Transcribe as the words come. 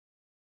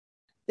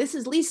This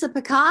is Lisa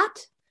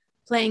Picotte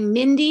playing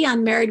Mindy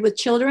on Married with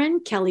Children,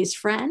 Kelly's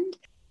friend.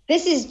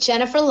 This is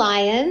Jennifer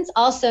Lyons,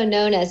 also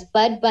known as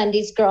Bud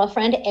Bundy's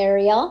girlfriend,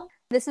 Ariel.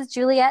 This is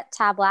Juliet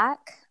Tablack,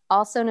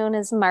 also known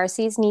as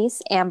Marcy's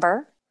niece,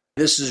 Amber.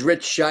 This is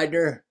Rich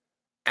Scheidner,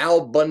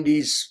 Al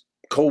Bundy's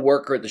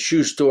co-worker at the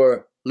shoe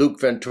store,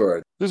 Luke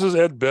Ventura. This is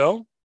Ed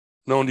Bell,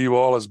 known to you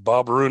all as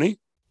Bob Rooney.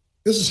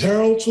 This is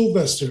Harold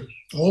Sylvester,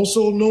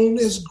 also known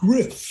as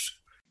Griff.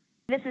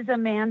 This is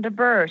Amanda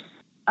Burse,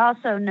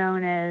 also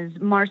known as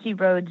Marcy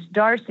Rhodes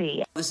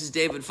Darcy. This is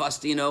David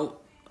Faustino.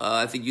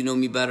 I think you know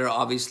me better,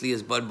 obviously,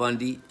 as Bud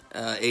Bundy,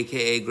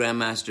 a.k.a.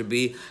 Grandmaster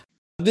B.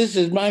 This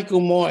is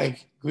Michael Moy,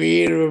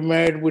 creator of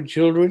Married with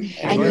Children.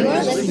 And you're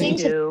listening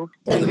to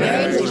the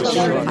Married with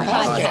Children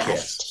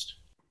podcast.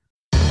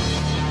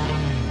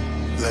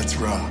 Let's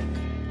rock.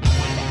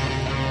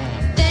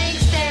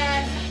 Thanks,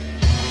 Dad.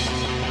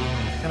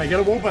 Can I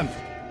get a whooping?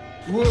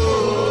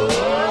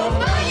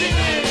 Whoa,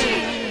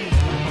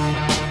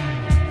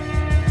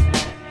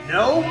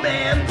 No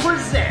Man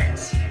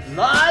presents,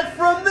 live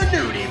from the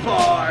nudie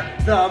bar,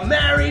 the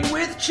Married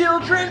with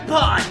Children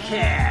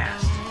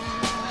podcast.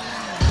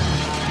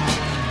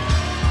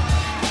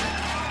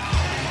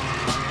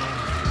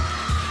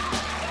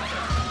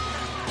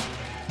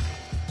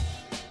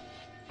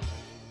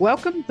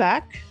 Welcome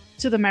back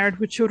to the Married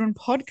with Children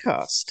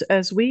podcast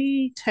as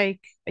we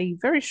take a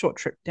very short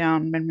trip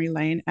down memory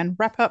lane and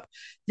wrap up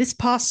this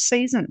past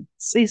season,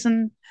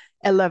 season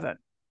 11.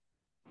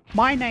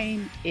 My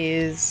name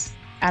is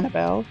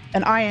Annabelle,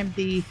 and I am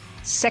the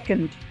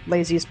second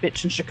laziest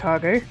bitch in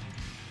Chicago.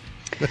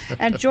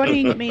 And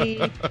joining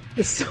me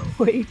this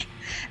week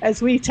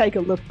as we take a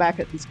look back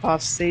at this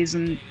past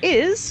season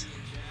is...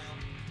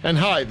 And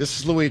hi, this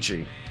is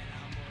Luigi.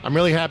 I'm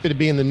really happy to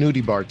be in the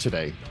nudie bar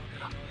today.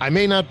 I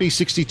may not be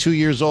 62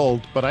 years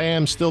old, but I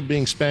am still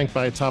being spanked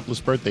by a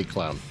topless birthday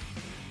clown.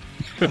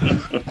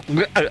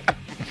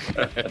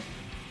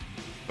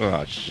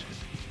 Oh, shit.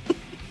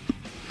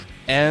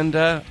 And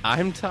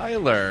I'm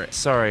Tyler.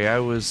 Sorry, I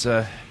was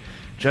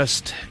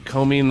just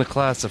combing the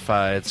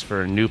classifieds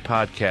for new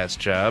podcast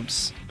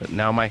jobs, but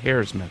now my hair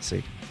is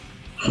messy.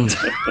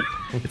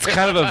 It's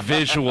kind of a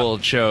visual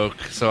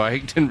joke, so I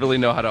didn't really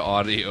know how to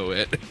audio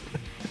it.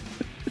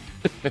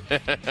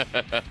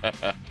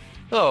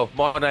 Hello,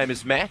 my name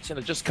is Matt, and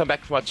I've just come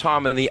back from my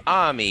time in the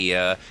army,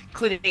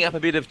 cleaning up a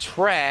bit of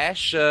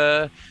trash,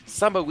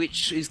 some of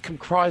which is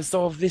comprised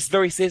of this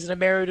very season of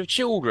Married with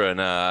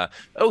Children.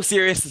 All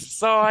seriousness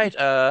aside,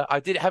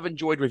 I have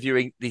enjoyed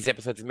reviewing these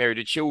episodes of Married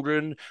with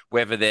Children,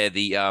 whether they're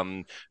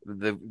the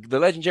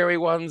legendary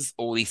ones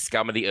or the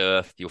scum of the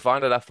earth. You'll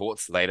find out our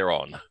thoughts later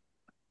on.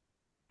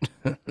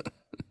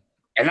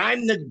 And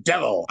I'm the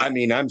devil.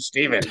 I'm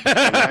Steven. For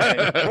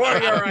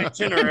your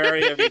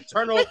itinerary of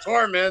eternal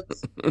torment,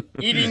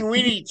 eating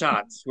weenie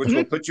tots, which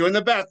will put you in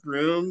the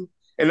bathroom,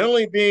 and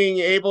only being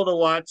able to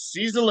watch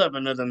season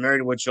 11 of the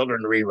Married with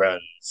Children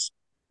reruns.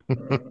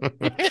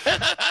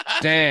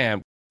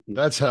 Damn.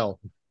 That's hell.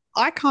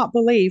 I can't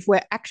believe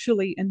we're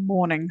actually in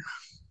mourning.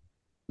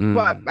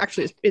 Well,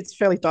 actually, it's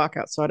fairly dark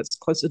outside. It's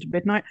closer to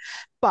midnight.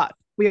 But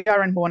we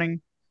are in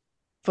mourning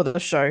for the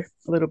show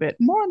a little bit.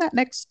 More on that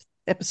next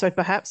episode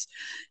perhaps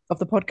of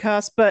the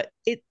podcast, but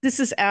this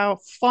is our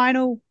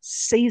final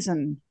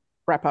season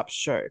wrap-up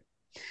show,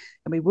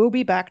 and we will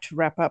be back to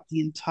wrap up the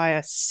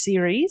entire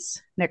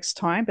series next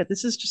time, but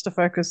this is just a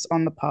focus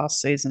on the past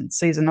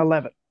season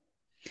 11.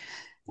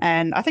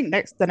 And I think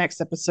the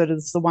next episode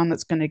is the one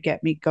that's going to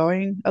get me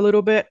going a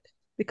little bit,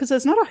 because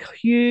there's not a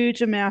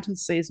huge amount in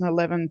season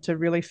 11 to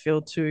really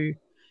feel too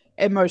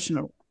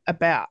emotional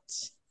about.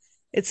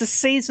 It's a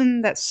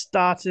season that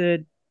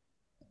started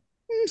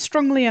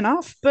strongly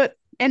enough, but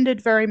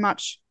ended very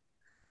much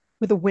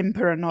with a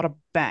whimper and not a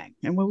bang.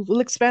 And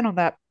we'll expand on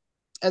that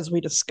as we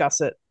discuss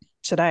it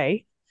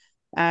today.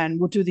 And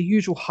we'll do the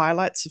usual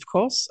highlights, of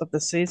course, of the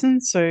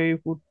season. So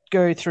we'll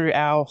go through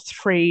our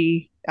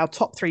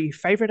top three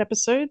favorite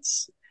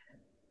episodes,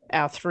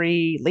 our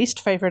three least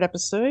favorite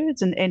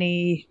episodes, and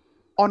any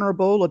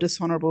honorable or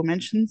dishonorable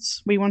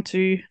mentions we want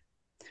to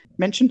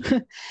mention.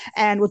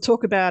 And we'll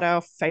talk about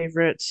our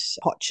favorite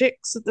hot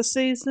chicks of the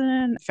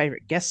season,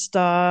 favorite guest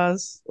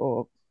stars,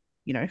 or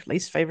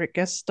least favorite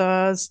guest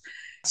stars,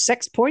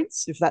 sex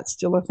points if that's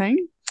still a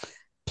thing,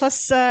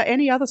 plus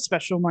any other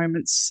special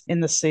moments in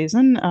the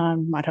season.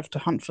 Might have to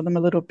hunt for them a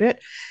little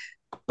bit,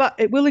 but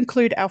it will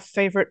include our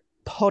favorite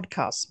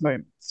podcast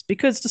moments,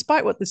 because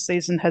despite what this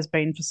season has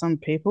been for some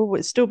people,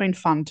 it's still been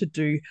fun to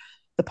do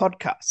the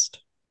podcast.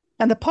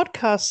 And the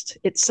podcast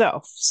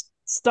itself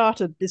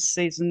started this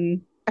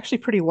season actually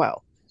pretty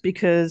well,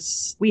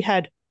 because we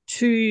had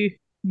two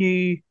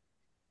new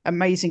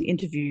amazing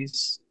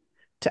interviews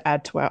to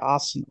add to our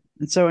arsenal.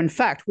 And so, in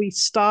fact, we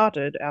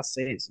started our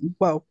season,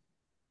 well,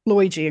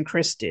 Luigi and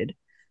Chris did,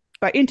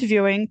 by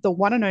interviewing the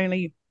one and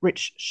only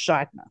Rich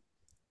Scheidner.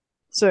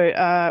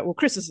 So,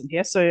 Chris isn't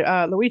here.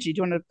 So, Luigi,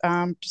 do you want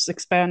to just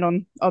expand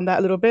on that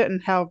a little bit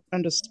and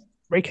just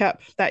recap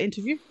that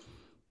interview?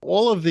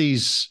 All of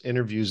these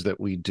interviews that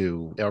we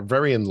do are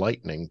very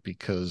enlightening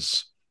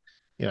because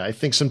I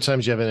think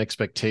sometimes you have an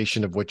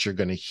expectation of what you're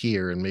going to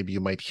hear, and maybe you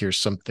might hear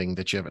something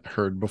that you haven't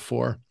heard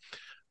before.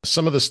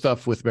 Some of the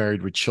stuff with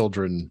Married with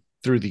Children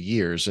through the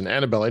years, and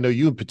Annabelle, I know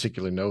you in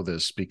particular know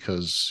this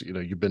because,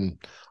 you've been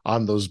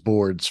on those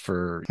boards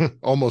for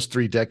almost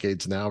 3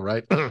 decades now,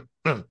 right?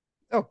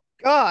 Oh,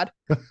 God.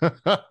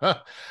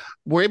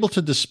 We're able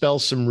to dispel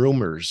some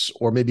rumors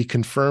or maybe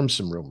confirm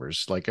some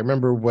rumors. Like I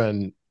remember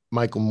when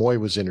Michael Moy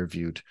was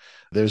interviewed,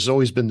 there's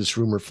always been this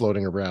rumor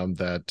floating around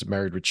that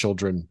Married with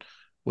Children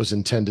was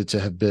intended to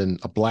have been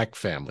a black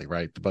family,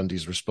 right? The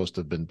Bundys were supposed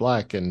to have been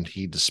black, and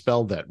he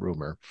dispelled that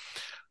rumor.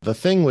 The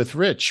thing with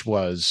Rich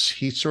was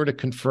he sort of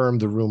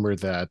confirmed the rumor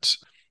that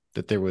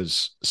there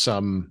was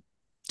some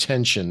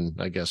tension,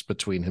 I guess,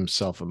 between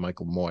himself and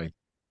Michael Moy.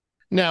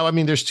 Now, I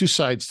mean, there's 2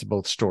 sides to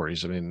both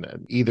stories. I mean,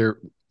 either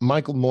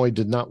Michael Moy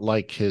did not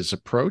like his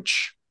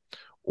approach,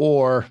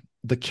 or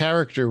the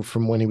character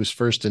from when he was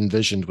first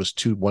envisioned was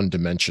too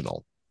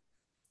one-dimensional.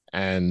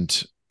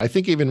 And I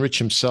think even Rich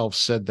himself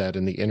said that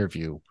in the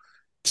interview.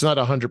 It's not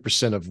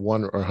 100% of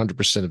one or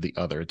 100% of the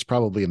other. It's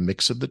probably a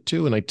mix of the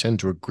two, and I tend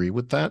to agree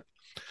with that.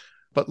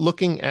 But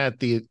looking at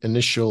the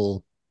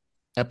initial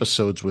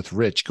episodes with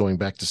Rich, going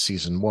back to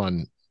season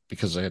 1,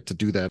 because I had to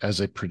do that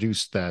as I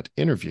produced that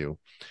interview,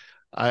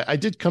 I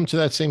did come to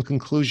that same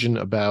conclusion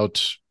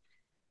about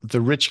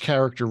the Rich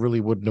character really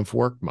wouldn't have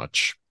worked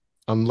much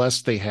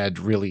unless they had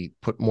really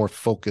put more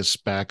focus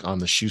back on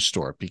the shoe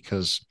store,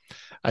 because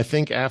I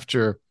think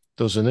after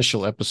those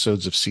initial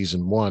episodes of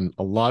season 1,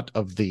 a lot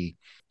of the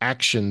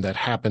action that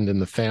happened in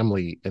the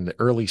family in the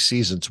early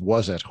seasons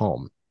was at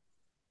home.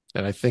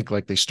 And I think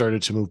like they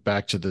started to move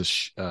back to the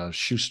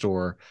shoe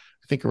store,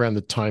 I think around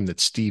the time that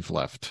Steve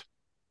left.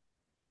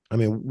 I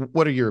mean,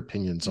 what are your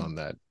opinions on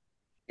that?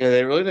 Yeah,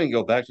 they really didn't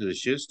go back to the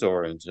shoe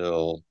store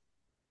until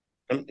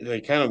they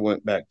kind of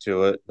went back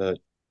to it, but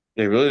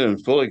they really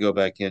didn't fully go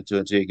back into it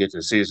until you get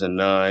to season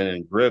 9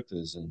 and Griff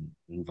is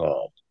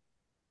involved.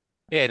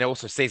 Yeah, and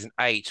also season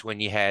 8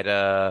 when you had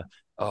for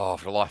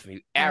the life of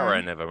me,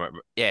 Aaron, if I remember.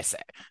 Yes,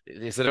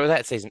 so there was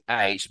that season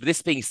 8. But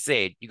this being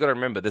said, you got to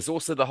remember there's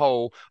also the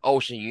whole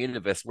alternate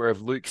universe where if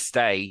Luke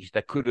stayed,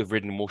 they could have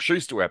written more shoe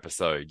store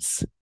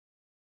episodes.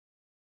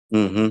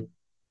 Mm-hmm.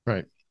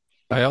 Right.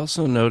 I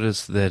also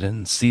noticed that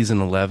in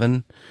season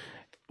 11,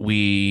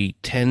 we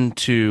tend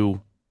to,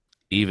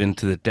 even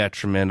to the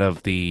detriment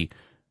of the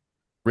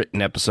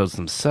written episodes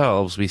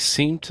themselves, we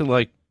seem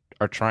to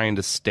are trying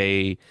to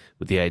stay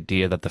with the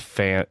idea that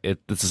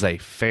this is a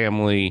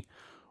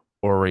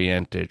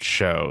family-oriented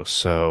show.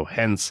 So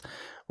hence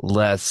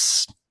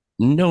less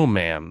no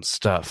ma'am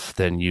stuff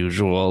than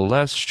usual,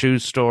 less shoe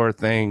store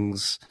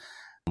things,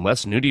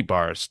 less nudie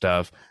bar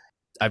stuff.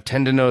 I've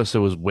tended to notice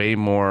there was way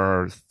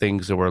more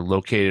things that were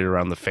located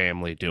around the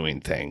family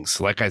doing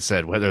things. Like I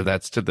said, whether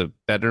that's to the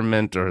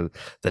betterment or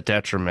the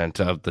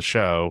detriment of the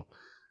show,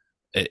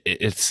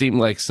 it seemed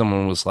like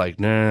someone was like,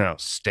 no,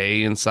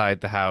 stay inside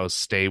the house,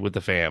 stay with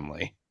the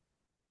family,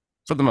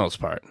 for the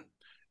most part.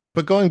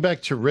 But going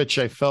back to Rich,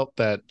 I felt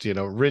that,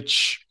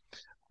 Rich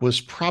was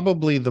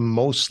probably the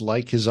most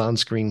like his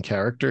on-screen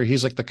character.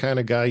 He's like the kind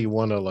of guy you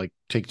want to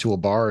take to a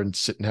bar and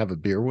sit and have a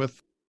beer with.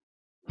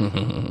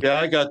 Yeah,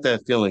 I got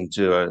that feeling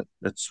too.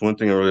 That's one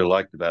thing I really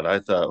liked about it. I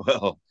thought,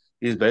 well,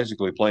 he's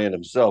basically playing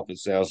himself, it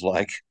sounds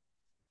like.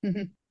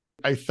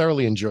 I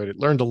thoroughly enjoyed it.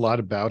 Learned a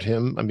lot about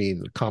him. I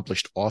mean,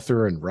 accomplished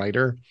author and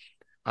writer.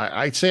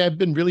 I'd say I've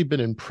really been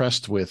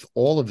impressed with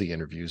all of the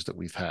interviews that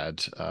we've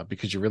had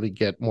because you really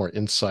get more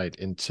insight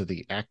into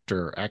the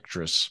actor,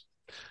 actress.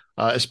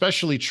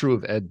 Especially true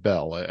of Ed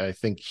Bell. I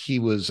think he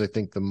was,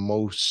 the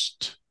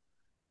most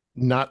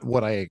not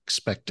what I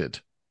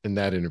expected in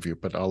that interview,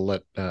 but I'll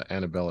let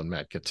Annabelle and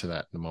Matt get to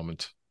that in a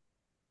moment.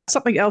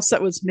 Something else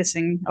that was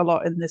missing a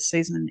lot in this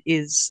season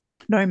is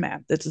no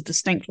ma'am. There's a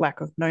distinct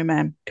lack of no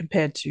ma'am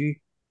compared to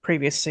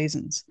previous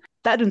seasons.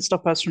 That didn't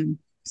stop us from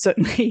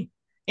certainly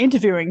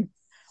interviewing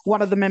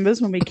one of the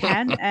members when we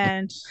can,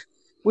 and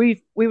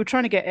we were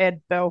trying to get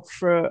Ed Bell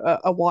for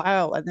a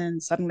while, and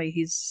then suddenly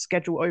his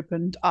schedule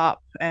opened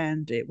up,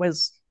 and it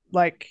was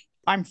like,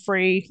 I'm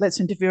free, let's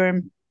interview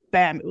him.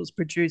 Bam, it was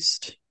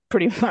produced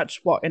pretty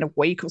much in a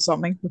week or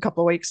something, a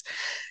couple of weeks.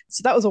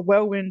 So that was a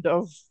whirlwind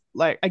of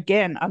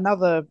again,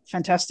 another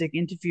fantastic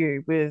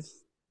interview with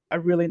a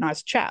really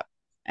nice chap.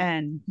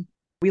 And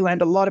we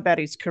learned a lot about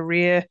his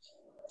career.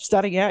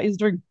 Starting out, he's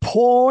doing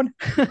porn.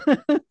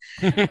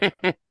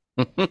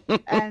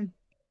 And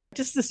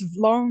just this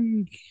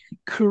long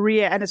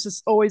career, and it's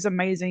just always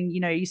amazing.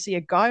 You see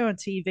a guy on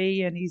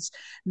TV and he's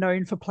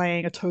known for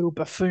playing a total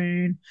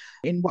buffoon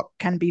in what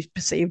can be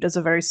perceived as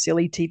a very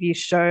silly TV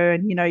show,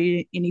 and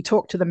you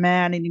talk to the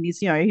man, and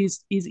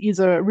he's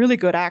a really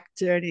good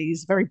actor, and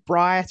he's very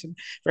bright and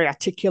very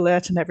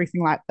articulate and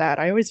everything like that.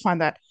 I always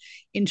find that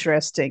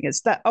interesting.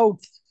 It's that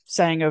old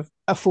saying of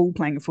a fool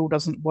playing a fool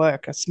doesn't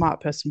work. A smart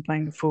person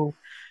playing a fool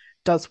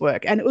does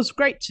work. And it was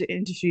great to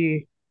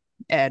interview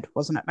Ed,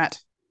 wasn't it, Matt?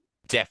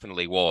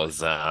 definitely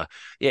was.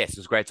 Yes, it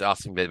was great to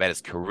ask him about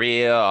his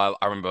career. I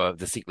remember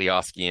distinctly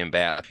asking him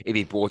about if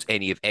he brought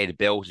any of Ed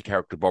Bell to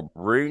character Bob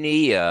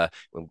Rooney,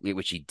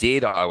 which he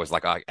did. I was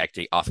like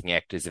actually asking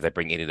actors if they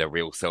bring any of their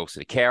real selves to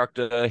the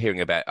character,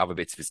 hearing about other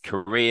bits of his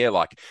career.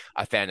 Like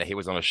I found that he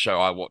was on a show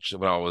I watched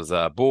when I was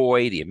a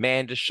boy, The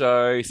Amanda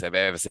Show. So if I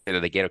ever see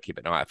it again, I'll keep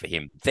an eye out for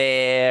him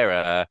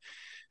there.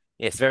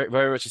 Yes, very,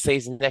 very much a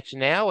seasoned actor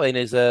now in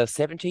his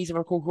 70s, if I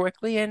recall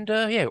correctly. And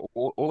yeah,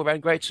 all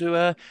around great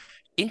to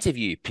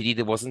interview. Pity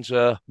there wasn't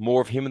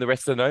more of him and the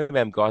rest of the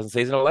No-Ma'am guys in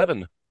season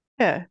 11.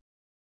 Yeah.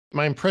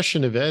 My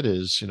impression of Ed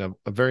is,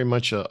 very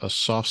much a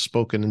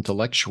soft-spoken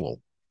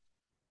intellectual.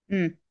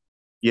 Mm.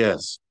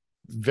 Yes.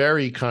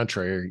 Very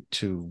contrary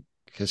to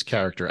his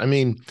character. I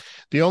mean,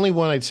 the only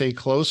one I'd say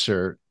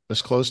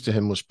as close to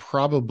him was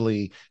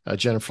probably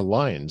Jennifer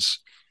Lyons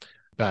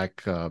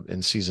back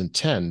in season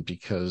 10,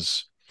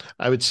 because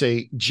I would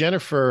say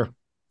Jennifer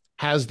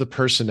has the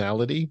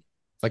personality.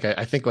 Like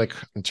I think like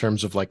in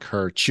terms of like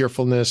her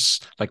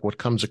cheerfulness, like what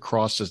comes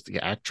across as the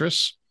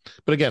actress.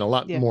 But again, a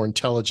lot more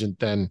intelligent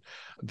than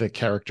the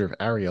character of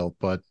Ariel.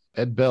 But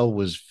Ed Bell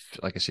was,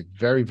 like I said,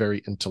 very,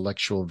 very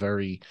intellectual,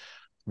 very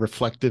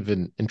reflective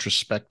and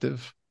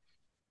introspective.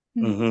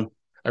 Mm-hmm.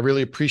 I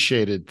really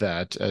appreciated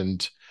that.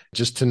 And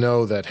just to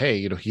know that,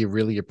 hey, he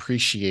really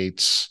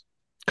appreciates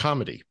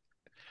comedy.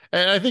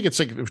 And I think it's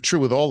like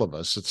true with all of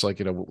us. It's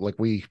like, like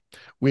we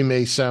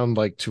may sound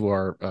like to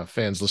our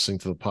fans listening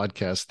to the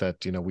podcast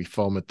that, we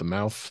foam at the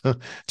mouth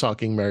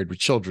talking Married with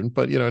Children.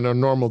 But, in our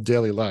normal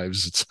daily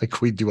lives, it's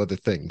like we do other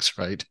things,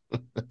 right?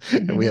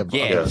 And we have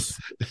yes.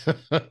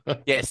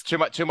 Yes,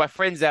 to my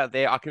friends out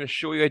there, I can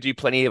assure you I do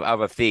plenty of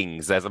other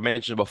things. As I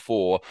mentioned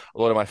before, a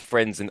lot of my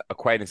friends and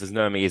acquaintances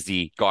know me as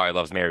the guy who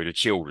loves Married with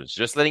Children. So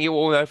just letting you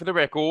all know for the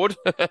record.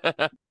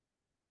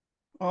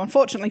 Well,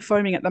 unfortunately,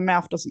 foaming at the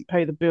mouth doesn't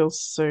pay the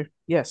bills, so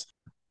yes.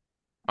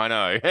 I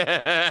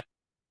know.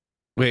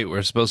 Wait,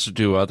 we're supposed to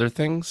do other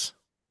things?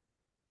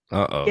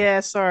 Uh-oh. Yeah,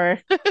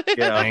 sorry.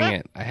 Dang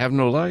it. I have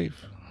no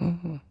life.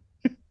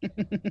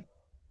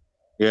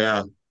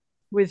 Yeah.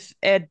 With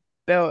Ed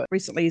Bell,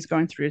 recently he's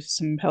going through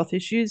some health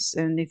issues,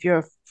 and if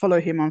you follow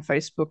him on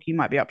Facebook, you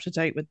might be up to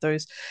date with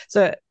those.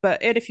 So,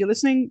 but Ed, if you're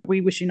listening,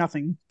 we wish you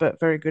nothing but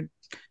very good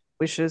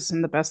wishes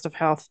and the best of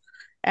health.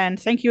 And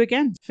thank you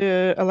again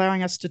for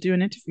allowing us to do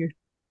an interview.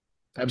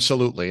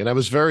 Absolutely. And I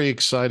was very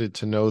excited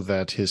to know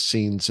that his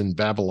scenes in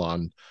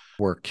Babylon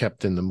were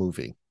kept in the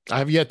movie. I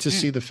have yet to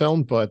see the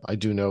film, but I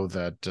do know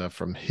that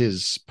from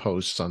his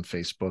posts on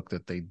Facebook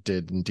that they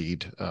did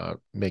indeed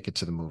make it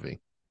to the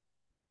movie.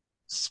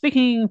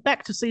 Speaking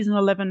back to season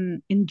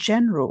 11 in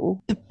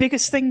general, the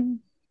biggest thing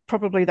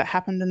probably that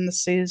happened in the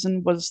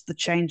season was the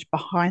change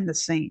behind the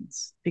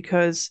scenes,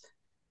 because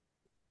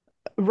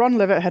Ron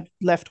Levitt had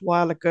left a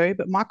while ago,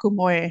 but Michael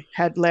Moye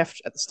had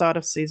left at the start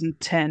of season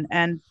 10.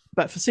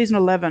 But for season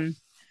 11,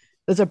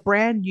 there's a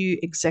brand new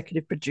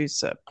executive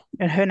producer,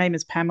 and her name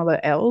is Pamela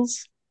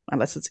Ells,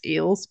 unless it's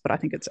Eels, but I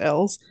think it's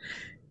Ells.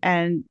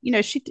 And,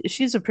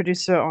 she's a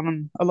producer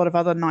on a lot of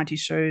other 90s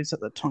shows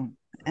at the time.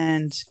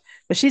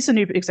 But she's a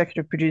new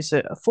executive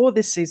producer for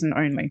this season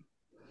only.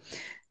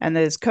 And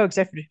there's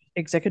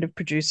co-executive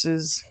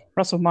producers,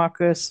 Russell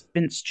Marcus,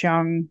 Vince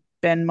Chung,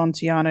 Ben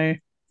Montiano,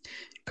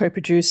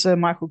 co-producer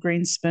Michael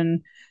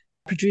Greenspan,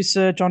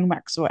 producer John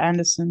Maxwell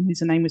Anderson,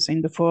 who's a name we've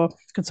seen before,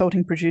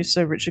 consulting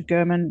producer Richard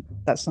Gurman,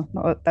 that's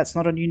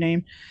not a new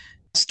name,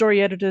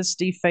 story editors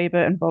Steve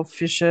Faber and Bob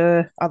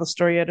Fisher, other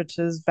story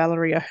editors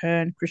Valerie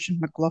Ahern, Christian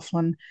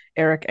McLaughlin,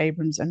 Eric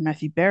Abrams, and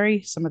Matthew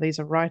Berry. Some of these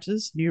are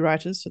new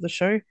writers for the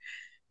show,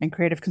 and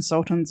creative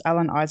consultants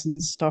Alan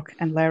Eisenstock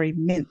and Larry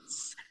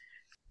Mintz.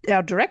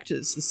 Our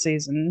directors this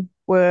season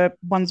were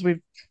ones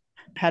we've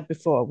had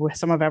before, were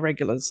some of our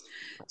regulars.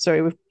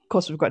 So of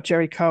course we've got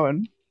Jerry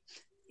Cohen,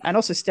 and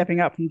also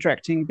stepping up and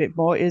directing a bit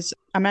more is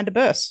Amanda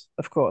Burse,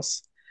 of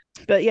course.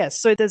 But yes,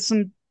 so there's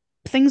some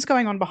things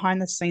going on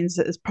behind the scenes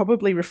that is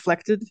probably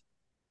reflected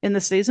in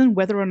the season,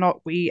 whether or not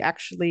we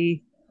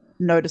actually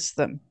notice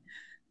them.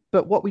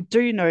 But what we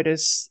do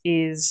notice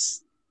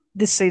is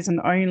this season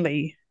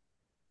only,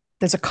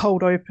 there's a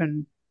cold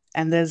open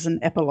and there's an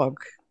epilogue.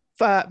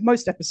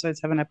 Most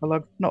episodes have an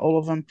epilogue, not all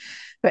of them,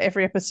 but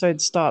every episode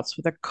starts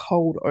with a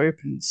cold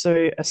open.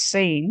 So a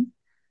scene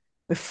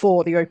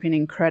before the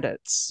opening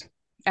credits.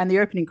 And the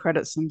opening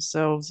credits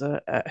themselves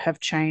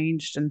have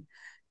changed and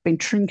been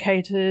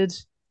truncated.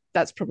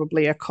 That's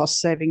probably a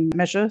cost-saving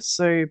measure.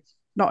 So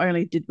not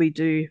only did we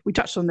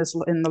touched on this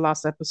in the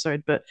last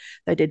episode, but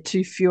they did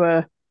 2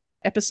 fewer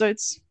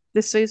episodes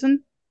this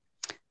season,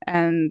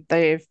 and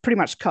they've pretty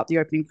much cut the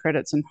opening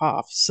credits in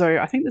half. So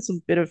I think there's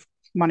a bit of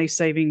money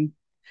saving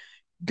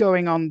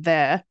going on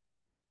there.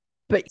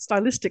 But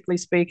stylistically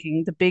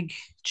speaking, the big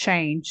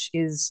change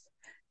is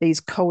these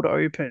cold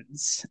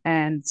opens,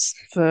 and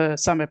for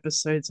some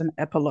episodes, an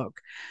epilogue.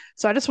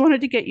 So I just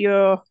wanted to get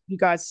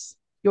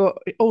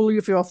all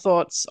of your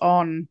thoughts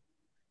on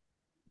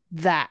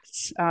that.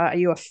 Are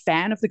you a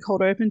fan of the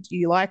cold open? Do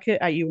you like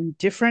it? Are you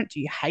indifferent?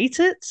 Do you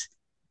hate it?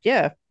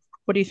 Yeah.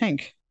 What do you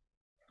think?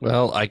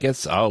 Well, I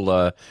guess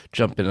I'll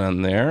jump in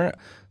on there.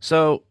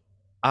 So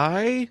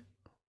I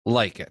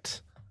like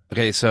it.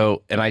 Okay,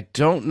 so, and I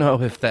don't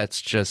know if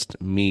that's just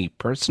me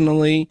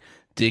personally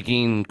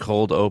digging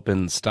cold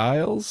open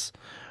styles,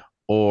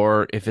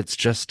 or if it's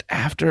just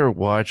after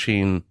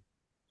watching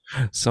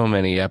so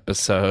many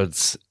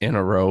episodes in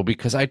a row,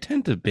 because I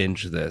tend to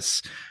binge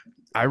this.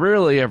 I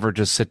rarely ever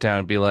just sit down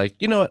and be like,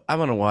 you know what, I'm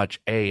going to watch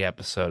a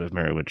episode of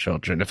Married with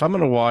Children. If I'm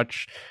going to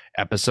watch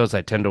episodes,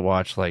 I tend to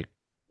watch like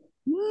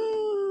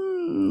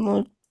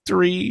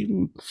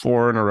 3,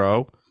 4 in a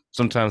row.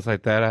 Sometimes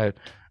like that. I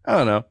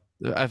don't know.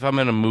 If I'm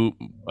in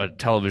a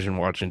television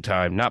watching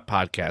time, not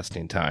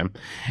podcasting time,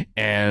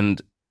 and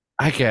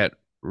I get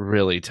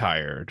really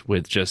tired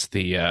with just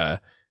I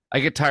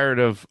get tired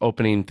of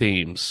opening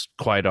themes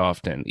quite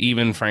often,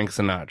 even Frank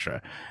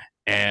Sinatra.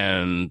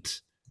 And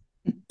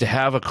to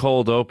have a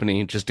cold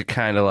opening just to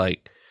kind of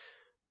like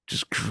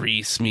just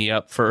grease me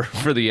up for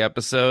the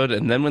episode,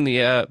 and then when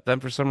then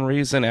for some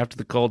reason after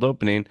the cold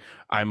opening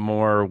I'm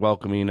more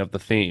welcoming of the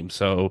theme.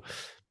 So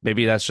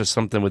maybe that's just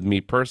something with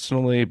me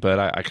personally, but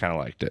I kind of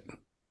liked it.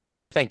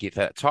 Thank you for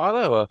that,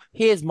 Tyler. Well,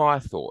 here's my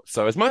thoughts.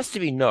 So, as most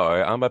of you know,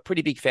 I'm a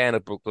pretty big fan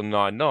of Brooklyn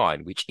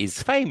Nine-Nine, which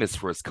is famous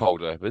for its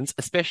cold opens,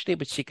 especially a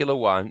particular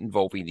one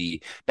involving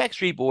the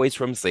Backstreet Boys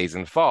from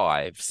season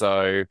 5.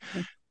 So,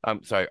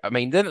 I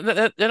mean,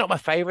 they're not my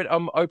favorite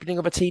opening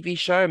of a TV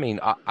show. I mean,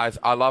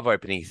 I love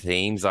opening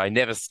themes. I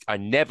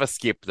never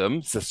skip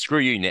them. So screw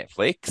you,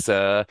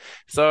 Netflix.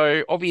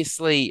 So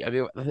obviously,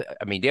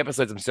 I mean, the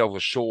episodes themselves are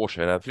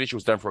shorter, and I'm pretty sure it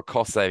was done for a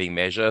cost-saving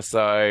measure.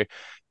 So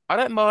I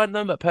don't mind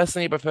them, but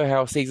personally, I prefer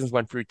how seasons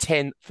 1 through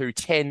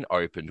 10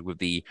 opened with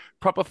the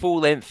proper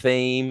full-length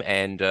theme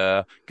and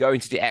go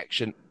into the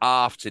action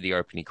after the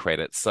opening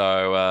credits.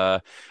 So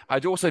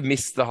I'd also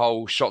miss the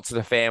whole shots of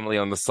the family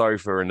on the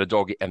sofa and the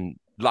dog, and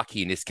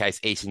Lucky in this case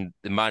eating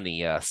the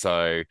money.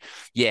 So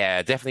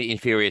yeah, definitely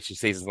inferior to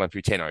seasons 1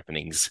 through 10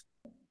 openings.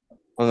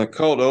 On the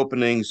cold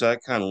openings, I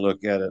kind of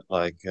look at it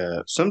like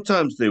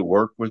sometimes they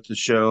work with the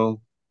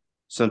show,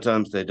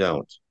 sometimes they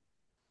don't.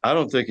 I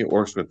don't think it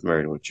works with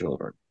Married with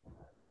Children.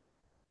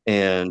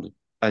 And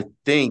I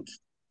think,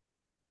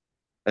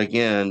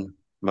 again,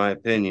 my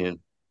opinion,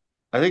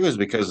 I think it was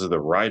because of the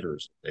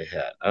writers they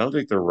had. I don't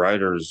think the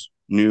writers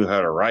knew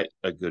how to write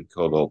a good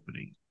cold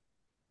opening.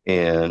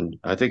 And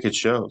I think it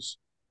shows.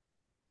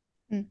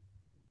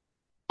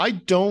 I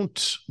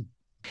don't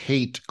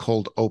hate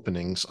cold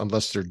openings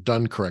unless they're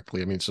done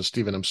correctly. I mean, so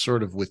Stephen, I'm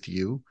sort of with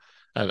you.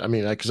 And I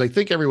mean, because I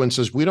think everyone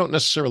says we don't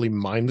necessarily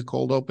mind the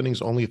cold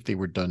openings, only if they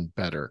were done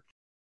better.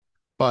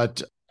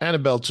 But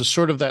Annabelle, to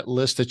sort of that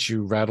list that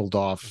you rattled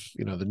off,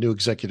 you know, the new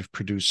executive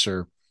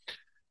producer,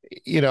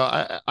 you know,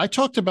 I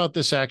talked about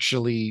this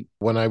actually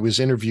when I was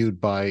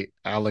interviewed by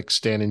Alex,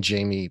 Dan, and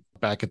Jamie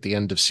back at the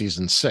end of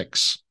season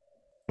 6,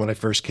 when I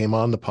first came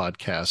on the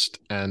podcast.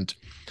 And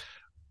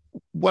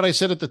what I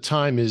said at the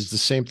time is the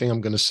same thing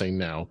I'm going to say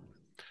now.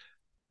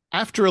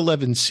 After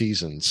 11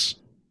 seasons,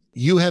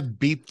 you have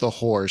beat the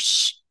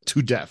horse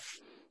to death.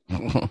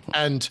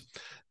 And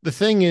the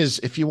thing is,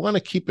 if you want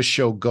to keep a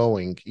show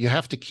going, you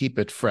have to keep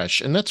it fresh.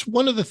 And that's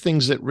one of the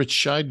things that Rich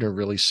Scheidner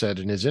really said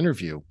in his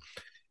interview.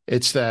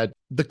 It's that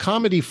the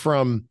comedy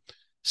from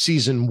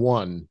season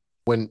 1,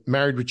 when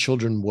Married with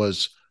Children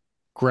was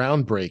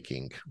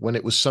groundbreaking, when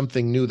it was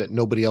something new that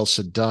nobody else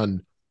had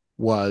done,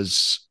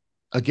 was,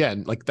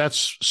 again, like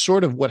that's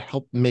sort of what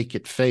helped make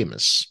it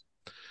famous.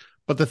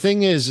 But the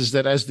thing is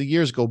that as the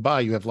years go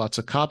by, you have lots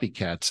of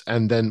copycats.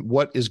 And then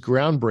what is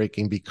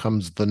groundbreaking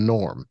becomes the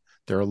norm.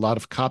 There are a lot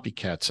of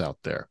copycats out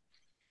there.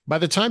 By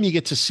the time you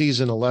get to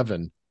season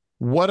 11,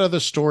 what other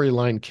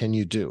storyline can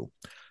you do?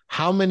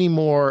 How many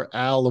more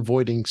Al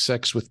avoiding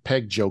sex with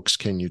Peg jokes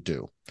can you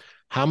do?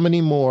 How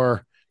many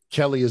more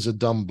Kelly is a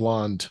dumb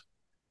blonde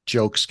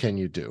jokes can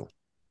you do?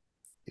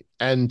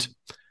 And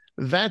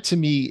that to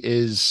me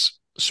is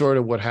sort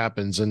of what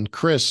happens. And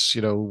Chris,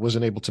 you know,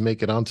 wasn't able to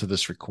make it onto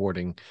this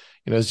recording.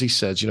 You know, as he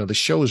says, you know, the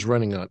show is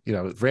running on, you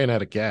know, it ran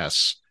out of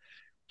gas.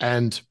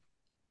 And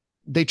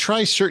they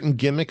try certain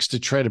gimmicks to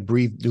try to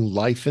breathe new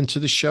life into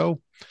the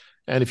show.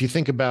 And if you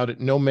think about it,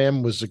 No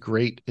Ma'am was a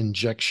great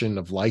injection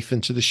of life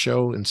into the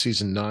show in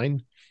season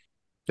 9.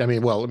 I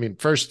mean,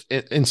 first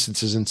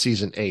instances in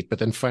season 8, but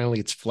then finally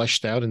it's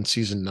fleshed out in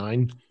season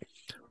 9.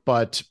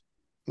 But,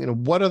 you know,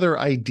 what other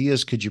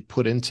ideas could you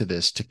put into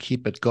this to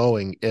keep it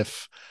going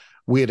if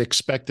we had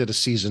expected a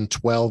season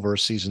 12 or a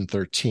season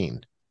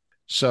 13?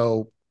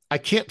 So I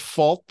can't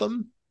fault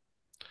them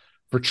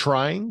for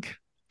trying,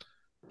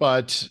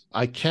 but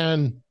I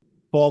can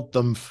fault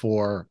them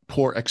for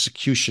poor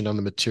execution on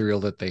the material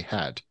that they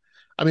had.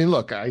 I mean,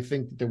 look, I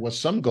think there was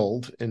some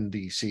gold in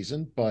the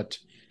season, but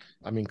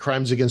I mean,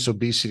 Crimes Against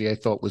Obesity, I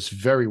thought was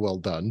very well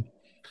done.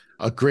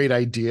 A great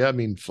idea. I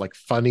mean, like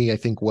funny, I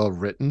think well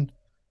written.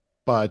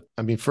 But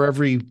I mean, for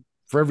every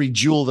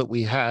jewel that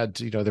we had,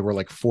 you know, there were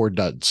like 4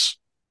 duds.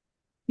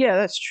 Yeah,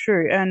 that's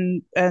true.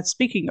 And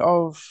speaking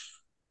of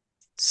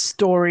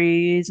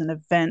stories and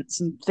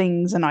events and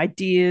things and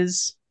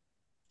ideas,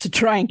 to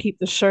try and keep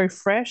the show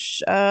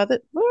fresh.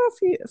 That were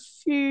a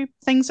few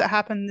things that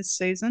happened this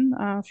season,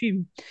 a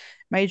few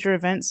major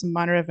events and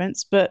minor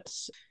events. But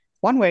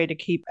one way to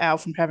keep Al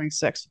from having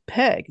sex with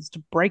Peg is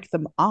to break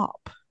them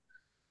up,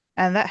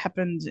 and that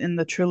happened in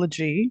the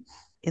trilogy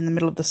in the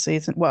middle of the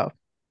season. Well,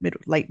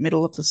 late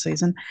middle of the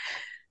season.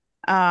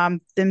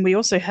 Then we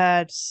also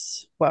had,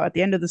 well, at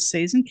the end of the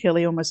season,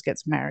 Kelly almost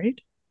gets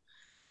married.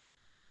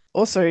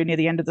 Also, near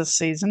the end of the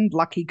season,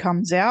 Lucky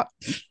comes out.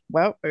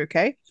 Well,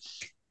 okay.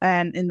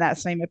 And in that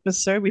same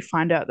episode, we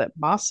find out that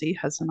Marcy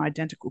has an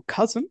identical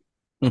cousin.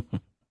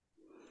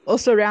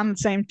 Also, around the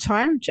same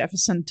time,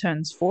 Jefferson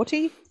turns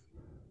 40.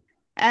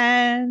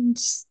 And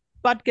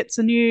Bud gets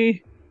a new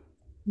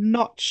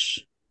notch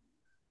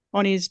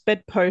on his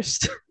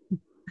bedpost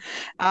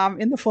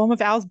in the form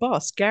of Al's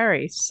boss,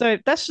 Gary. So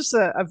that's just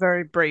a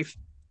very brief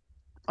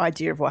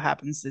idea of what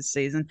happens this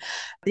season.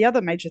 The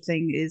other major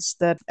thing is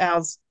that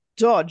Al's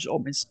Dodge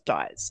almost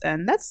dies,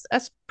 and that's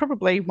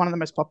probably one of the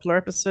most popular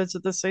episodes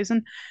of the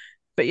season.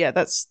 But yeah,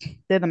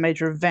 they're the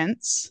major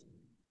events.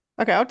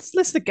 Okay, I'll just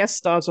list the guest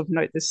stars of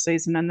note this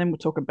season, and then we'll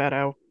talk about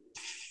our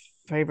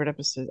favorite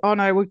episodes. Oh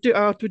no, we'll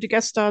do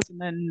guest stars and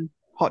then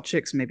hot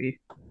chicks maybe.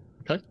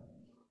 Okay,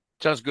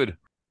 sounds good.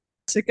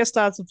 So guest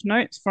stars of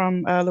note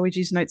from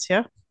Luigi's notes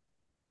here.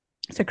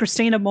 So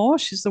Christina Moore,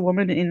 she's the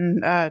woman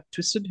in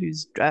Twisted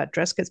whose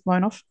dress gets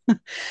blown off. We've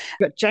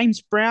got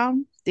James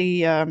Brown,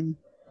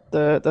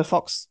 the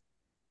Fox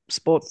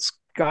Sports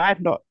guy,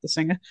 not the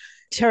singer.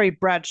 Terry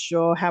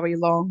Bradshaw, Howie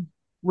Long,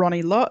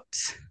 Ronnie Lott,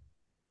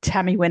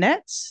 Tammy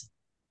Wynette.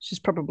 She's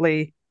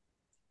probably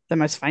the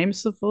most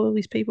famous of all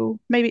these people.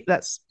 Maybe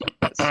that's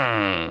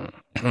Robert.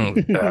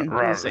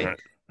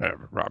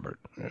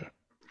 Yeah.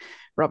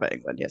 Robert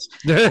Englund, yes.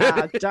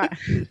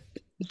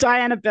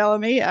 Diana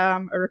Bellamy,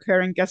 a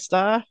recurring guest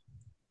star.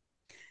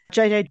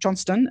 JJ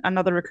Johnston,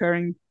 another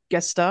recurring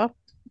guest star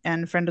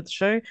and friend of the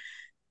show,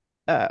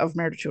 of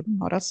Married with Children,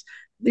 not us.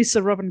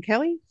 Lisa Robin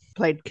Kelly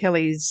played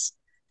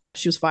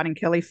she was fighting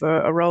Kelly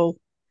for a role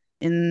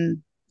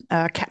in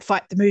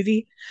Catfight the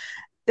movie.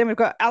 Then we've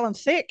got Alan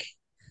Thicke,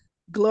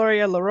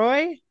 Gloria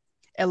Leroy,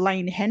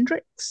 Elaine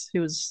Hendricks,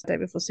 who was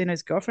David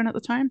Faustino's girlfriend at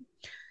the time.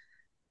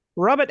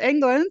 Robert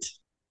Englund,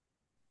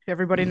 who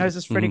everybody knows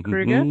as Freddy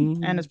Krueger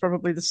and is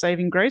probably the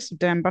saving grace of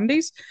Dan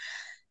Bundy's.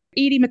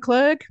 Edie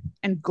McClurg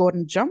and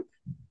Gordon Jump,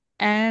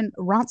 and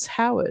Rance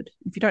Howard.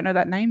 If you don't know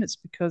that name, it's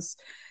because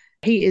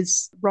he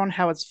is Ron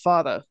Howard's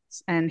father,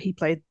 and he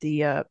played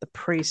the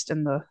priest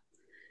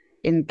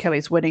in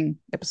Kelly's wedding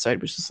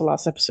episode, which was the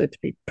last episode to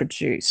be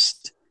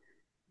produced.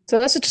 So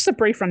that's just a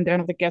brief rundown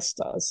of the guest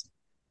stars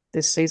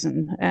this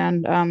season.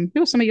 And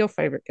who are some of your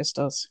favorite guest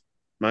stars?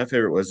 My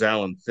favorite was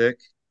Alan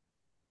Thicke,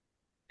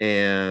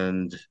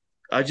 and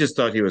I just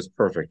thought he was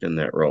perfect in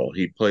that role.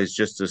 He plays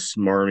just a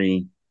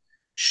smarmy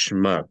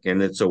schmuck,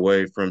 and it's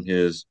away from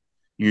his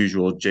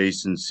usual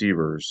Jason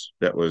Severs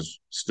that was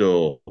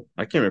still,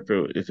 I can't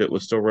remember if it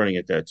was still running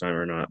at that time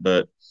or not,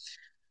 but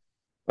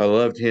I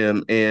loved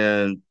him.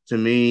 And to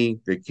me,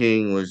 the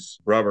king was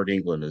Robert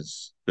Englund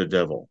as the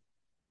devil.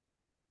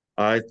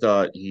 I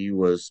thought he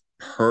was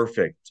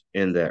perfect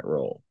in that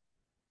role.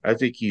 I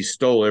think he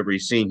stole every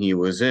scene he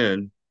was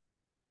in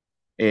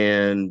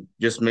and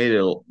just made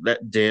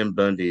that damn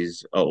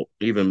Bundy's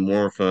even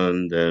more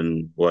fun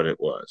than what it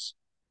was.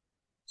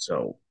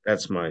 So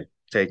that's my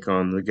take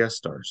on the guest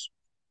stars.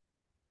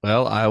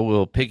 Well, I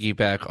will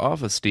piggyback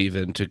off of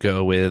Steven to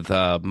go with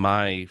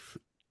my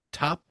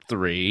top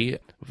three.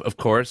 Of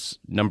course,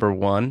 number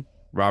one,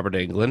 Robert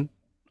Englund,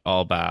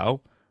 all bow.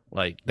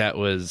 Like, that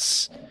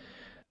was,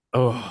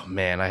 oh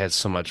man, I had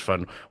so much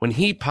fun. When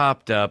he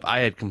popped up, I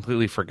had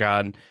completely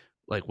forgotten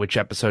like which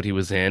episode he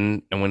was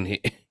in. And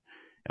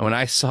when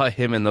I saw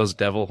him in those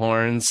devil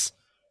horns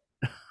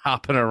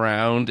hopping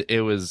around, it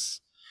was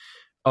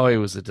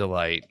a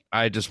delight.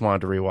 I just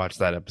wanted to rewatch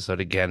that episode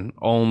again,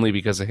 only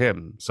because of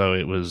him. So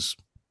it was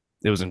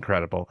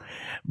incredible.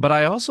 But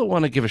I also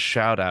want to give a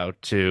shout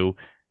out to,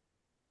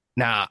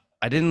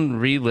 I didn't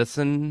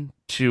re-listen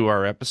to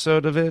our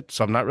episode of it,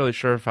 so I'm not really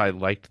sure if I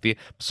liked the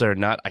episode or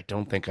not. I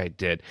don't think I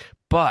did.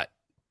 But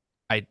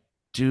I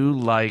do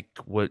like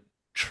what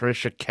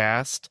Trisha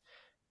Cast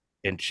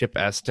and Chip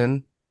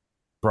Eston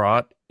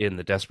brought in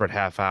the Desperate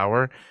Half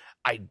Hour.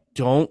 I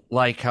don't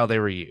like how they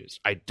were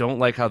used. I don't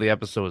like how the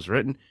episode was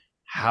written.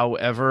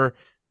 However,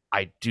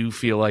 I do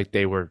feel like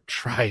they were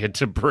trying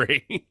to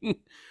bring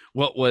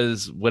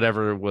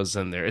whatever was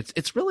in there.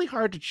 It's really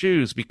hard to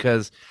choose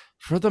because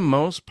for the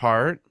most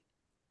part,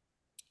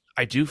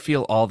 I do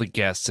feel all the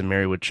guests in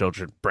Married with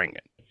Children bring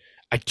it.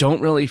 I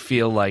don't really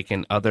feel like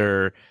in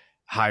other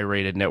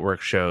high-rated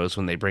network shows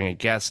when they bring a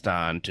guest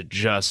on to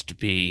just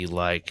be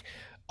like,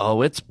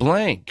 oh, it's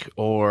blank,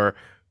 or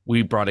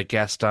we brought a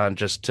guest on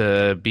just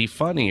to be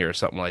funny or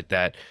something like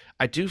that.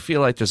 I do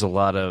feel like there's a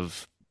lot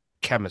of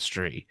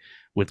chemistry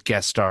with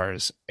guest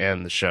stars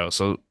and the show.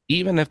 So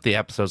even if the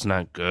episode's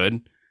not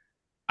good,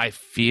 if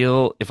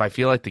I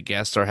feel like the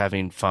guests are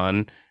having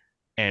fun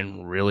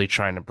and really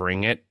trying to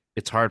bring it,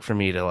 it's hard for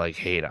me to like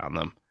hate on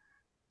them.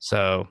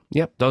 So,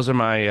 yep, those are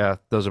my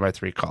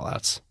three call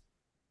outs.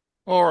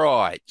 All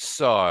right,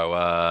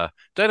 so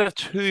don't have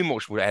too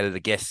much more to add to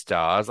the guest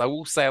stars. I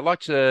will say I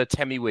liked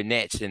Tammy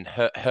Wynette and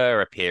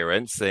her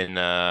appearance in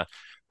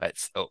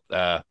that's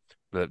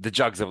the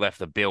Jugs have left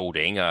the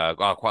building. I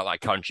quite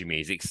like country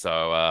music,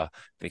 so I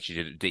think she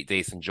did a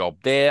decent job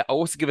there. I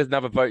also give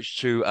another vote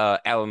to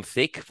Alan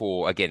Thicke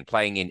for again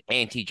playing in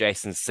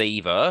anti-Jason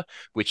Seaver,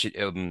 which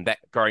that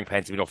Growing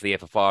Pains has been off the air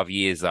for 5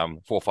 years,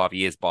 4 or 5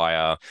 years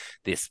by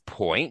this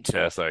point.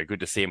 So good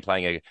to see him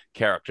playing a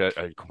character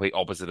a complete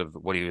opposite of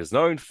what he was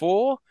known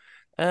for.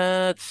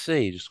 Let's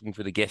see, just looking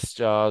for the guest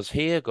stars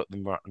here. Got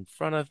them right in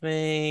front of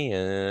me.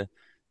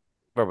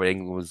 Robert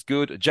Englund was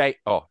good.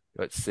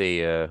 Let's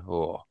see.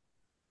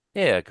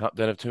 Yeah, don't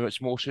have too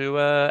much more to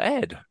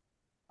add.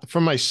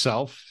 For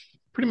myself,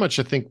 pretty much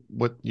I think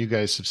what you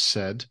guys have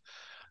said.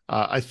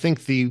 I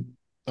think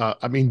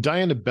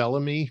Diana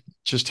Bellamy,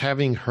 just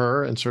having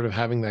her and sort of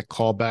having that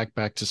callback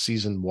back to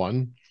season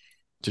 1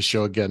 to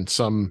show again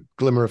some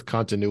glimmer of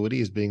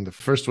continuity as being the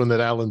first one that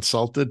Al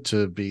insulted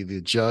to be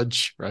the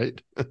judge,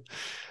 right?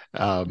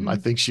 I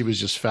think she was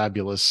just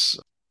fabulous.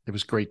 It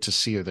was great to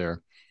see her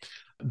there.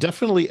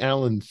 Definitely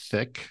Alan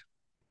Thicke,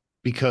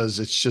 because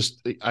it's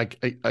just,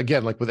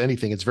 again, like with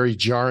anything, it's very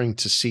jarring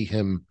to see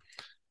him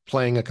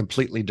playing a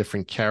completely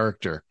different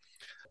character.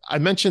 I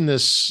mentioned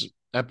this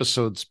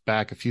episodes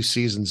back, a few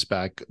seasons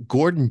back.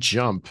 Gordon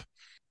Jump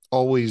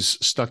always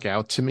stuck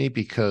out to me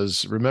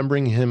because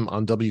remembering him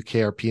on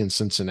WKRP in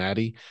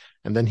Cincinnati,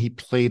 and then he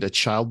played a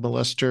child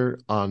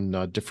molester on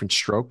Different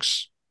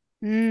Strokes,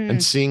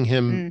 and seeing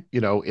him,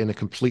 in a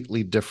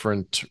completely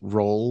different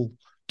role,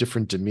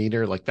 different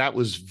demeanor, like that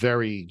was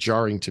very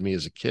jarring to me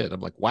as a kid. I'm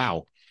like,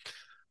 wow.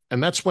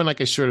 And that's when, like,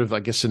 I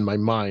guess in my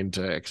mind,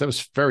 because I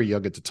was very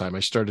young at the time, I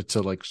started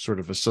to like sort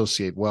of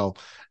associate, well,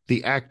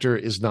 the actor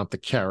is not the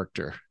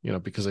character,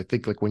 because I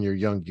think like when you're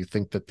young, you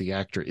think that the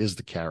actor is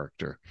the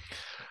character.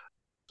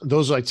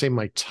 Those are, I'd say,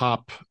 my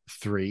top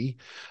 3.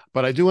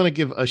 But I do want to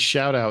give a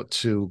shout out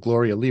to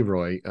Gloria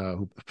Leroy,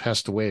 who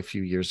passed away a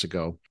few years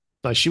ago.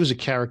 She was a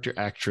character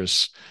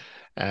actress,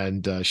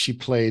 and she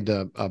played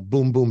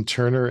Boom Boom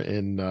Turner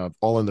in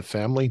All in the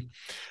Family.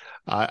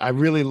 I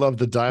really love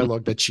the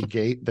dialogue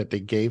that they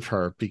gave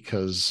her,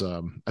 because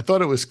I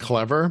thought it was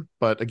clever,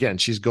 but again,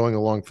 she's going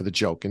along for the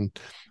joke. And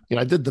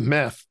I did the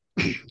math.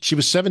 She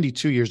was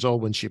 72 years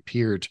old when she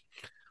appeared,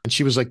 and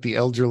she was like the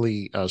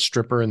elderly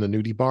stripper in the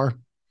nudie bar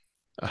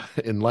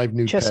in Live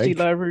Nude Chesty Peg.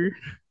 LaRue.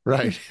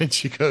 Right. And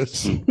she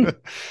goes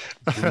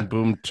Boom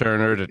Boom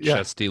Turner to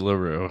Chesty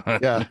LaRue.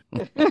 Yeah.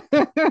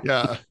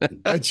 Yeah.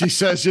 And she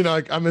says,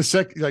 I'm a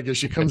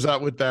she comes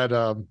out with that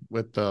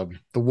with the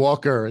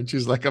walker, and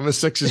she's like, I'm a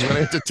sexist when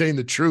I entertain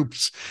the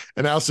troops.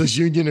 And Al says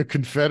Union or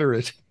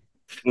Confederate.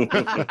 and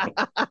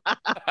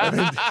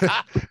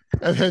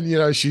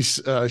then she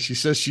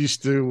says she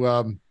used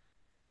to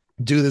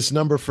do this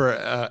number for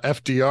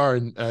FDR,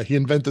 and he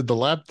invented the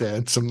lap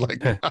dance. I'm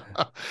like,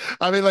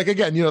 I mean, like,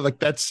 again, like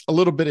that's a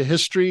little bit of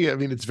history. I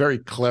mean, it's very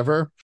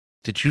clever.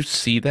 Did you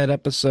see that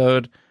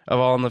episode of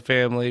All in the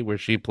Family where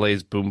she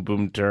plays Boom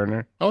Boom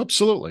Turner? Oh,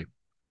 absolutely.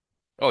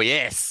 Oh,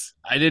 yes.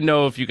 I didn't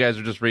know if you guys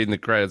were just reading the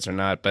credits or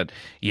not, but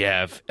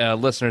yeah,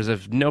 listeners,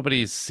 if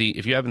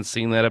you haven't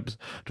seen that episode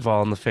of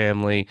All in the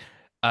Family,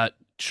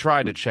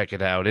 try to check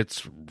it out.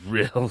 It's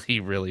really,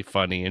 really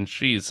funny, and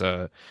she's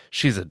a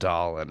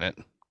doll in it.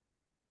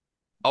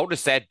 I'll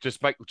just add,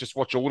 just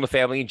watch All in the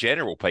Family in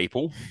general,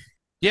 people.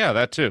 Yeah,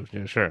 that too.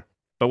 Yeah, sure.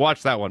 But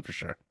watch that one for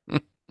sure.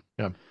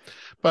 Yeah.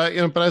 But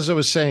as I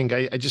was saying,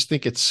 I just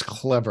think it's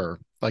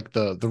clever. Like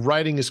the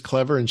writing is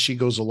clever, and she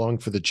goes along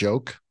for the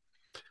joke.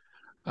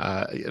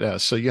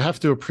 So you have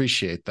to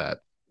appreciate that.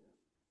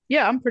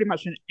 Yeah, I'm pretty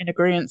much in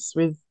agreement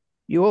with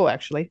you all,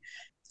 actually.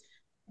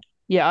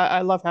 Yeah,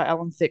 I love how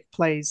Alan Thicke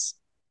plays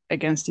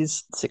against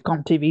his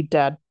sitcom TV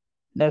dad,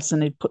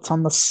 Nelson. He puts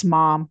on the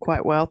smarm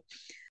quite well.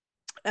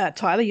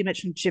 Tyler, you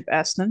mentioned Chip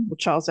Aston, or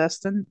Charles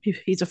Aston.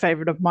 He's a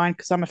favorite of mine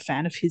because I'm a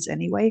fan of his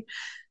anyway,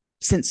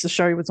 since the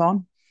show was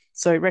on.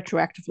 So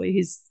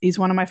retroactively, he's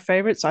one of my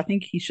favorites. I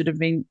think he should have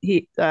been.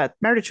 Married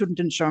to Children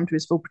didn't show him to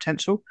his full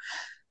potential,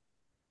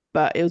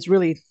 but it was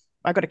really,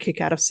 I got a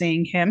kick out of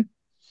seeing him.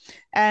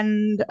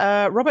 And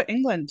Robert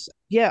Englund,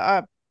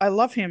 yeah, I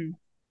love him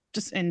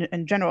just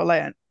in general,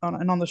 and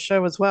on the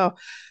show as well.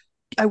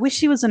 I wish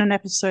he was in an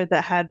episode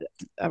that had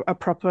a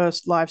proper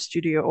live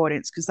studio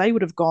audience, because they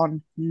would have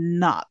gone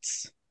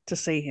nuts to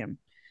see him.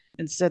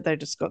 Instead, they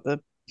just got the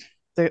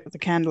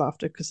canned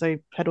laughter because they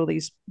had all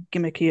these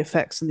gimmicky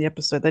effects in the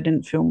episode. They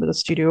didn't film with a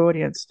studio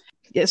audience.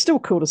 Yeah, it's still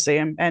cool to see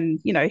him, and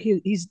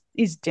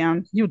he's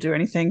down. He'll do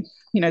anything.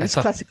 This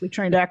classically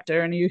trained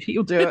actor, and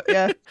he'll do it.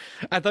 Yeah.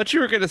 I thought you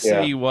were going to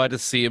say you wanted to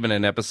see him in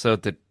an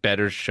episode that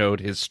better showed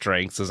his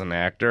strengths as an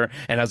actor,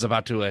 and I was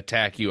about to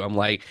attack you. I'm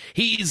like,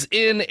 he's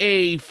in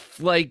a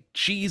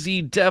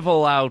cheesy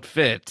devil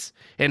outfit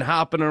and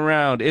hopping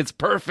around. It's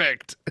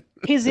perfect.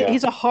 He's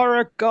a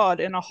horror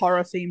god in a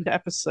horror themed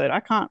episode. I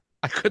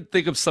couldn't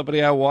think of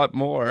somebody I want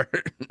more.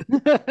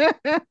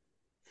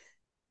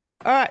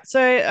 All right,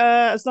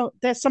 so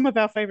there's some of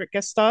our favorite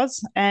guest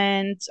stars,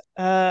 and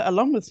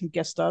along with some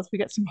guest stars, we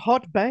get some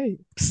hot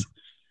babes.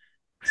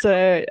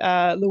 So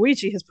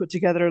Luigi has put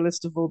together a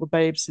list of all the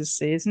babes this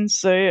season.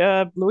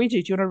 So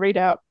Luigi, do you want to read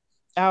out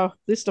our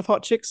list of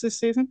hot chicks this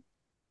season?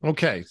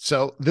 Okay,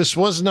 so this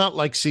was not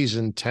like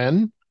season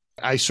 10.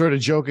 I sort of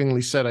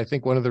jokingly said I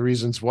think one of the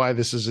reasons why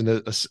this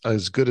isn't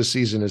as good a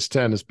season as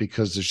 10 is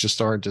because there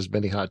just aren't as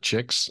many hot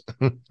chicks.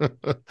 And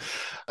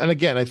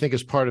again, I think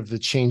it's part of the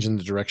change in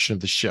the direction of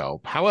the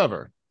show.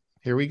 However,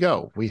 here we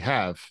go. We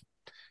have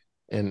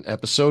in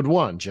episode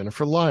 1,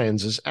 Jennifer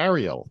Lyons as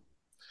Ariel.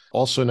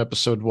 Also in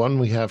episode 1,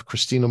 we have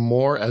Christina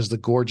Moore as the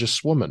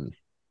gorgeous woman.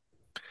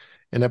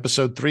 In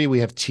episode 3, we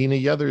have Tina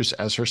Yothers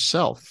as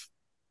herself.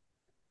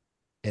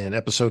 In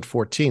episode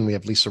 14, we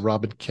have Lisa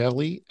Robin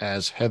Kelly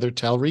as Heather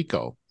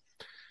Talrico.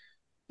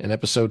 In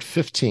episode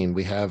 15,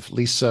 we have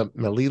Lisa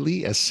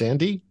Melili as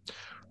Sandy,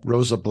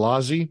 Rosa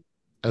Blasi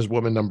as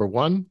woman number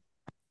 1,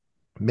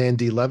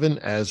 Mandy Levin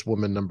as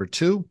woman number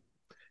 2,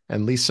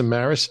 and Lisa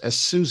Maris as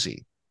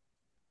Susie.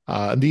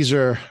 These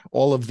are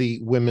all of the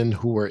women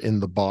who were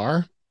in the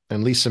bar,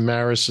 and Lisa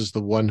Maris is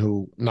the one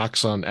who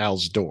knocks on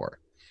Al's door.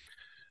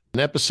 In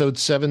episode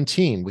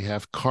 17, we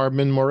have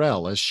Carmen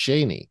Morel as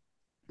Shani,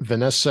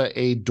 Vanessa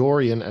A.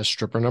 Dorian as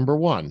stripper number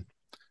 1,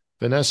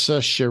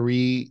 Vanessa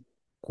Cherie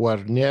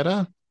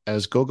Guarnera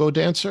as go-go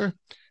dancer,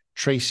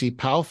 Tracy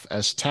Pauf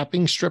as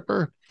tapping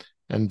stripper,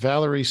 and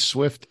Valerie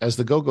Swift as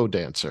the go-go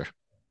dancer,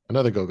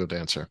 another go-go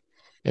dancer.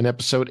 In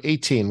episode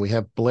 18, we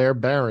have Blair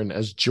Barron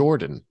as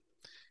Jordan.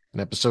 In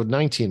episode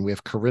 19, we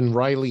have Corinne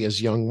Riley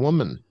as young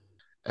woman.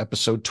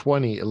 Episode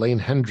 20, Elaine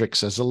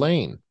Hendricks as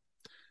Elaine.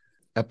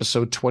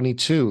 Episode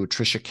 22,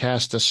 Trisha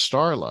Cast as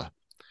Starla.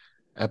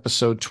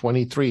 Episode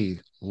 23,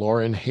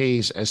 Lauren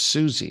Hayes as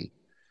Susie,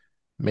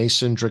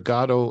 Mason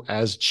Dragato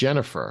as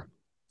Jennifer,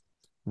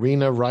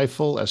 Rena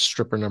Rifle as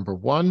stripper number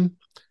 1,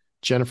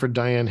 Jennifer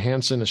Diane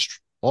Hansen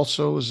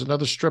also is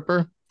another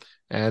stripper,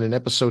 and in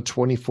episode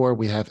 24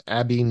 we have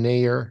Abby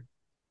Nair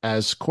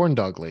as corn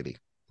dog lady.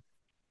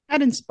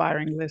 An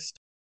inspiring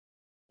list.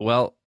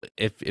 Well,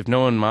 if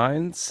no one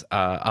minds,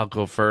 I'll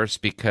go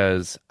first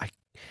because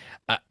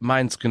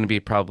mine's going to be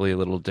probably a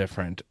little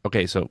different.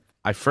 Okay, so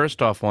I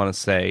first off want to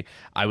say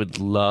I would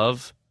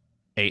love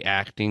a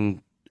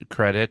acting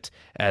credit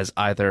as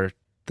either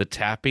the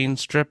tapping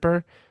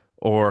stripper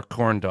or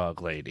corn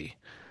dog lady.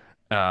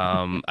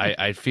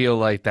 I feel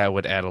like that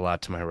would add a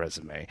lot to my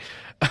resume.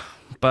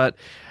 But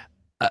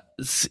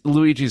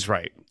Luigi's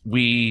right.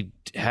 We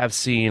have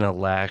seen a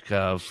lack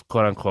of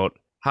quote unquote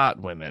hot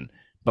women,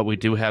 but we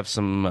do have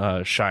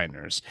some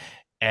shiners.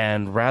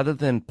 And rather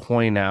than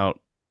point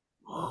out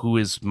who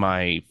is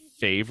my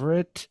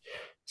favorite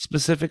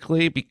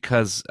specifically,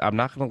 because I'm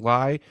not going to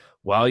lie,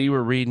 while you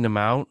were reading them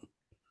out,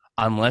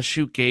 unless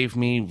you gave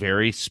me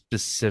very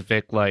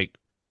specific, like,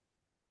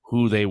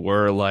 who they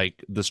were,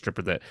 like the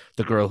stripper,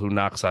 the girl who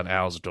knocks on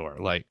Al's door,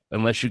 like,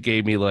 unless you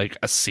gave me, like,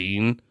 a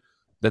scene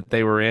that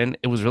they were in,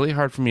 it was really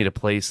hard for me to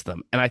place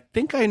them. And I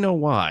think I know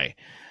why.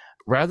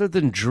 Rather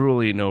than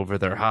drooling over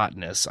their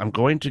hotness, I'm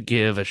going to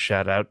give a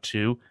shout out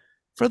to,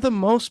 for the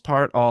most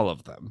part, all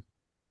of them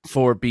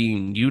for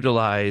being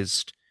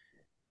utilized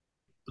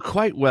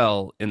quite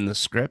well in the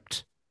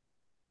script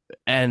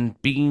and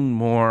being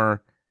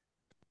more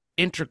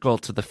integral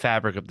to the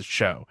fabric of the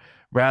show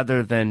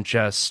rather than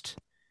just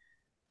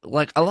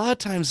like a lot of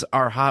times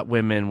our hot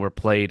women were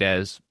played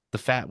as the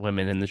fat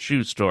women in the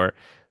shoe store.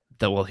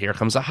 Well, here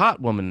comes a hot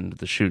woman into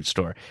the shoe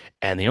store,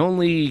 and the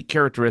only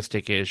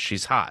characteristic is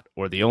she's hot,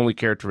 or the only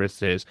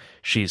characteristic is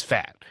she's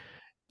fat.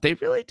 They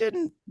really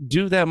didn't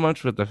do that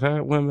much with the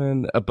fat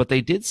women, but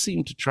they did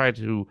seem to try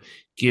to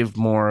give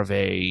more of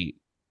a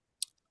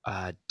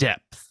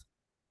depth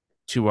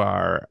to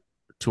our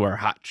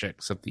hot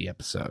chicks of the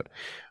episode,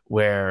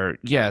 where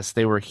yes,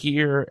 they were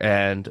here,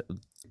 and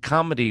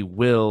comedy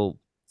will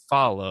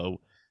follow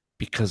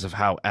because of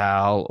how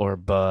Al or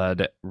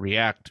Bud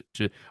react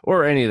to,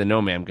 or any of the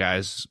No Ma'am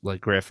guys like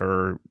Griff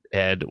or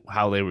Ed,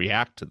 how they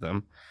react to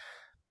them.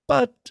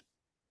 But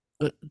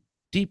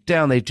deep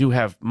down, they do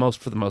have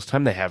for the most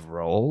time, they have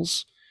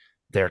roles.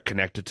 They're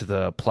connected to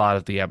the plot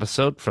of the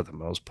episode for the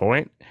most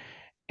point.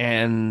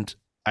 And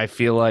I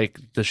feel like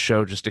the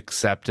show just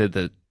accepted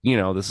that, you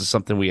know, this is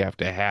something we have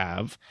to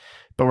have,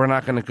 but we're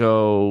not going to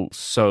go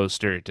so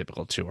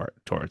stereotypical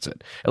towards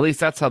it. At least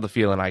that's how the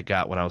feeling I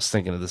got when I was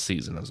thinking of the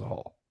season as a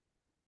whole.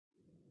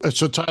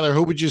 So, Tyler,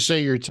 who would you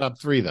say your top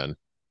 3 then?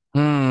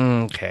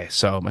 Okay,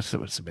 so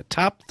what's a bit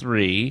top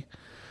 3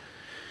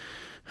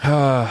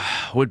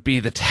 would be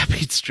the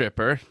tapping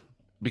stripper,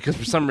 because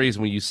for some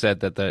reason when you said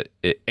that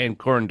and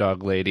corn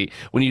dog lady,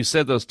 when you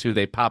said those two,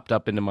 they popped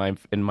up in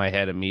my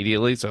head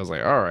immediately. So I was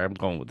like, all right, I'm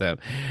going with them.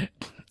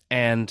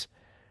 And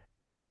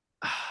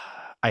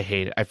I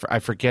hate it. I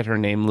forget her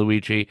name,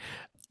 Luigi,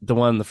 the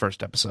one in the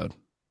first episode.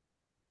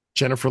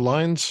 Jennifer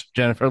Lyons.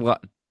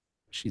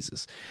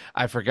 Jesus,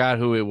 I forgot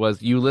who it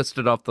was. You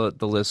listed off the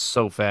list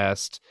so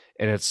fast,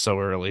 and it's so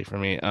early for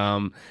me.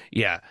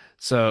 Yeah.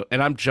 So,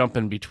 and I'm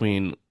jumping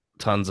between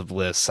tons of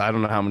lists. I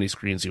don't know how many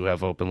screens you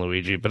have open,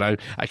 Luigi, but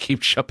I keep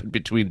jumping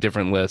between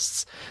different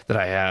lists that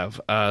I have.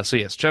 So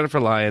yes,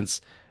 Jennifer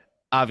Lyons,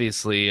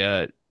 obviously,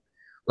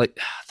 Like,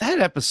 that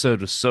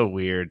episode was so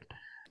weird.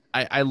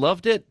 I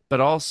loved it,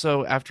 but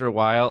also after a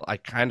while, I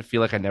kind of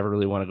feel like I never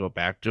really want to go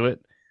back to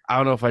it. I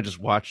don't know if I just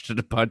watched it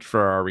a bunch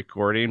for our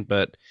recording,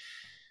 but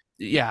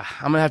yeah,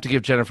 I'm gonna have to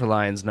give Jennifer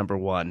Lyons number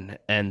 1,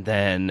 and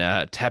then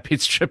Tappy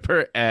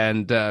Stripper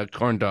and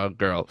Corn Dog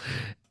Girl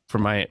for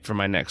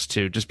my next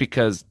 2, just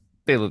because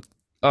they look.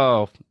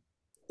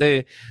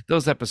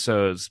 Those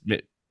episodes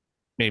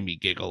made me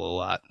giggle a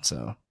lot.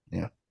 So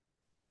yeah,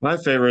 My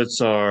favorites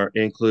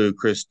include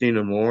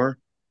Christina Moore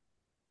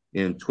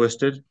in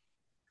Twisted,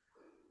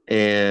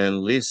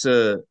 and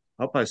Lisa,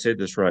 I hope I said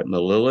this right,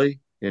 Malili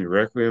in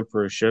Requiem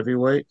for a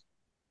Chevyweight,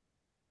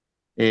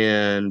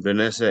 and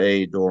Vanessa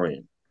A.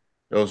 Dorian.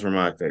 Those were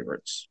my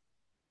favorites.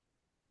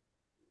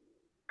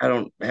 I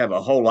don't have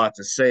a whole lot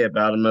to say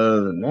about them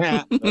other than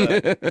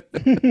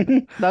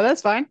that. No,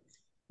 that's fine.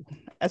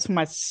 As for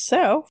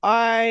myself,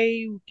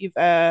 I give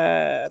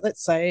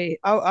let's say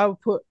I'll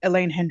put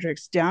Elaine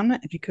Hendricks down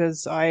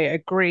because I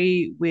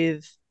agree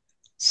with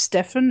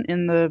Stefan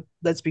in the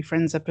Let's Be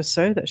Friends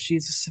episode that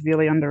she's a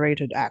severely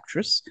underrated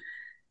actress,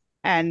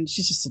 and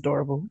she's just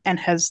adorable and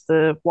has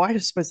the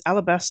whitest, most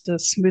alabaster,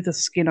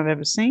 smoothest skin I've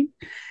ever seen.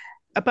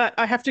 But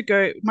I have to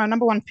go. My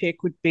number 1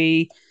 pick would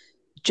be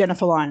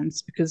Jennifer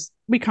Lyons because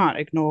we can't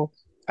ignore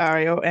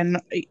Ariel, and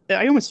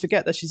I almost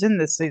forget that she's in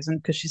this season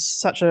because she's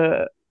such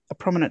a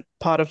prominent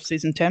part of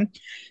season 10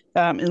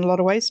 in a lot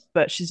of ways,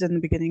 but she's in the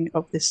beginning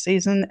of this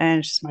season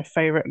and she's my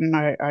favorite, and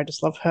I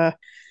just love her.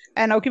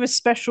 And I'll give a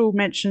special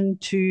mention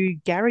to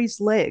Gary's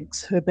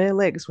legs, her bare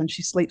legs when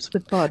she sleeps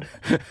with Bud.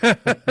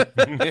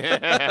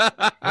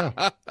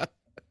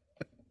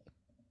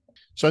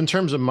 So in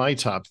terms of my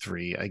top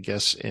 3, I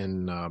guess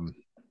in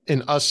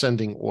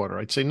ascending order,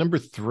 I'd say number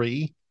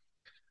 3,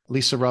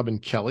 Lisa Robin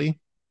Kelly.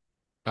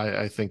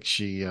 I think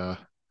she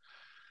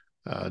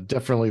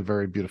definitely a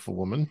very beautiful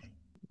woman.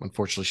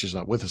 Unfortunately, she's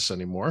not with us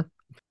anymore.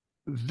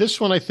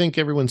 This one, I think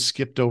everyone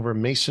skipped over.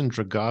 Mason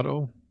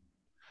Dragato.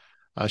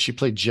 She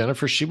played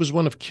Jennifer. She was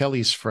one of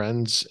Kelly's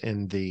friends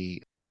in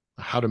the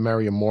How to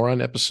Marry a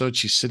Moron episode.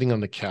 She's sitting on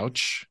the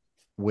couch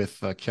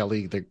with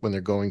Kelly when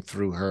they're going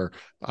through her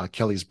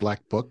Kelly's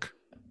Black Book.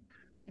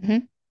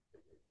 Mm-hmm.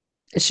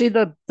 Is she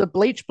the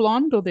bleach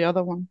blonde or the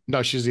other one?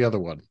 No, she's the other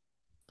one.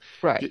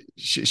 Right.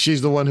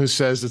 She's the one who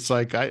says, it's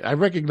like, I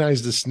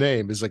recognize this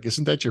name. It's like,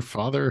 isn't that your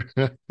father?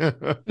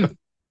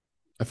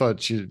 I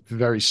thought she's a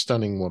very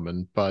stunning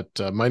woman, but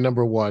my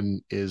number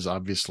 1 is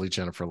obviously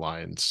Jennifer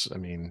Lyons. I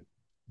mean,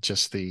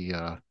 just the,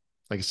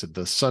 like I said,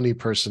 the sunny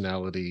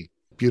personality,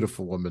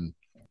 beautiful woman,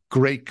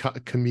 great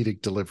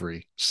comedic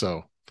delivery.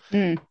 So,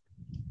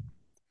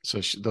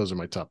 those are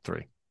my top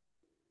 3.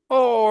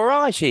 All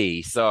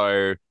righty.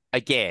 So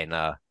again,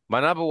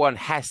 my number 1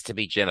 has to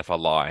be Jennifer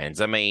Lyons.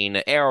 I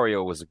mean,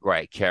 Ariel was a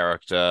great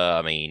character.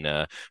 I mean,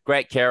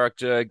 great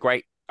character,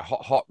 great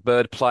hot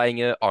bird playing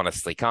it.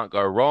 Honestly, can't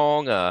go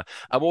wrong.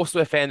 I'm also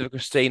a fan of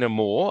Christina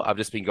Moore. I've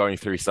just been going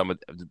through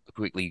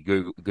quickly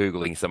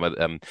googling some of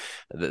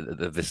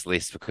this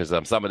list because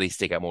some of these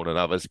stick out more than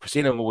others.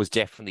 Christina Moore was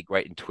definitely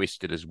great and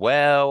Twisted as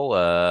well.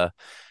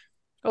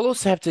 I'll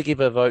also have to give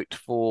a vote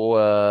for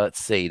let's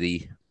see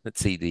the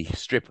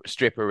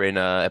stripper in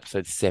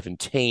episode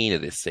 17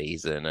 of this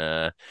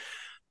season.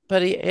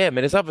 But yeah, I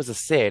mean, as others have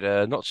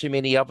said, not too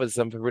many others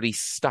have really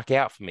stuck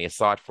out for me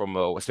aside from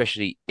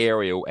especially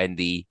Ariel and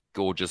the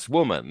gorgeous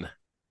woman.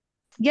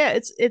 Yeah,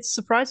 it's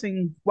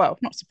surprising. Well,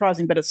 not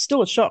surprising, but it's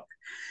still a shock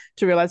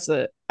to realize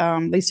that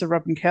Lisa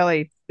Robin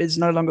Kelly is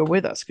no longer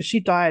with us because she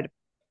died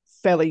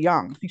fairly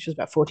young. I think she was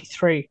about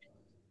 43,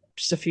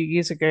 just a few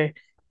years ago.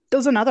 There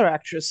was another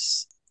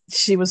actress.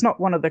 She was not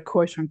one of the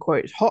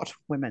quote-unquote hot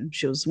women.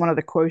 She was one of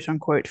the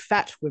quote-unquote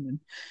fat women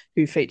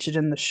who featured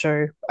in the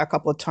show a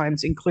couple of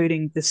times,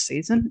 including this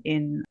season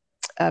in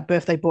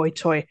Birthday Boy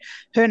Toy.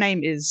 Her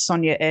name is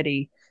Sonia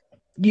Eddy.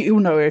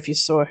 You'll know her if you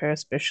saw her,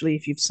 especially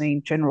if you've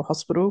seen General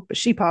Hospital, but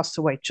she passed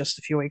away just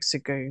a few weeks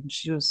ago, and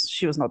she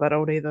was not that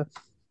old either.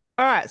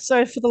 All right,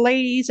 so for the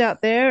ladies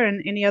out there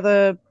and any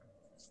other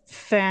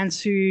fans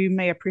who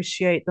may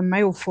appreciate the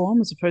male form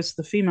as opposed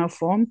to the female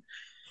form,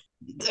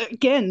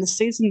 again, the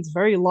season's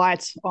very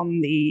light on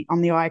the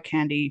eye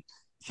candy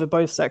for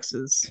both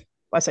sexes.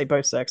 I say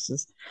both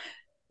sexes,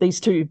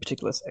 these 2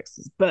 particular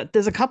sexes, but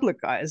there's a couple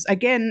of guys.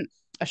 Again,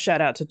 a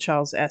shout out to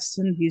Charles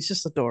Aston. He's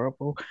just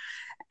adorable,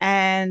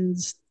 and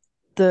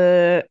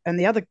the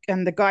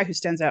guy who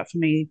stands out for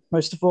me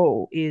most of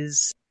all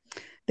is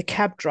the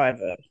cab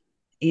driver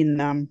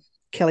in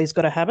Kelly's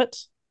Got a Habit.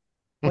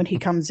 When he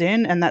comes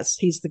in, and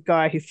he's the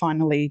guy who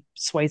finally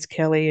sways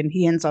Kelly, and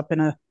he ends up in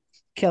a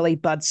Kelly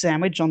Bud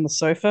sandwich on the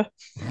sofa.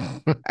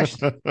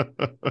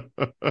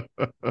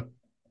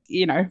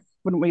 You know,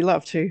 wouldn't we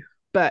love to?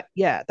 But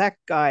yeah, that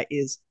guy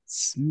is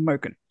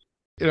smoking.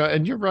 You know,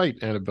 and you're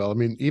right, Annabelle. I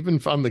mean,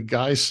 even on the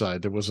guy's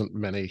side, there wasn't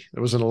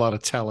a lot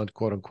of talent,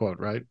 quote unquote,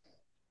 right?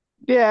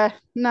 Yeah,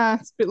 nah,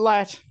 it's a bit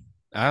light.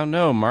 I don't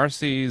know.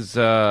 Marcy's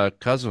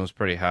cousin was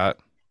pretty hot.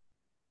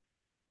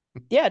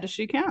 Yeah, does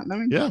she count? I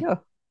mean, yeah.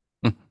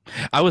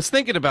 I was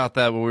thinking about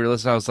that when we were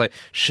listening. I was like,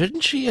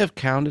 shouldn't she have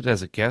counted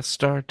as a guest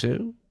star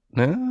too?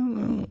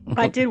 No.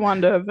 I did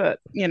wonder, but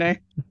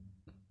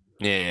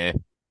Yeah.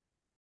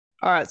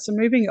 All right, so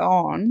moving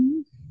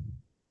on.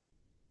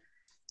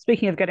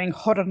 Speaking of getting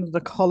hot under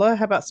the collar,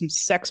 how about some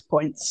sex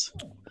points?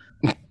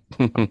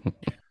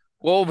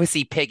 Well,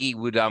 obviously Peggy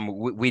would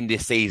win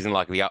this season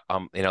like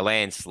in a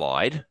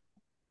landslide.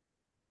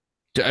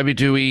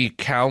 Do we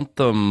count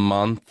the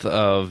month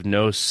of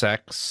no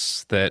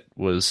sex that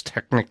was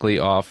technically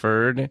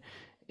offered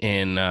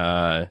in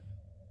the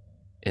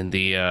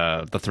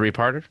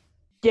three-parter?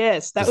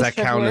 Yes, Does that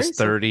count as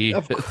 30?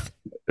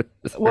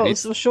 Well,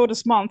 it's the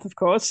shortest month, of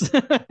course.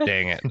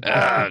 Dang it.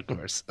 Of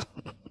course.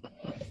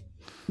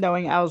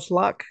 Knowing Al's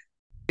luck.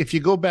 If you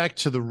go back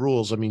to the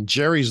rules, I mean,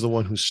 Jerry's the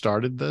one who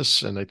started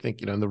this. And I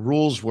think, and the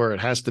rules where it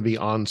has to be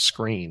on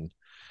screen.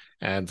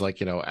 And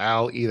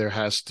Al either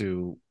has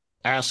to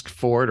ask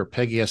for it or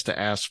Peggy has to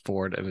ask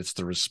for it, and it's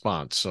the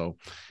response. So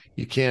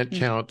you can't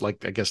count,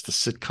 I guess, the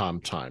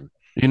sitcom time.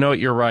 You know what?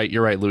 You're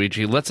right,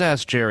 Luigi. Let's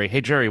ask Jerry.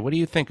 Hey, Jerry, what do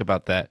you think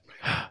about that?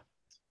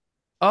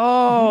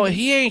 Oh,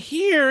 he ain't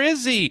here,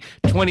 is he?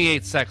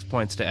 28 sex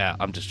points to Al.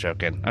 I'm just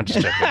joking.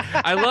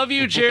 I love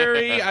you,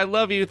 Jerry. I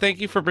love you. Thank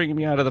you for bringing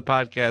me out of the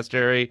podcast,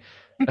 Jerry.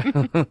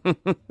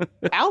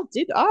 Al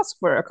did ask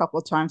for it a couple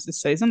of times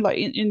this season. Like,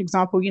 in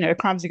example,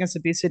 Crimes Against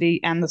Obesity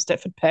and the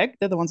Stepford Peg.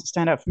 They're the ones that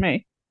stand out for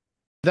me.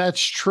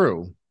 That's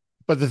true.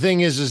 But the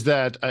thing is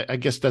that I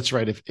guess that's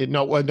right.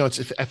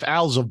 If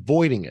Al's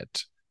avoiding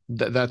it,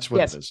 that's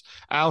what it is.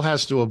 Al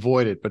has to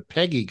avoid it, but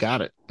Peggy got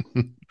it.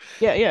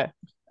 Yeah.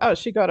 Oh,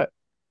 she got it.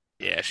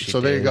 Yeah, she so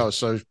did. There you go.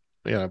 So,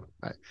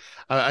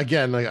 I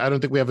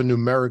don't think we have a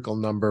numerical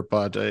number,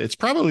 but it's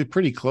probably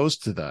pretty close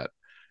to that,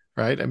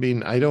 right? I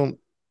mean,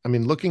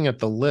 looking at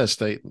the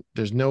list,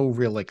 there's no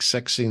real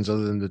sex scenes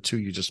other than the two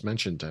you just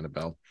mentioned,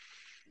 Annabelle.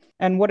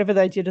 And whatever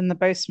they did in the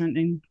basement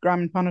in Crime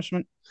and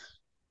Punishment.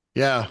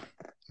 Yeah,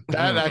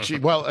 that actually,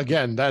 well,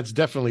 again, that's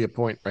definitely a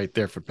point right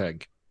there for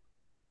Peg.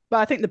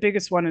 But I think the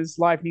biggest one is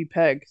Live New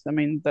Peg. I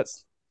mean,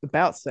 that's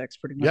about sex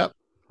pretty much. Yep,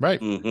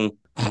 right.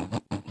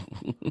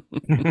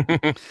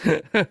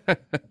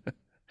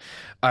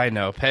 I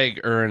know.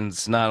 Peg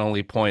earns not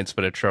only points,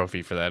 but a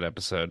trophy for that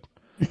episode.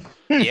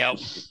 Yep.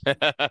 Do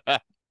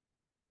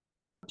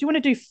you want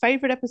to do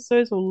favorite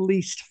episodes or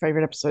least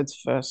favorite episodes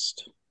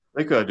first?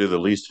 I think I'll do the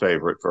least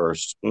favorite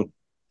first.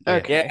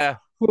 Okay. Yeah.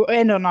 We'll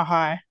end on a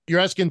high. You're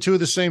asking two of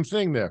the same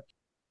thing there.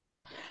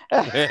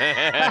 Oh,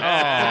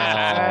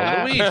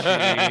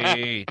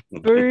 Luigi.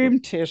 Boom,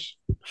 Tish.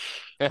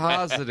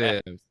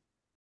 Positive.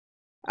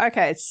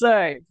 Okay,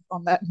 so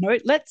on that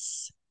note,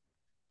 let's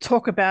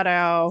talk about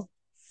our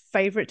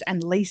favorite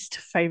and least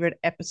favorite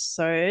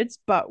episodes.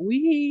 But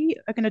we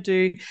are going to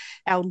do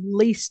our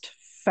least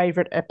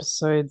favorite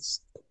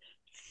episodes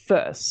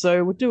first.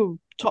 So we'll do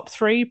top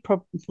three,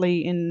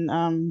 probably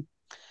in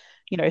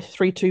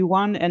 3, 2,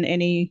 1, and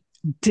any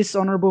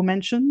dishonorable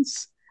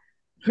mentions.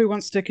 Who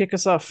wants to kick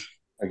us off?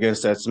 I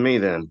guess that's me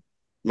then.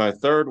 My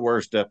third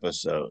worst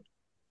episode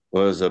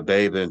was A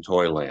Babe in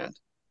Toyland.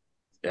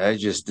 I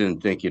just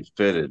didn't think it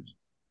fitted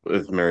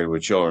with Married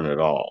with Children at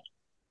all.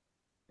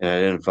 And I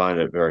didn't find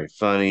it very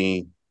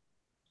funny.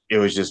 It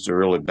was just a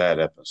really bad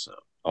episode,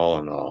 all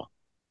in all.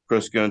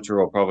 Chris Gunter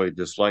will probably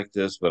dislike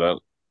this, but I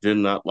did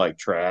not like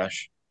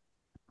Trash.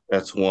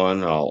 That's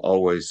one I'll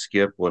always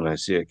skip when I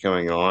see it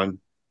coming on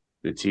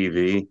the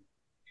TV.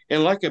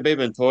 And like A Babe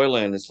in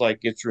Toyland, it's like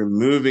it's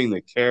removing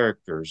the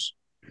characters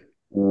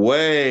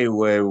way,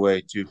 way,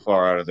 way too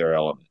far out of their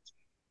element.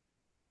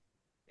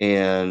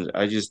 And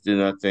I just did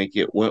not think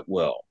it went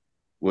well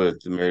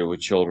with the Married with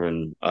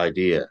Children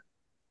idea.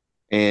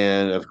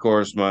 And of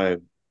course, the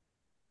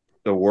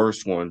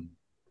worst one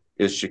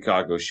is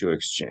Chicago Shoe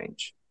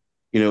Exchange.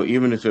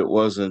 Even if it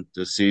wasn't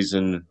the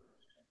season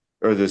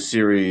or the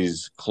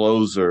series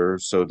closer,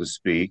 so to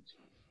speak,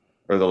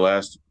 or the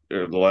last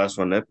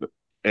one that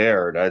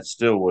aired, I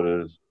still would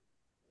have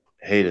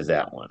hated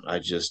that one.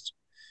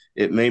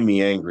 It made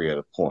me angry at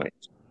a point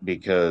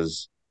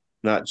because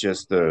not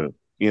just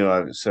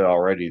I've said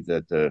already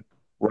that the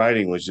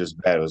writing was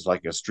just bad. It was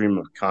like a stream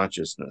of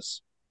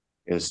consciousness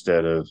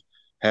instead of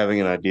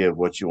having an idea of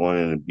what you want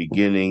in a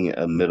beginning,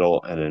 a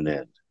middle, and an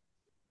end.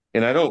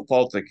 And I don't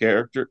fault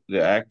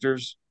the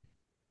actors.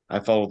 I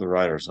follow the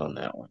writers on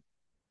that one.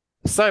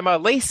 So my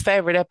least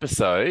favorite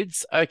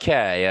episodes,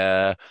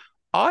 okay,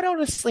 I'd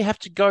honestly have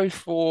to go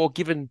for,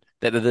 given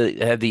that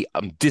the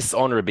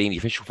dishonor of being the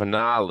official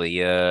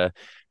finale, I'd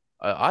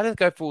have to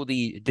go for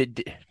the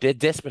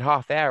Desperate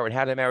Half Hour and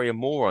How to Marry a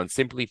Moron,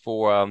 simply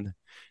for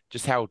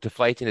just how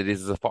deflating it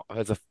is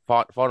as a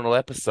final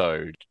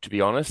episode, to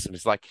be honest.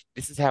 It's like,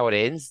 this is how it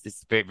ends.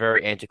 It's very,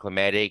 very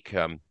anticlimactic,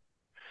 a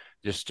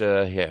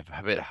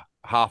bit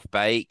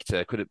half-baked.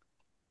 Could have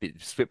been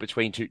split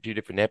between two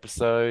different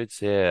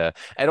episodes, yeah.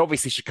 And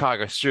obviously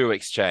Chicago Shoe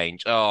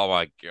Exchange. Oh,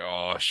 my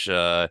gosh.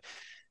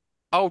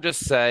 I'll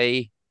just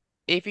say,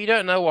 if you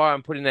don't know why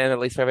I'm putting down the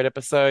least favorite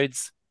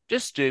episodes,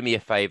 just do me a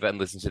favor and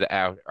listen to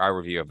our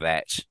review of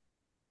that.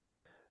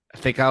 I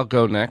think I'll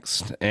go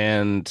next,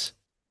 and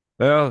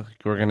well,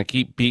 we're gonna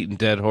keep beating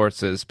dead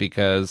horses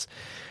because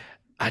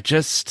I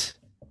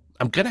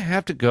I'm going to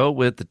have to go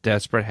with The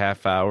Desperate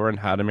Half Hour and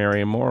How to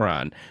Marry a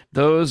Moron.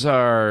 Those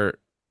are,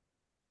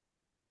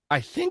 I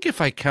think if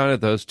I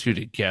counted those two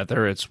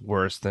together, it's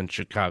worse than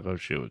Chicago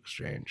Shoe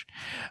Exchange.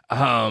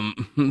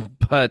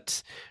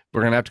 But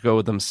we're going to have to go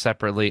with them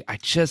separately.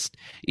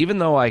 Even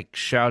though I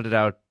shouted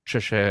out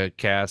Trisha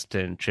Cast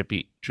and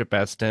Chip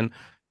Eston,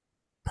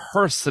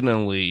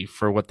 personally,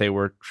 for what they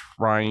were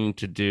trying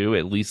to do,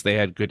 at least they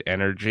had good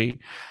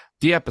energy.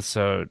 The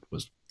episodes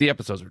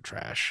were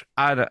trash.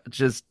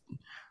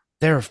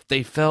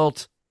 They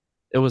felt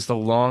it was the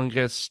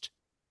longest,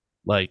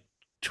 like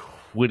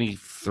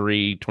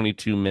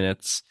 22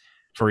 minutes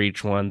for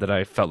each one that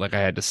I felt like I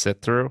had to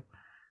sit through.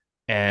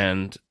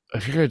 And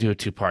if you're gonna do a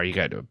 2-part, you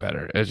gotta do it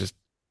better. It's just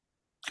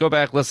go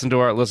back, listen to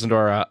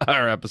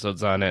our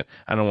episodes on it.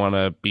 I don't want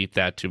to beat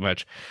that too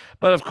much,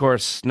 but of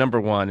course,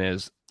 number one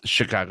is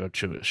Chicago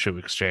Shoe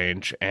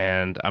Exchange,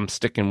 and I'm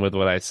sticking with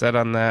what I said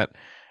on that.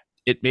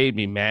 It made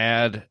me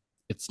mad.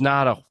 It's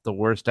not the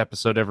worst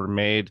episode ever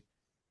made,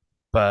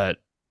 but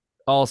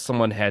all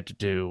someone had to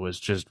do was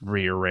just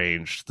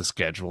rearrange the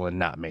schedule and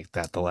not make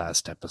that the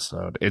last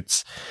episode.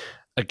 It's,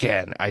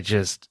 again, I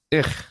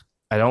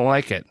don't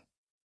like it.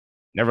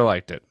 Never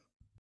liked it.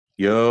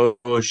 Yo,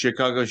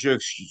 Chicago Shoe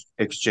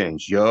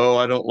Exchange. Yo,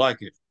 I don't like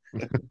it.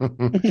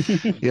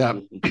 Yeah.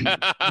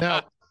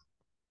 Now,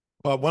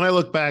 when I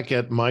look back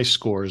at my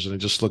scores and I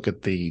just look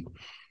at the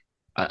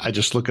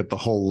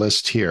whole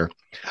list here,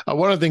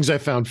 one of the things I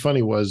found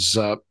funny was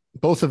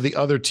both of the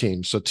other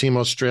teams, so Team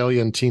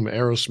Australia and Team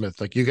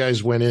Aerosmith, like you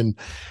guys went in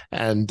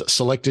and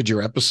selected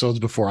your episodes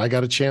before I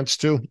got a chance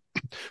to.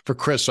 For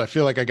Chris, so I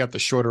feel like I got the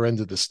shorter end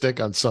of the stick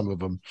on some of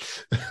them.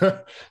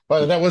 But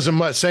that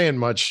wasn't saying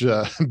much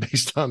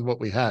based on what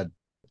we had.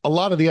 A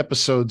lot of the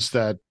episodes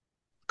that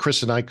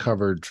Chris and I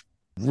covered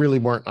really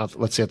weren't,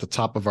 let's say, at the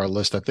top of our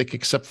list. I think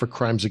except for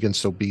Crimes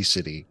Against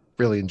Obesity.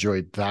 Really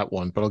enjoyed that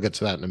one, but I'll get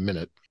to that in a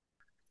minute.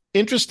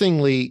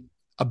 Interestingly,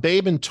 A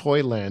Babe in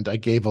Toyland, I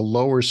gave a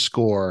lower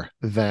score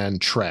than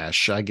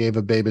Trash. I gave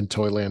A Babe in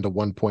Toyland a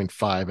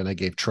 1.5 and I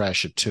gave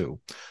Trash a 2.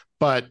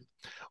 But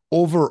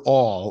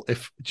overall,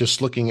 if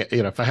just looking at,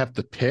 if I have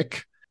to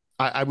pick,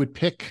 I would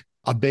pick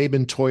A Babe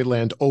in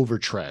Toyland over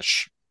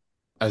Trash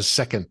as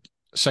second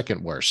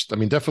worst. I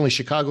mean, definitely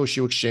Chicago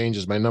Shoe Exchange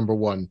is my number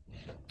one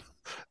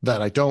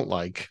that I don't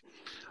like.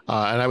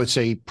 And I would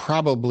say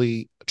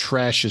probably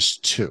Trash is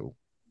 2.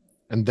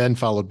 And then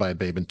followed by A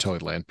Babe in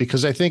Toyland,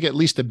 because I think at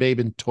least A Babe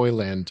in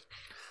Toyland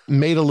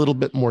made a little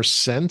bit more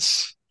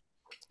sense,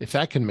 if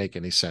that can make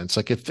any sense.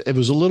 Like if it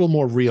was a little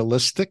more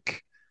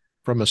realistic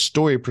from a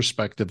story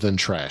perspective than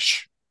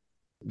Trash.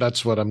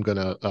 That's what I'm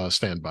going to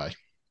stand by.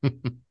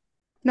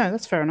 No,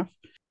 that's fair enough.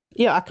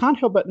 Yeah, I can't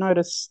help but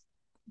notice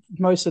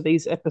most of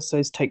these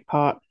episodes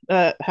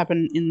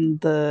happen in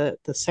the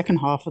second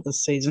half of the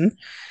season.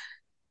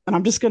 And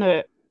I'm just going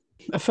to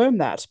affirm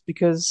that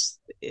because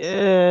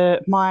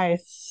my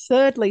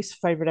third least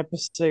favorite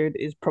episode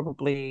is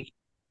probably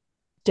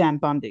Dan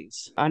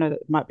Bundy's. I know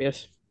that might be a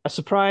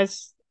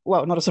surprise.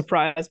 Well, not a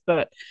surprise,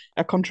 but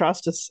a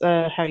contrast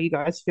to how you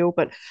guys feel.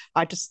 But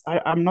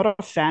I'm not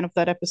a fan of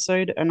that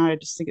episode, and I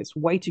just think it's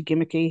way too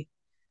gimmicky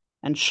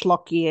and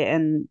schlocky,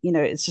 and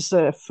it's just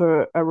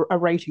for a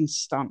rating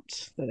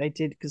stunt that they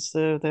did because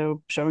they were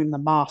showing The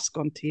Mask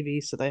on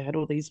TV, so they had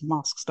all these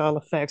mask style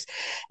effects.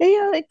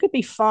 Yeah, it could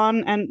be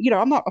fun, and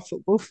I'm not a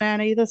football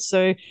fan either,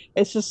 so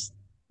it's just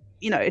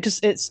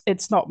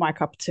it's not my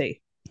cup of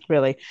tea,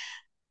 really.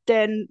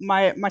 Then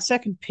my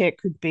second pick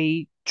could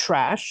be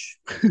Trash.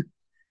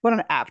 What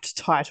an apt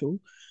title.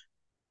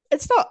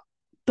 It's not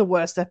the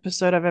worst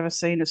episode I've ever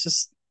seen. It's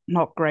just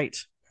not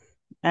great,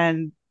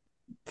 and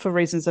for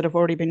reasons that have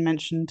already been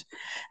mentioned.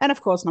 And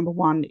of course, number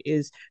one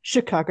is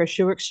Chicago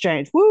Shoe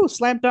Exchange. Woo,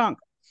 slam dunk.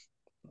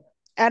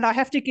 And I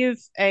have to give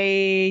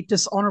a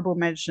dishonorable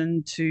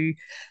mention to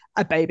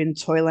A Babe in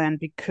Toyland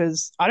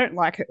because I don't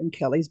like it when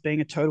Kelly's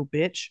being a total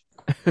bitch.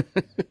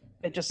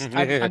 I'm just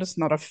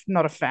not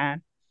a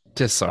fan.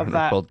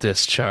 Dishonorable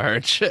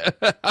discharge.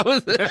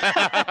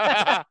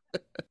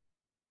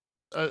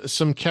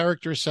 Some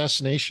character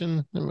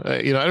assassination.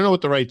 I don't know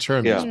what the right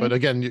term is, but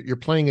again, you're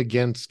playing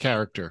against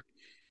character.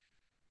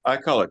 I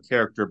call it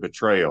character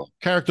betrayal.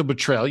 Character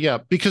betrayal, yeah.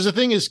 Because the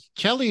thing is,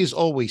 Kelly is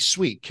always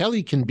sweet.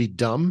 Kelly can be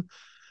dumb,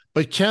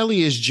 but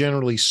Kelly is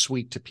generally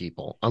sweet to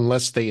people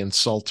unless they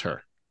insult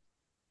her.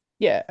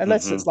 Yeah,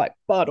 unless it's like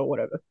Bud or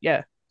whatever.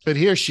 Yeah. But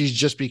here she's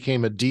just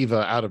became a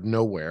diva out of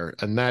nowhere,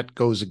 and that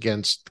goes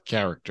against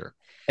character.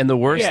 And the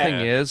worst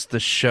thing is, the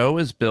show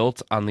is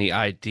built on the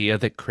idea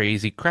that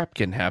crazy crap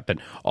can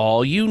happen.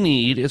 All you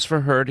need is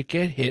for her to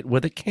get hit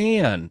with a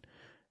can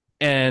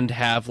and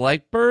have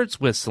like birds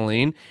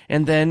whistling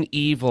and then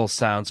evil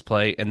sounds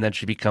play and then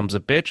she becomes a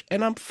bitch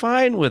and I'm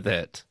fine with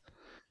it.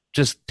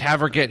 Just have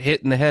her get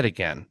hit in the head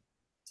again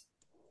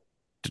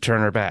to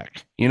turn her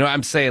back.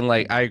 I'm saying,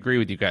 like, I agree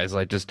with you guys.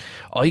 Like, just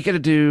all you got to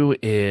do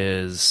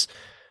is,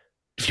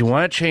 if you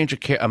want to change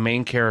a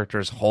main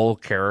character's whole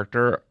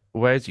character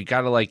ways, you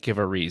got to like give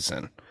a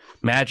reason.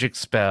 Magic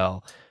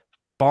spell,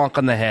 bonk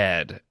on the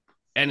head,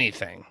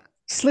 anything.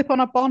 Slip on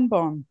a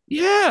bonbon.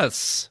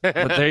 Yes. But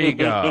there you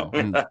go.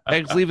 And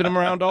Peg's leaving him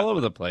around all over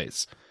the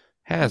place.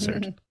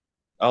 Hazard.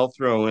 I'll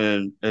throw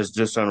in as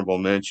dishonorable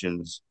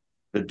mentions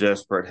The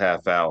Desperate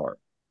Half Hour,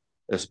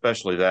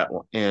 especially that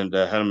one, and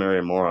How to Marry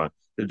a Moron.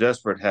 The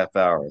Desperate Half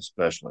Hour,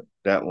 especially.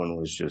 That one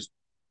was just,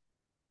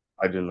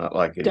 I did not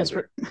like it.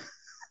 Desperate.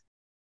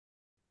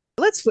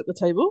 Let's flip the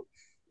table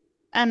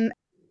and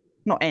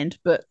not end,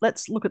 but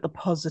let's look at the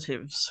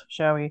positives,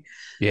 shall we?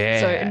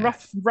 Yeah. So in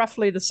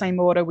roughly the same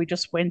order we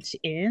just went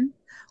in,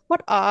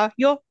 what are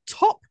your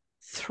top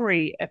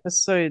 3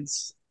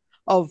 episodes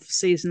of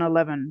season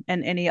 11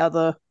 and any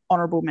other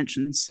honorable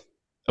mentions?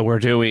 We're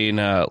doing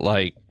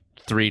like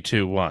 3,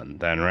 2, 1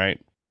 then,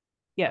 right?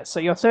 Yeah, so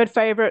your third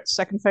favorite,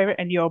 second favorite,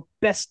 and your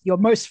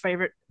most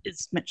favorite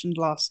is mentioned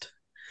last.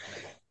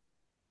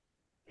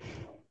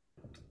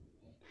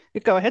 You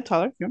go ahead,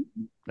 Tyler. If you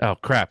want. Oh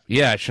crap!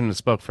 Yeah, I shouldn't have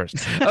spoke first.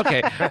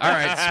 Okay, all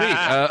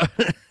right,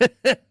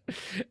 sweet.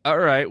 All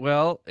right,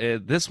 well,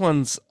 this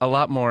one's a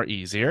lot more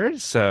easier,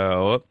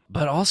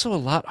 but also a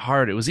lot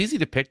hard. It was easy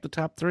to pick the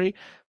top 3,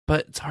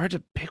 but it's hard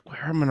to pick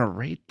where I'm gonna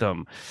rate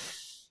them.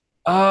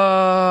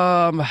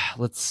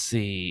 Let's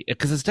see,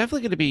 because it's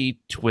definitely gonna be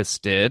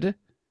Twisted,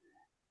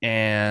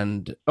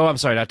 and I'm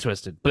sorry, not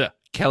Twisted, but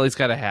Kelly's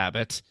Got a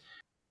Habit.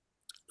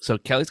 So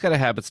Kelly's Got a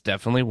Habit's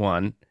definitely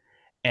one,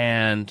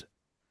 and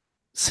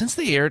since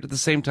they aired at the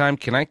same time,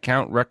 can I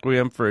count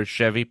Requiem for a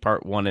Chevy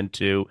Part 1 and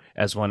 2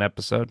 as one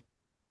episode?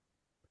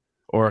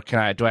 Or do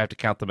I have to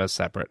count them as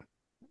separate?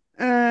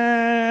 They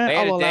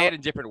had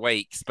in different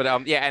weeks,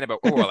 but yeah, Annabelle,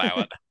 we'll allow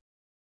it.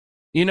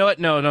 You know what?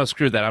 No,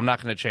 screw that. I'm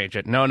not going to change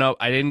it. No,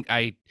 I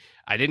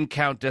didn't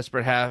count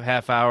Desperate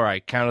Half Hour. I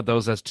counted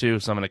those as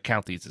 2, so I'm going to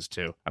count these as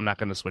 2. I'm not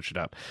going to switch it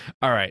up.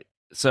 All right.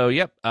 So,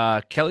 yep,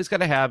 Kelly's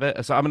Got a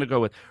Habit. So I'm going to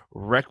go with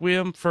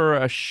Requiem for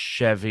a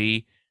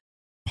Chevy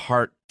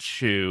Part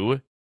 2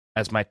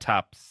 as my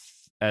top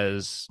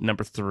as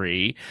number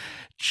 3,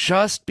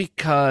 just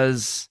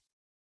because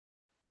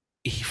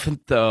even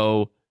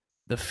though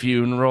the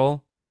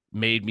funeral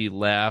made me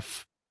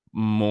laugh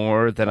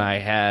more than I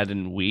had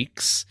in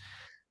weeks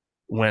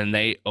when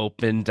they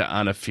opened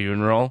on a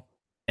funeral,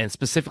 and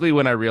specifically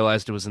when I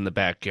realized it was in the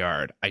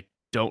backyard. I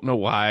don't know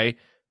why,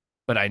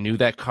 but I knew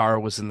that car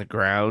was in the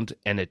ground,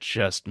 and it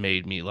just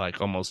made me like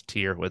almost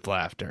tear with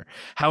laughter.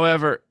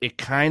 However, it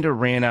kind of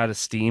ran out of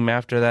steam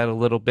after that a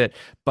little bit,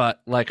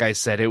 but like I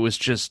said, it was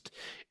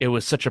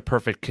such a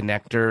perfect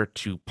connector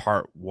to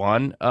part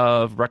 1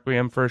 of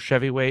Requiem for a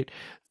Chevyweight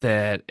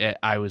that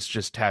I was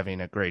just having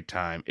a great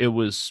time. It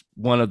was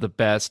one of the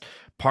best.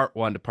 Part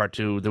 1 to part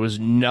 2, there was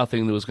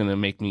nothing that was going to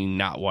make me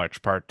not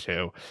watch part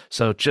 2.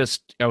 So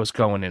I was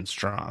going in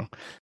strong.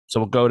 So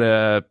we'll go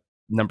to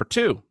number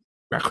 2.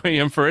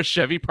 Requiem for a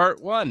Chevy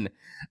Part 1.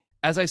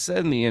 As I said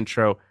in the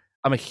intro,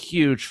 I'm a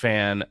huge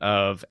fan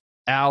of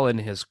Al in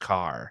his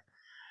car.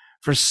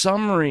 For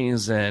some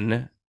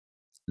reason,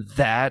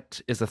 that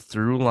is a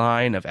through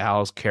line of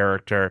Al's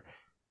character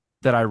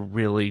that I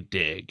really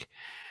dig.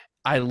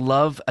 I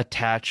love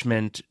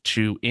attachment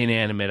to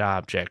inanimate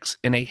objects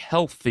in a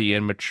healthy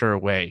and mature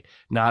way,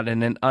 not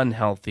in an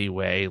unhealthy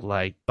way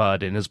like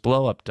Bud and his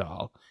blow-up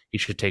doll. He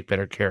should take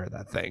better care of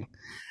that thing.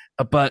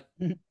 But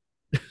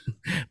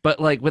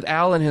like with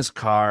Al in his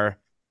car,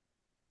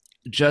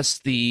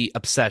 just the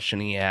obsession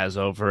he has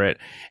over it.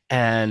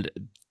 And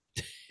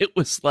it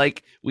was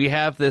like, we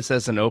have this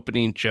as an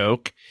opening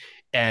joke,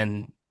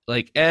 and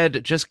like,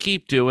 Ed, just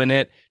keep doing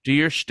it, do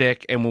your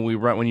shtick, and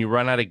when you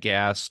run out of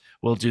gas,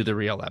 we'll do the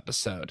real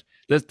episode.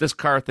 This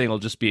car thing will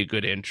just be a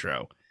good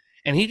intro.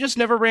 And he just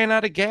never ran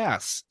out of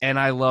gas, and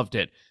I loved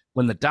it.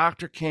 When the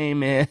doctor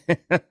came in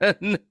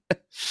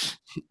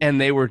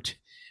and they were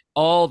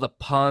all the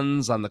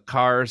puns on the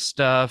car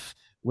stuff,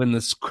 when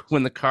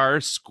the car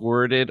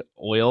squirted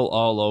oil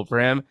all over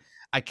him,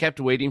 I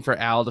kept waiting for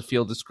Al to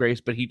feel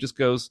disgraced, but he just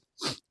goes,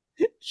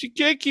 "She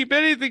can't keep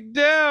anything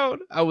down."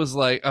 I was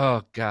like,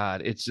 oh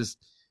God, it's just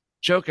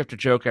joke after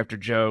joke after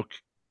joke.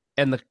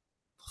 And the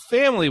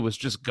family was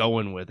just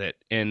going with it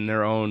in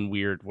their own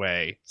weird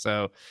way.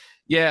 So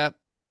yeah,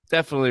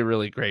 definitely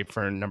really great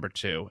for number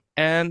 2.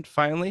 And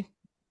finally,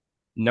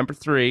 number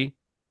 3.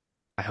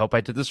 I hope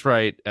I did this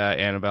right,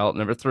 Annabelle.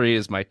 Number 3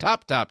 is my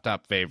top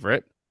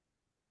favorite.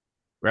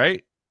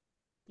 Right?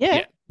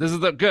 Yeah. This is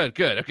good.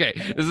 Okay.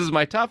 This is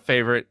my top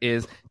favorite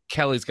is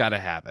Kelly's Got a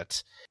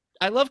Habit.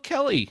 I love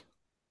Kelly.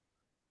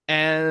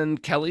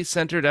 And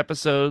Kelly-centered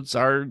episodes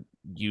are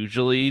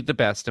usually the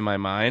best in my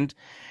mind.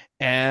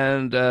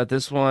 And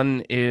this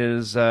one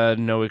is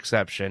no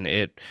exception.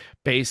 It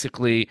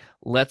basically,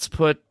 let's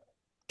put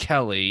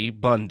Kelly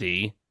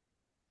Bundy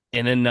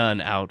in a nun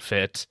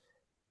outfit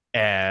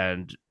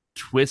and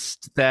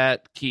twist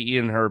that key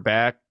in her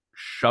back,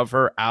 shove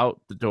her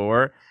out the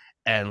door,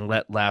 and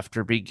let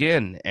laughter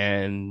begin.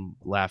 And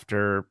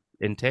laughter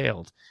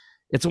entailed.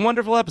 It's a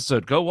wonderful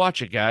episode. Go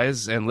watch it,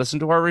 guys, and listen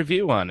to our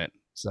review on it.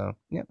 So,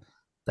 yeah,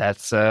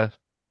 that's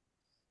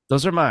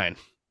those are mine.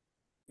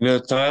 You know,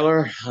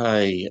 Tyler,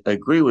 I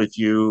agree with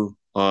you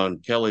on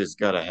Kelly's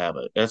Got a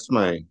Habit. That's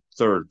my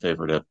third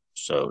favorite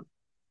episode.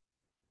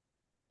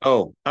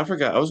 Oh, I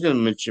forgot. I was going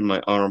to mention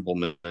my honorable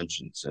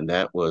mentions, and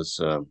that was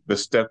the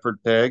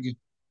Stepford Peg,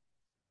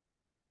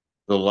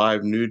 the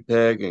Live Nude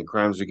Peg, and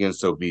Crimes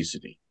Against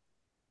Obesity.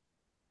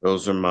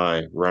 Those are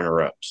my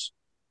runner-ups.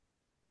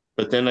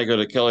 But then I go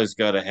to Kelly's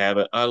Gotta Have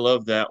It. I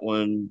love that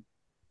one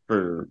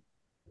for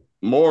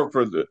more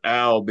for the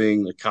Al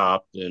being the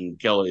cop than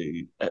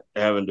Kelly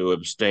having to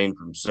abstain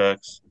from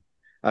sex.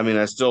 I mean,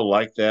 I still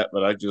like that,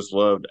 but I just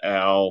loved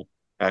Al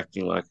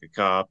acting like a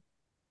cop.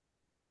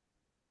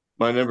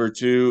 My number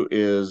 2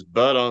 is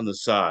Bud on the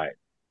Side.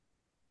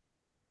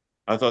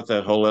 I thought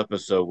that whole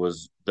episode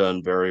was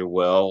done very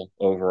well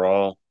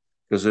overall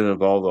because it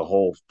involved the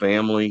whole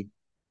family.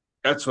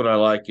 That's what I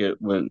like it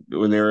when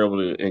they're able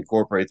to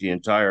incorporate the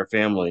entire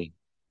family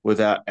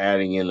without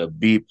adding in a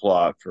B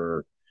plot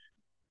for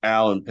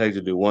Al and Peg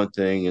to do one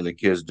thing and the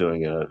kids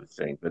doing another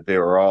thing, but they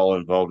were all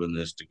involved in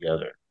this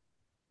together.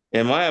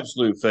 And my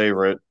absolute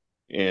favorite,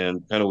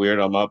 and kind of weird,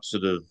 I'm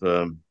opposite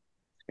of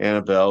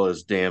Annabelle,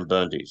 is Dan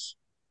Bundy's.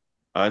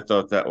 I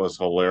thought that was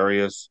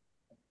hilarious.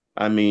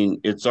 I mean,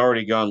 it's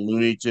already gone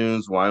Looney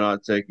Tunes. Why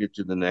not take it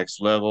to the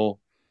next level?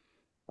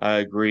 I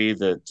agree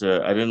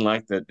that I didn't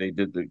like that they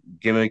did the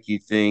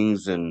gimmicky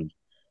things and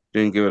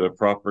didn't give it a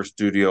proper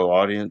studio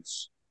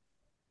audience.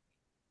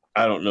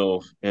 I don't know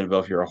if Annabelle,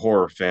 if you're a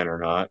horror fan or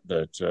not,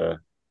 but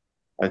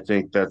I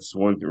think that's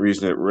one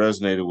reason it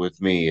resonated with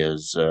me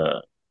is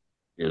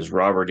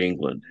Robert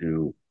Englund,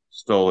 who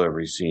stole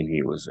every scene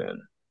he was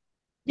in.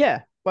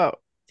 Yeah, well,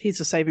 he's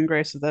the saving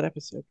grace of that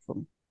episode for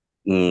me.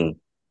 Mm.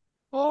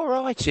 All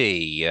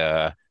righty.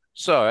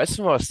 So as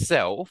for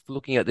myself,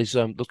 looking at this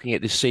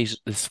season,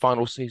 this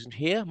final season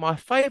here, my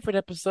favorite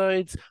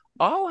episodes,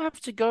 I'll have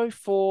to go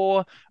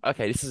for.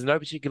 Okay, this is no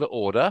particular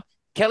order.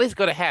 Kelly's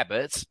Got a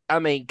Habit. I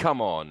mean,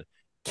 come on,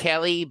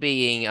 Kelly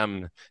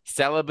being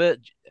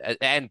celibate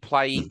and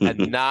playing a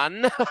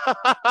nun.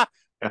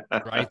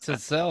 Writes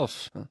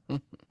itself.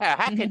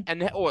 How can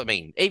I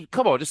mean,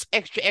 come on, just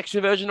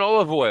extra virgin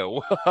olive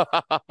oil.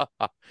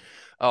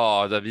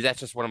 Oh, that's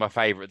just one of my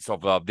favorites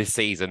of this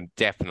season,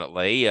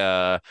 definitely.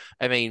 I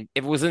mean,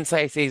 if it was in,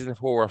 say, season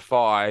 4 or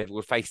 5, it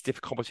would face stiff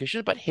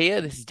competition, but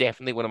here, this is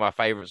definitely one of my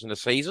favorites in the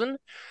season.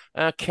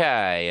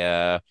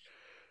 Okay,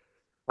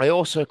 I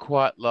also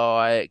quite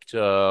liked,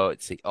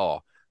 let's see,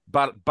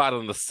 Bud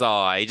on the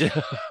Side.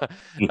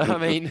 I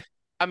mean,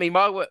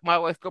 my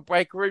wife got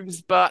break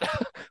rooms, but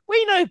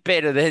we know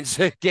better than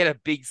to get a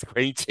big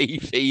screen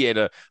TV and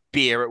a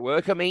beer at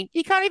work. I mean,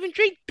 you can't even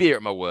drink beer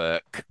at my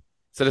work.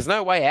 So there's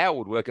no way Al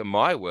would work at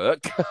my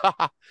work.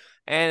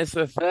 And it's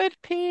the third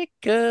pick.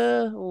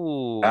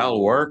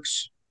 Al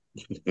works.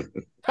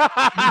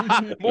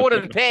 More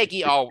than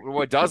Peggy. Oh,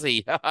 what does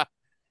he? Yeah,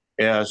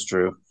 that's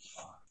true.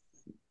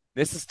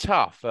 This is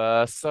tough.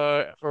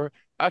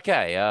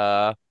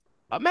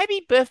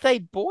 Maybe Birthday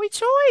Boy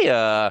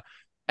Toy.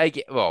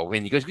 Well,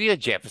 when you go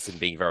Jefferson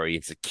being very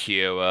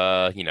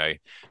insecure,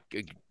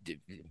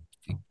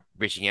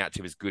 reaching out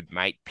to his good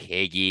mate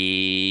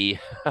Peggy.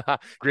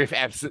 Griff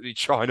absolutely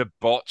trying to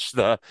botch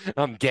the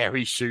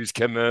Gary Shoes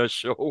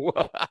commercial.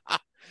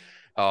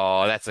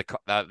 Oh, that's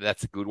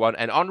a good one.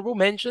 And honorable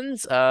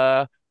mentions.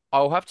 I'll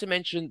have to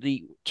mention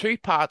the two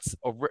parts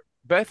of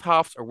both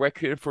halves of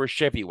Requiem for a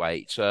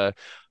Chevyweight.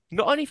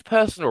 Not only for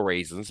personal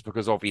reasons,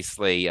 because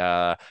obviously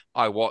I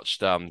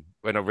watched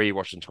when I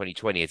rewatched in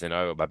 2020, as I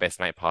know, my best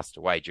mate passed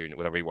away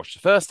when I rewatched the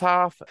first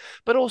half.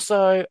 But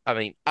also, I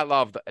mean, I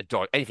love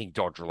anything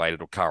Dodge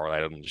related or car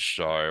related on the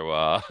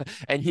show,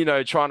 and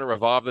trying to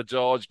revive the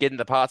Dodge, getting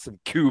the parts from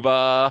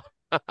Cuba.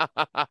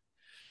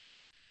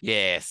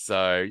 Yeah,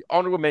 so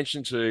honorable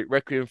mention to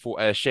Requiem for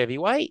a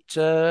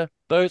Chevyweight.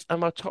 Those are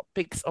my top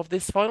picks of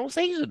this final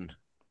season.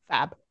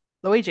 Fab.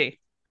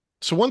 Luigi.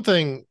 So one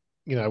thing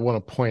I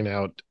want to point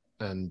out.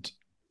 And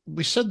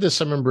we said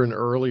this, I remember, in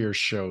earlier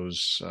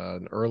shows,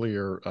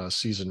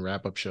 season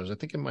wrap-up shows. I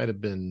think it might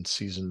have been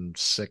season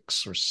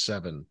 6 or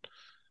 7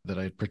 that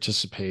I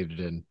participated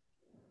in.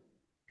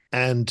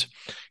 And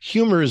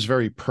humor is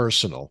very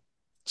personal.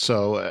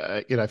 So,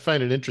 I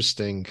find it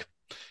interesting,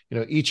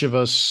 each of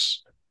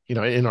us,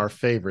 in our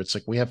favorites,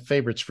 like we have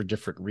favorites for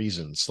different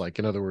reasons. Like,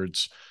 in other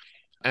words,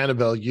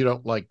 Annabelle, you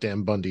don't like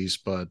Dan Bundy's,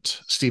 but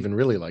Stephen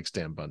really likes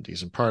Dan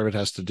Bundy's. And part of it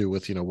has to do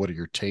with, what are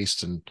your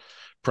tastes and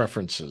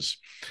preferences.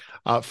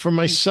 For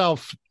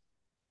myself,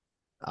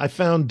 I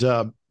found,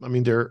 I'll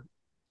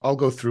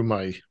go through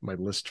my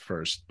list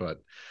first,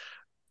 but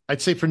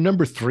I'd say for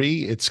number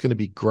 3, it's going to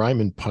be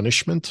Crime and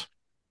Punishment.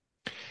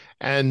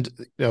 And,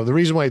 the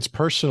reason why it's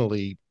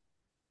personally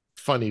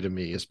funny to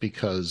me is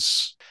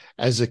because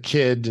as a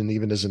kid and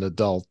even as an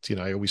adult,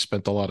 I always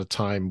spent a lot of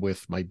time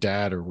with my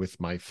dad or with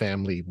my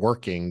family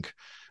working,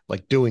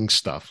 like doing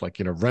stuff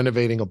like,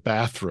 renovating a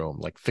bathroom,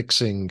 like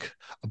fixing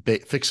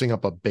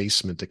up a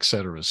basement,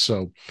 etc.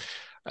 So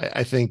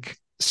I think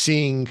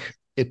seeing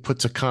it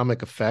puts a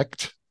comic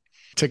effect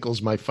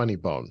tickles my funny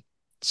bone.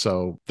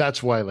 So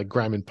that's why I like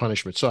Crime and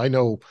Punishment. So I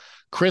know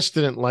Chris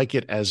didn't like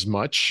it as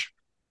much.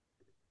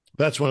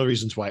 That's one of the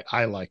reasons why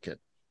I like it.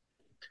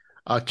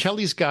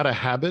 Kelly's Got a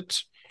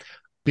Habit.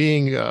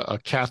 being a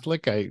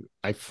Catholic,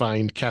 I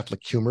find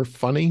Catholic humor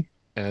funny,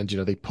 and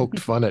they poked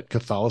fun at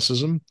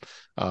Catholicism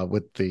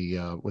with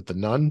the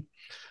nun,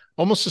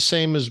 almost the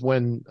same as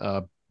when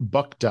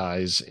Buck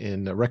dies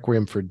in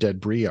Requiem for a Dead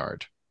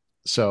Briard.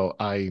 So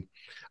I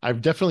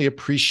definitely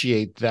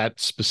appreciate that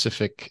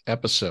specific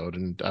episode,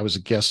 and I was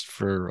a guest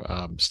for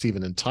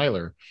Stephen and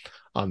Tyler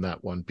on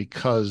that one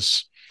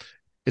because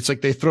it's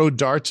like they throw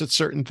darts at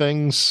certain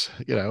things,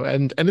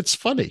 and it's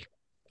funny.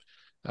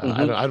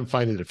 I don't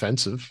find it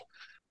offensive.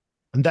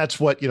 And that's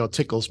what,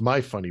 tickles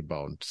my funny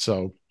bone.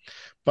 So,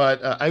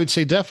 but I would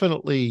say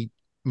definitely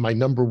my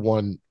number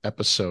one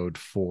episode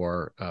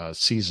for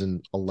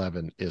season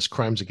 11 is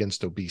Crimes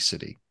Against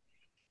Obesity.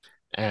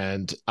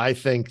 And I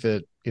think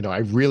that, I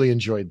really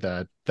enjoyed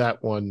that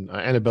one.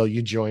 Annabelle,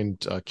 you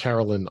joined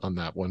Carolyn on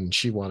that one. And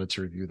she wanted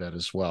to review that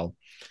as well.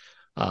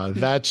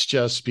 That's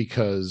just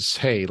because,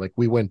 hey, like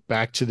we went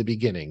back to the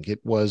beginning.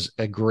 It was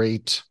a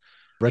great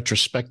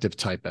retrospective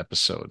type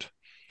episode.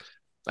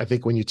 I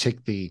think when you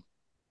take it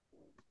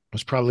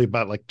was probably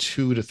about like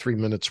 2 to 3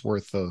 minutes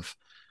worth of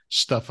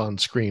stuff on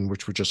screen,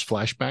 which were just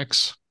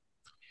flashbacks.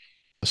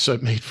 So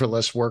it made for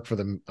less work for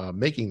them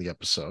making the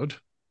episode,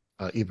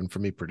 even for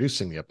me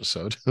producing the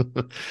episode.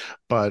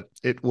 But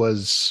it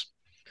was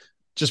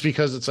just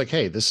because it's like,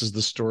 hey, this is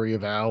the story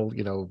of Al,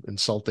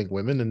 insulting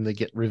women, and they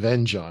get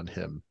revenge on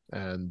him.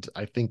 And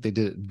I think they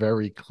did it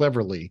very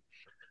cleverly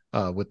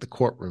with the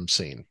courtroom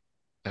scene.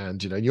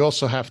 And, you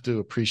also have to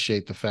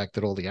appreciate the fact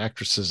that all the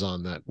actresses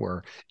on that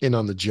were in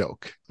on the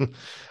joke.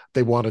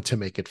 They wanted to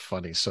make it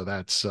funny. So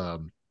that's,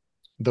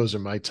 those are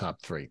my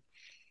top 3.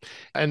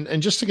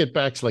 And just to get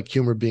back to like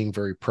humor being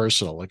very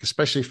personal, like,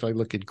 especially if I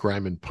look at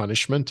Crime and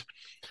Punishment,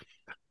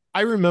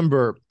 I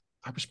remember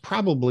I was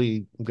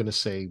probably, I'm going to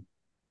say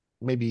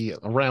maybe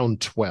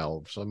around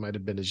 12. So I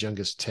might've been as young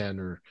as 10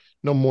 or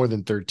no more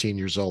than 13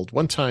 years old.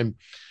 One time,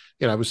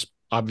 I was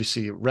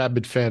obviously a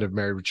rabid fan of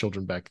Married with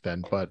Children back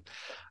then, but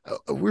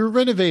we were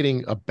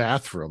renovating a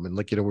bathroom and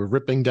we're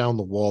ripping down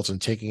the walls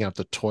and taking out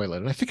the toilet.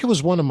 And I think it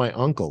was one of my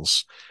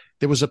uncles.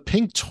 There was a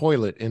pink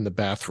toilet in the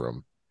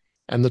bathroom,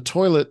 and the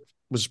toilet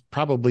was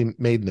probably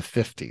made in the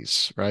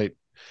 50s, right?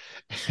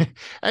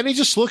 And he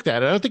just looked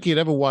at it. I don't think he'd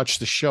ever watched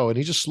the show. And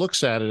he just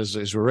looks at it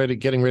as we're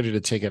getting ready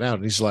to take it out.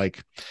 And he's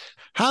like,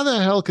 how the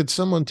hell could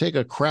someone take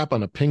a crap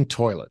on a pink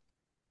toilet?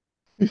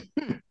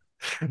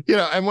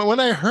 And when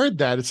I heard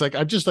that, it's like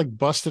I just like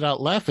busted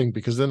out laughing,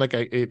 because then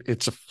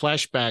it's a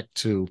flashback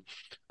to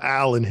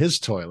Al in his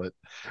toilet,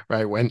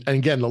 right? And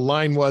again, the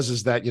line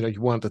is that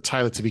you want the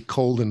toilet to be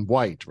cold and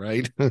white,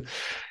 right?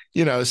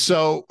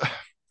 So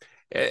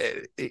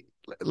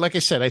like I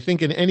said, I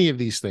think in any of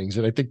these things,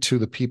 and I think to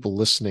the people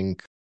listening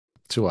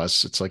to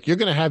us, it's like you're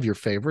going to have your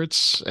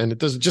favorites, and it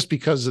doesn't, just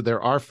because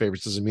there are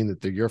favorites doesn't mean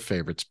that they're your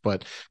favorites.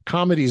 But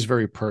comedy is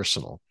very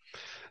personal,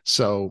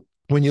 so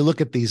when you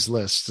look at these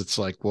lists, it's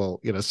like,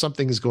 well,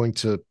 something is going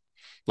to,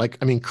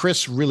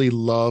 Chris really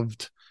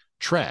loved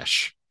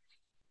Trash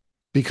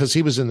because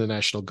he was in the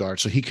National Guard,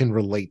 so he can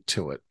relate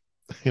to it,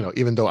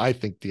 even though I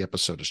think the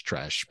episode is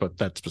trash, but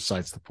that's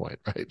besides the point,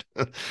 right?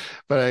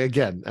 But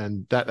again,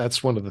 and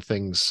that's one of the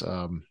things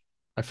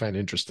I find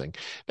interesting.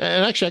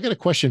 And actually, I got a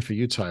question for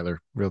you, Tyler,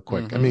 real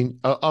quick. Mm-hmm.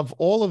 Of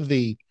all of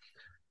the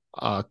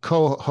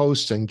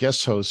co-hosts and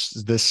guest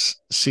hosts this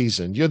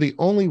season, you're the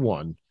only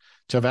one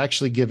to have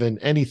actually given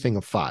anything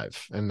a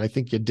 5. And I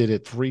think you did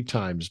it 3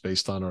 times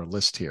based on our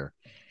list here.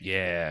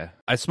 Yeah.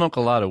 I smoke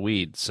a lot of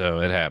weed, so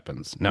it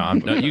happens. No,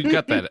 you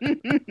got that.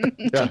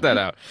 Cut that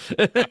out.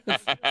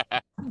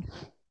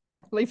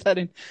 Leave that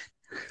in.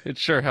 It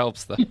sure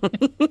helps, though.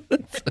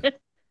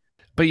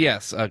 But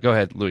yes, go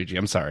ahead, Luigi.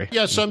 I'm sorry.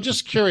 Yeah, so I'm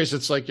just curious.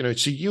 It's like,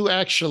 so you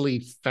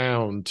actually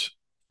found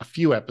a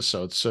few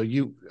episodes. So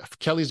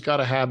Kelly's Got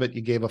a Habit,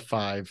 you gave a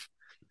 5.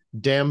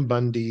 Damn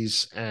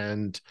Bundy's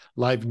and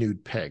Live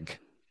Nude Peg.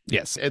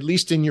 Yes. At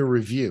least in your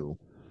review,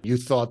 you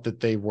thought that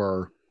they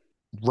were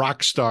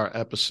rock star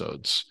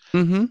episodes.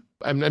 Mm-hmm.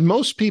 And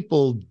most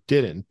people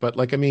didn't, but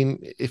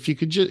if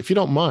you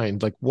don't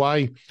mind,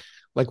 why,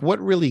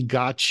 what really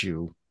got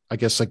you, I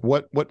guess,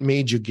 what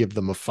made you give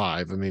them a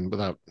 5?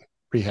 Without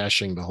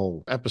rehashing the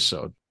whole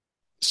episode,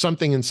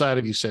 something inside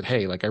of you said,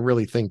 hey, I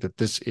really think that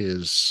this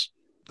is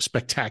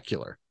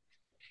spectacular.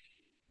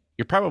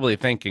 You're probably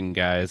thinking,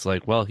 guys,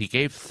 well, he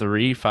gave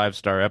 3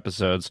 5-star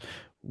episodes.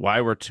 Why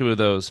were 2 of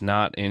those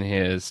not in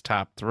his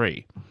top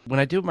 3?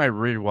 When I do my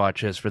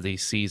rewatches for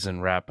these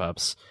season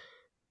wrap-ups,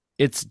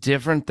 it's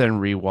different than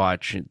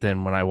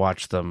when I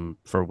watch them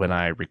for when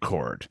I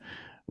record.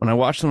 When I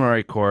watch them when I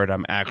record,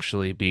 I'm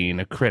actually being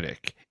a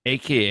critic,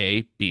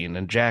 aka being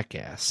a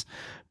jackass,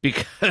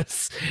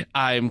 because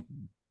I'm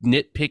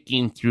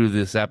nitpicking through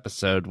this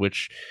episode,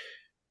 which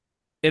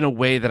in a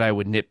way that I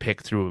would nitpick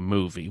through a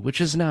movie,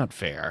 which is not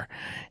fair.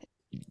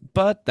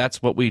 But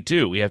that's what we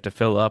do. We have to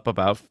fill up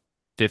about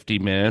 50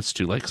 minutes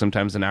to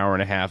sometimes an hour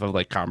and a half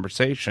of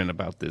conversation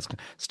about this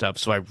stuff.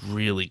 So I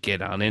really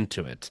get on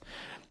into it.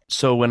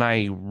 So when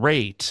I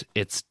rate,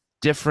 it's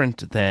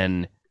different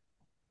than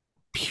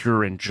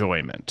pure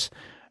enjoyment.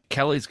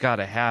 Kelly's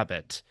Got a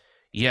Habit.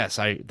 yes,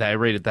 I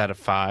rated that a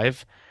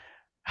 5.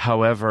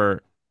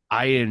 However,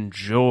 I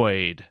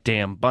enjoyed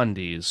Damn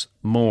Bundy's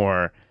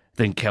more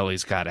than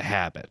Kelly's Got a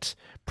Habit,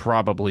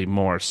 probably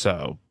more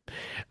so.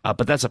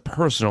 But that's a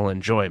personal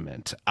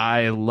enjoyment.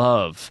 I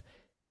love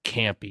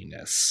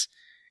campiness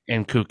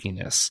and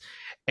kookiness.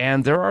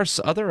 And there are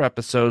other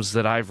episodes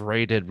that I've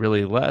rated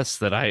really less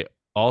that I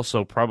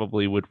also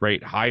probably would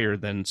rate higher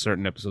than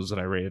certain episodes that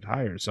I rated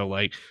higher. So,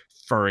 like,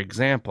 for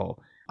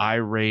example, I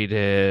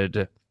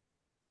rated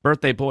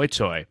Birthday Boy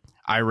Toy.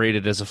 I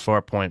rated as a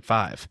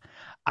 4.5.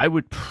 I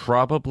would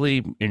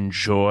probably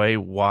enjoy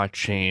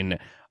watching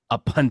a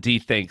Bundy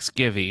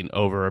Thanksgiving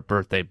over a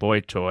Birthday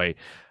Boy Toy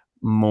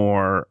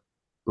more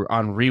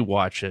on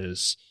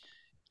rewatches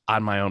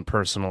on my own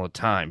personal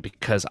time,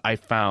 because I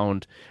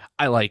found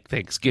I like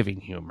Thanksgiving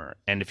humor,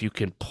 and if you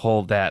can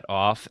pull that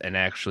off and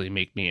actually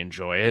make me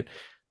enjoy it,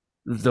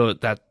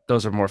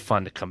 those are more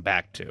fun to come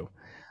back to.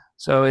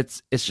 So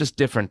it's just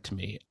different to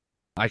me.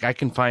 Like, I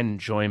can find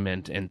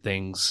enjoyment in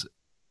things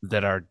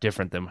that are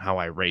different than how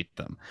I rate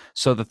them.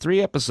 So the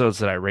 3 episodes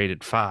that I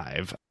rated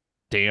 5,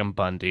 Damn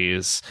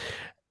Bundy's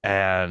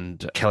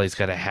and Kelly's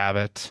Got a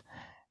Habit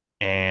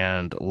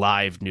and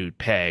Live Nude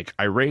Peg,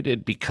 I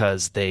rated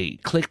because they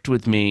clicked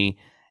with me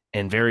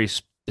in very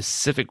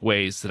specific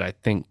ways that I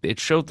think it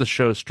showed the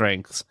show's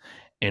strengths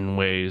in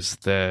ways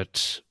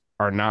that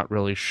are not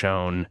really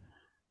shown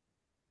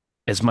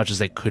as much as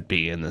they could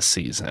be in this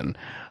season.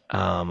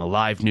 A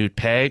Live Nude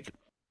Peg,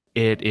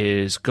 it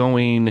is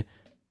going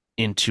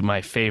into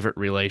my favorite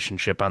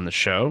relationship on the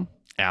show,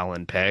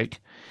 Alan Peg.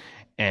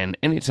 And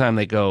anytime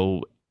they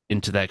go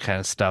into that kind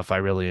of stuff, I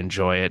really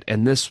enjoy it.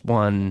 And this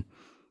one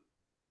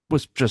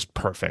was just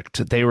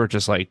perfect. They were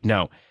just like,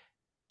 no,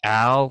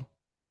 Al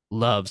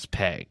loves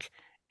Peg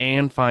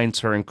and finds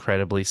her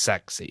incredibly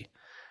sexy.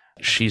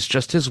 She's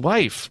just his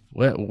wife.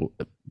 Well,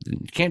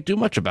 you can't do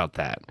much about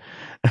that.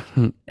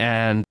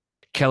 And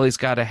Kelly's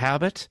Got a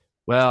Habit.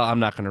 Well, I'm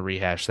not going to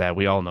rehash that.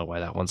 We all know why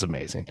that one's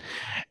amazing.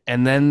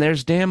 And then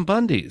there's Damn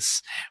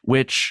Bundy's,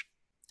 which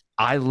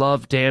I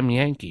love Damn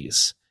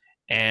Yankees.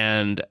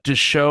 And to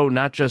show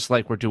not just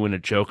like we're doing a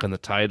joke on the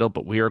title,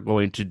 but we are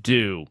going to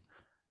do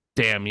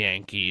Damn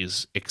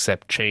Yankees,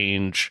 except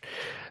change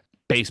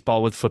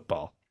baseball with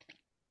football.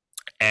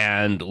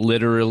 And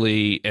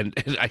literally,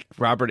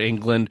 Robert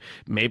Englund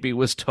maybe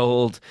was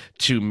told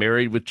to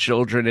Married with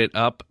Children it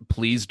up.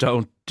 Please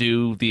don't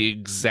do the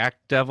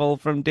exact devil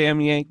from Damn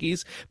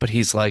Yankees. But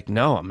he's like,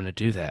 no, I'm going to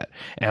do that.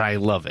 And I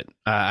love it.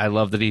 I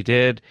love that he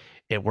did.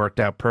 It worked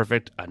out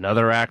perfect.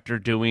 Another actor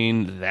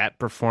doing that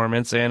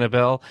performance,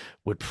 Annabelle,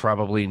 would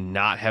probably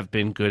not have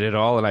been good at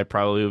all. And I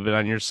probably would have been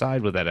on your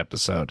side with that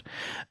episode.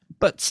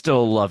 But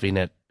still loving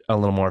it a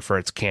little more for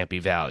its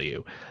campy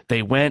value.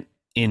 They went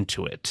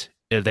into it.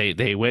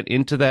 They went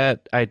into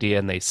that idea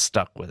and they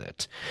stuck with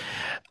it.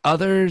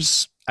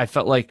 Others, I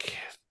felt like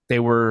they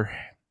were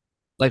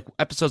like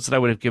episodes that I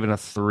would have given a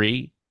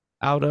 3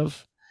 out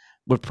of,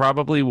 were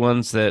probably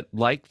ones that,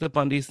 like the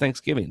Bundy's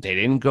Thanksgiving, they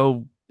didn't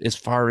go as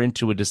far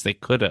into it as they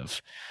could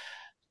have.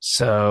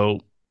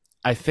 So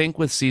I think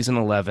with season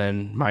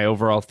 11, my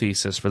overall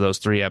thesis for those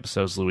 3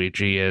 episodes,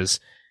 Luigi, is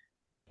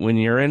when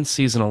you're in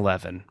season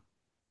 11,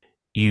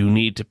 you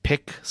need to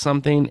pick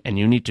something and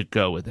you need to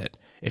go with it.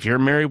 If you're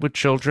Married with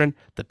Children,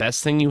 the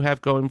best thing you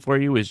have going for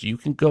you is you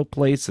can go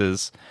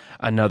places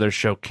another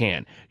show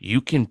can.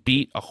 You can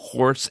beat a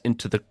horse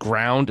into the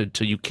ground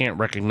until you can't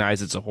recognize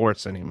it's a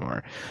horse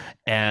anymore.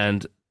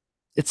 And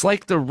it's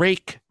like the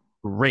rake,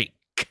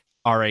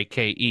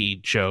 R-A-K-E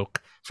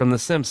joke from The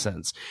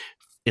Simpsons.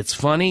 It's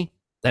funny,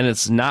 then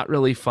it's not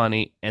really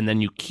funny, and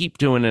then you keep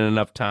doing it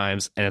enough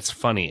times, and it's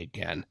funny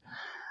again.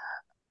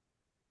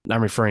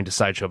 I'm referring to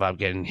Sideshow Bob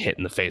getting hit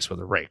in the face with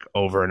a rake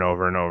over and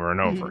over and over and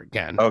over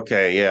again.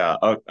 Okay, yeah.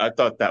 I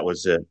thought that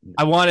was it.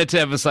 I wanted to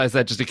emphasize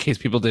that just in case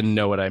people didn't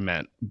know what I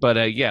meant.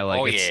 But yeah,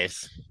 like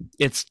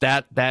it's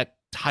that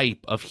type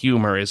of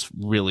humor is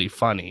really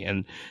funny.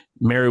 And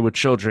Married with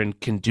Children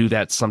can do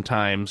that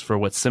sometimes for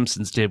what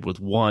Simpsons did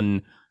with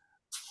one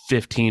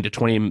 15 to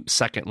 20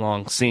 second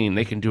long scene.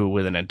 They can do it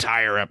with an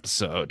entire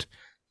episode.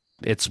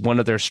 It's one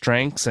of their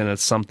strengths, and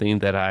it's something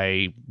that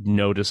I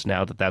notice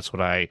now that's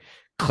what I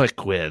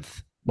click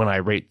with when I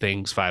rate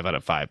things 5 out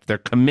of 5. Their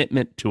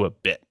commitment to a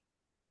bit.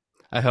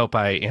 I hope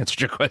I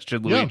answered your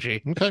question,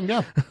 Luigi. Yeah. Okay,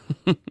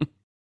 yeah.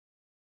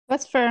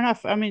 That's fair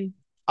enough. I mean,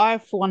 I,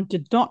 for one,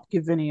 did not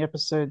give any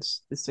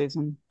episodes this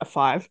season a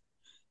 5.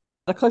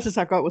 The closest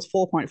I got was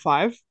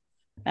 4.5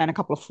 and a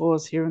couple of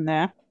 4s here and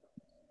there.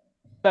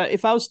 But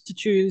if I was to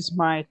choose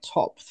my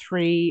top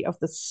 3 of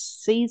the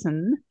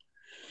season,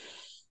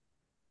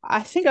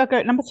 I think I'll go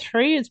number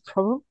 3 is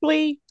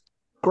probably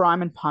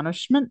Grime and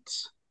Punishment.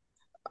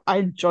 I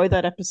enjoy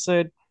that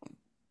episode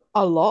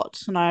a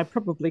lot, and I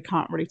probably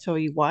can't really tell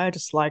you why. I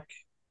just like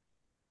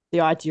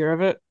the idea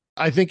of it.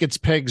 I think it's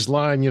Peg's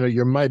line,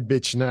 you're my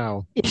bitch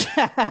now.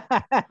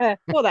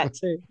 Well, that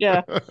too,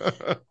 yeah.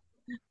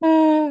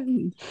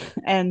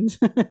 And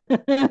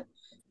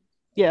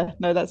yeah,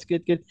 no, that's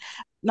good.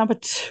 Number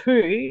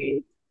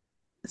 2,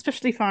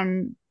 especially if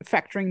I'm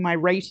factoring my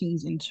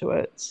ratings into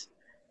it,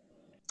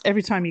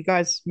 every time you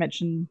guys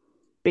mention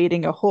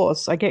beating a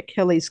horse, I get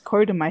Kelly's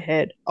quote in my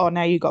head. Oh,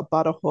 now you got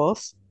butter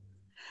horse.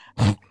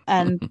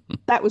 And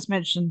that was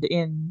mentioned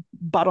in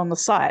Butt on the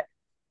Site,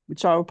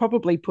 which I will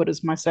probably put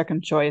as my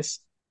second choice.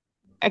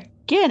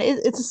 Again,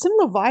 it's a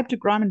similar vibe to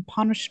Crime and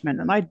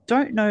Punishment, and I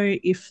don't know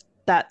if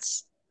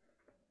that's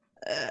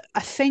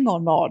a thing or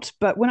not,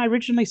 but when I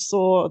originally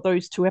saw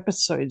those two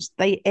episodes,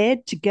 they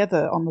aired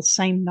together on the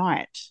same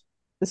night.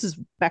 This is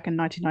back in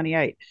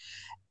 1998,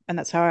 and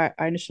that's how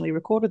I initially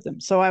recorded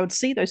them. So I would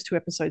see those two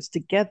episodes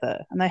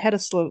together, and they had a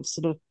sort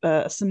of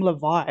a similar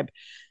vibe.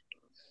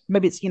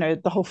 Maybe it's,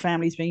 the whole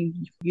family's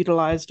being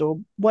utilized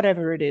or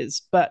whatever it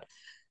is, but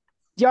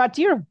the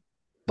idea of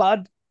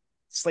Bud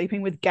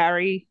sleeping with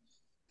Gary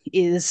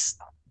is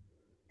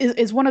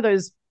one of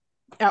those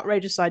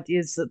outrageous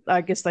ideas that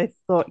I guess they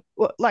thought,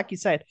 well, like you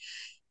said,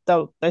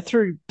 they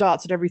threw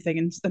darts at everything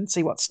and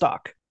see what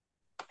stuck.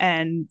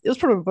 And it was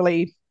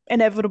probably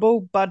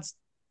inevitable. Bud's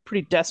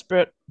pretty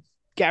desperate.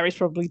 Gary's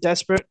probably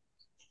desperate.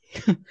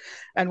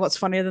 And what's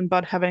funnier than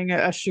Bud having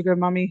a sugar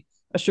mummy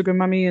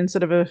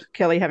instead of a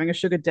Kelly having a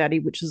sugar daddy,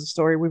 which is a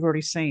story we've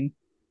already seen.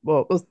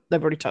 Well,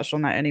 they've already touched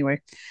on that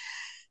anyway.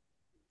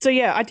 So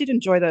yeah, I did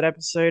enjoy that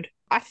episode.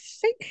 I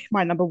think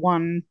my number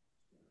one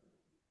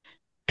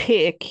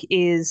pick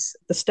is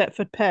the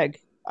Stepford Peg.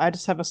 I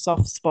just have a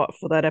soft spot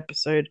for that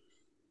episode.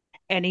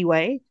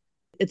 Anyway,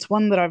 it's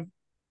one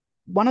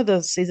of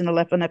the season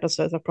 11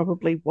 episodes I've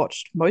probably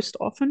watched most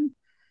often.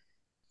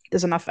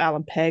 There's enough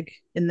Alan Pegg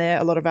in there,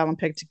 a lot of Alan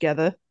Pegg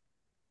together,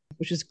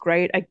 which is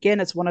great.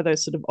 Again, it's one of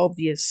those sort of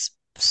obvious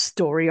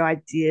story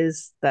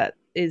ideas that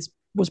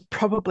was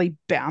probably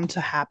bound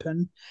to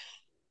happen,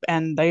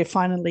 and they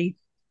finally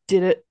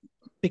did it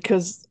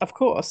because, of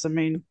course, I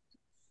mean,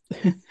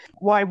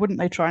 why wouldn't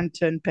they try and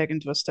turn Peg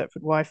into a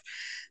Stepford wife?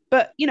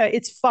 But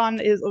it's fun,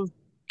 it's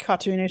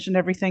cartoonish and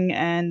everything,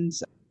 and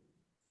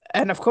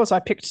of course I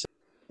picked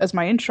as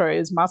my intro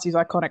is Marcy's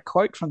iconic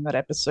quote from that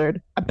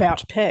episode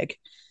about Peg.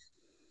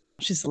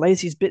 She's the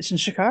laziest bitch in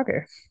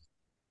Chicago.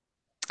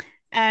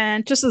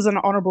 And just as an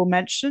honorable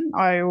mention,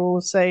 I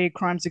will say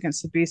Crimes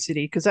Against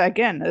Obesity, because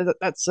again,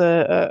 that's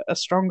a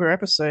stronger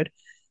episode,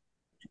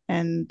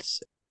 and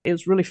it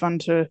was really fun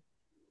to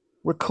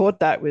record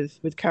that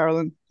with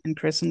Carolyn and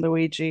Chris and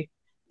Luigi,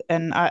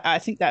 and I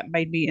think that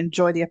made me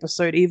enjoy the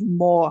episode even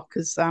more,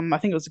 because I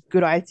think it was a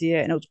good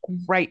idea, and it was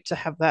great to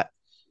have that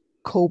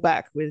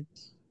callback with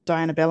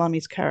Diana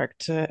Bellamy's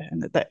character,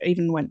 and that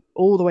even went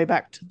all the way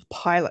back to the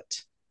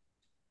pilot.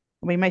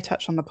 We may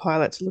touch on the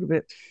pilot a little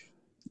bit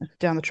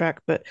down the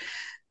track, but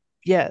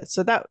yeah,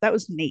 so that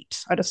was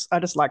neat. I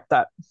just like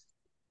that.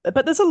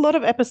 But there's a lot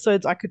of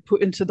episodes I could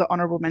put into the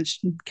honorable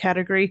mention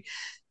category.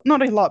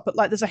 Not a lot, but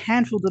like there's a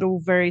handful that are all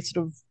very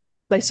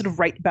they sort of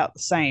rate about the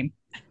same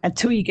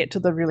until you get to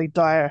the really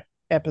dire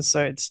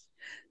episodes.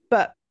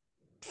 But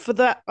for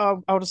that,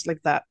 I'll just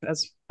leave that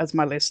as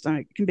my list.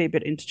 It can be a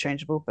bit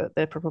interchangeable, but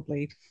they're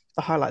probably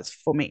the highlights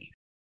for me.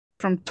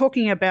 From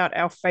talking about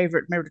our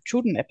favorite Married with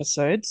Children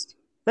episodes,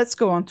 let's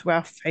go on to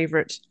our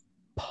favorite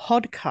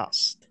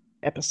podcast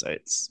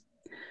episodes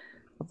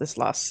of this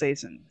last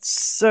season.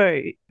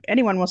 So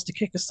anyone wants to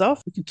kick us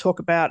off, we can talk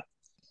about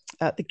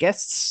the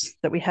guests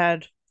that we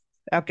had,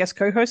 our guest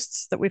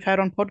co-hosts that we've had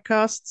on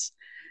podcasts.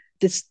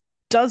 This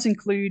does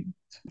include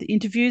the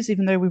interviews,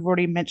 even though we've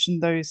already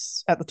mentioned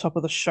those at the top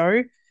of the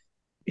show.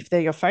 If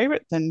they're your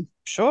favorite, then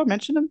sure,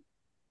 mention them.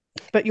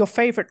 But your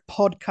favorite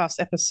podcast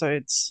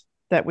episodes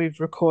that we've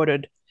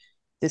recorded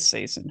this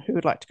season, who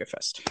would like to go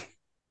first?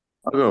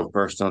 I'll go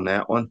first on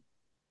that one.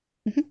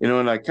 Mm-hmm.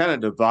 And I kind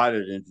of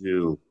divided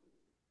into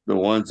the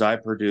ones I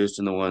produced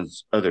and the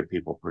ones other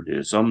people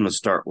produced. So I'm going to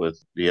start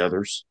with the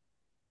others.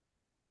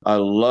 I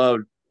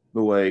loved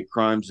the way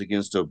Crimes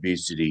Against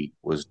Obesity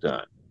was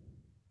done.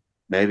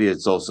 Maybe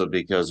it's also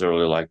because I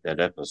really liked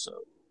that episode.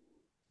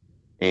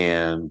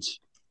 And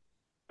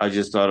I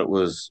just thought it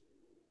was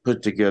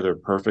put together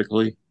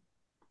perfectly.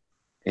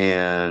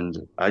 And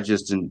I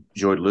just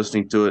enjoyed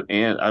listening to it.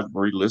 And I've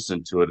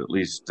re-listened to it at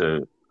least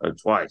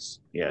twice.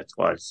 Yeah,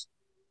 twice.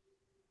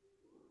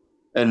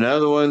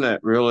 Another one that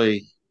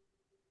really,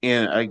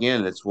 and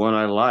again, it's one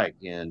I like.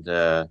 And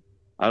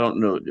I don't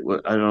know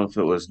if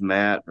it was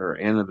Matt or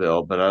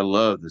Annabelle, but I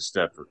love the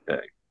Stepford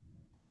Peg.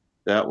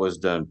 That was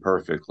done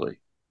perfectly,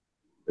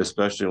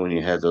 especially when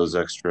you had all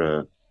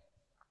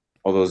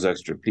those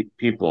extra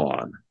people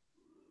on,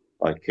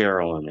 like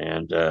Carolyn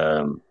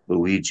and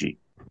Luigi.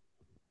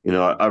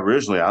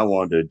 Originally I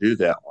wanted to do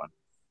that one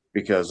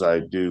because I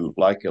do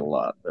like it a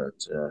lot, but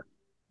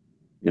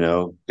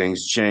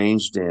things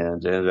changed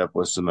and ended up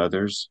with some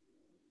others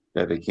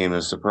that became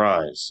a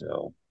surprise.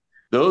 So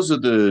those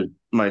are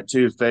my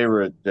two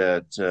favorite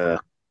that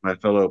my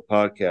fellow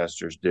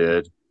podcasters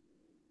did.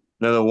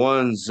 Now, the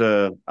ones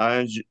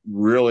I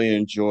really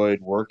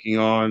enjoyed working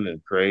on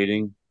and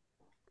creating,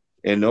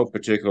 in no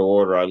particular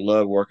order, I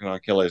love working on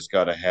Kelly's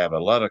Gotta Have It.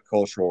 A lot of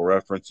cultural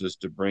references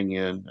to bring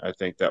in. I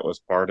think that was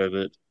part of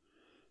it.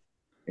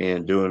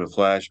 And doing the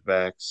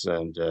flashbacks.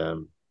 And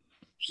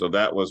so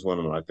that was one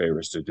of my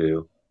favorites to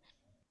do.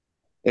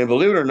 And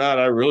believe it or not,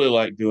 I really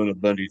like doing a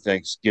Bundy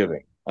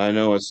Thanksgiving. I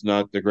know it's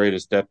not the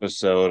greatest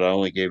episode. I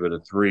only gave it a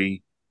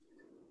 3,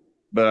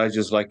 but I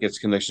just like its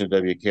connection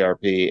to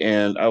WKRP.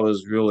 And I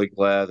was really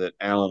glad that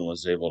Alan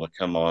was able to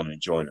come on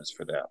and join us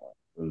for that one,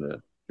 from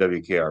the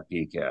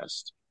WKRP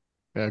cast.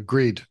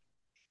 Agreed.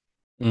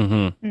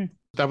 Mm-hmm.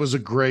 That was a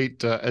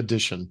great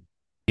addition.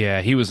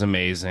 Yeah, he was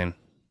amazing.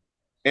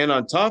 And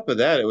on top of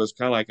that, it was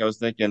kind of like I was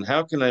thinking,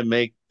 how can I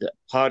make the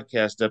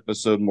podcast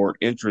episode more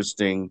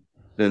interesting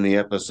than the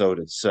episode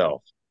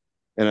itself?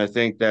 And I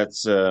think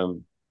that's, a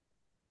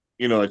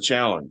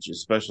challenge,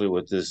 especially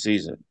with this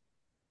season,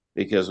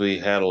 because we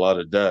had a lot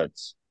of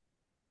duds.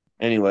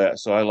 Anyway,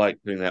 so I like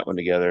putting that one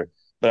together.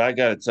 But I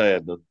got to tell you,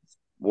 the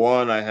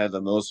one I had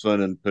the most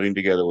fun in putting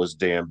together was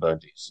Dan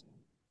Bundy's.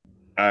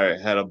 I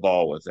had a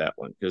ball with that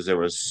one because there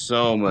was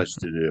so much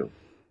to do,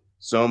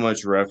 so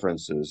much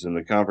references, and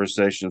the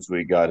conversations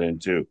we got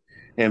into.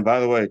 And by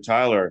the way,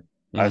 Tyler,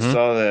 I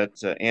saw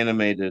that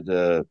animated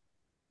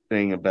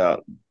thing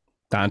about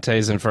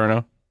Dante's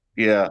Inferno.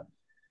 Yeah,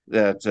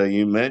 that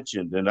you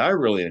mentioned, and I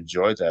really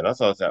enjoyed that. I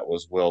thought that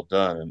was well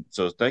done, and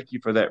so thank you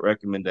for that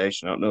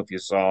recommendation. I don't know if you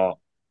saw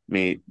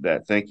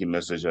that thank you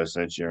message I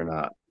sent you or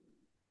not.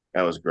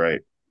 That was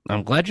great.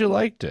 I'm glad you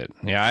liked it.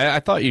 Yeah, I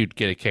thought you'd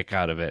get a kick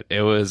out of it.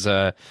 It was,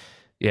 it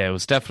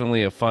was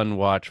definitely a fun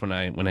watch when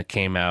it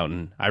came out,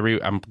 and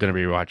I'm gonna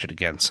rewatch it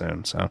again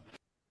soon. So,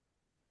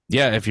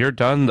 yeah, if you're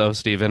done though,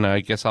 Stephen,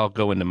 I guess I'll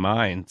go into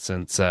mine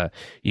since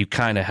you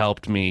kind of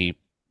helped me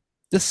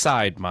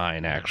decide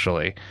mine.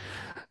 Actually,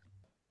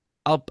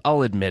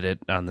 I'll admit it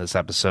on this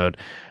episode.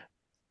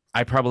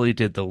 I probably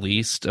did the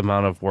least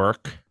amount of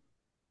work,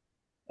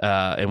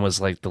 and was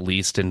like the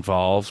least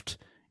involved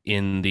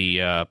in the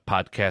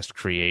podcast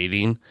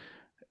creating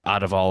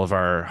out of all of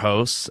our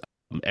hosts.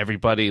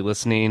 Everybody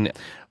listening,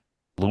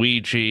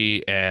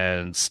 Luigi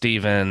and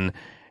Steven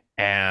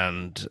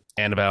and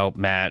Annabelle,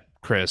 Matt,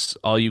 Chris,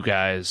 all you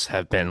guys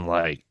have been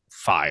like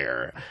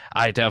fire.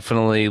 I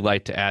definitely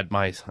like to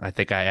I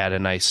think I add a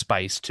nice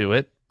spice to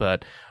it,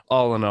 but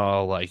all in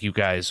all, like, you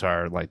guys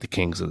are like the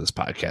kings of this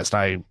podcast.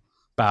 I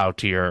bow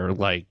to your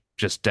like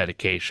just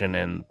dedication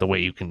and the way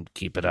you can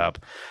keep it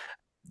up.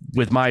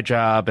 With my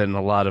job and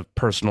a lot of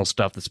personal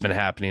stuff that's been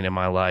happening in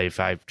my life,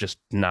 I've just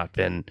not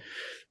been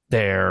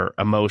there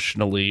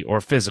emotionally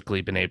or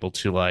physically been able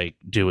to like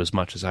do as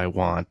much as I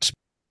want.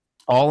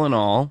 All in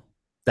all,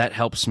 that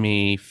helps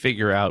me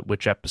figure out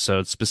which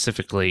episodes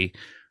specifically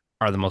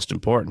are the most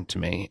important to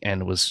me,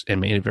 and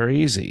made it very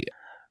easy.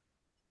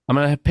 I'm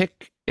going to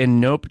pick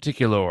in no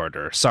particular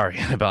order. Sorry,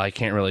 Annabelle, I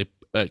can't really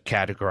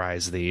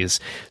categorize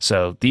these.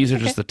 So these are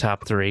just the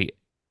top 3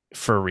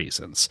 for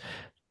reasons.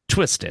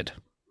 Twisted.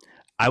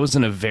 I was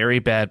in a very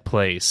bad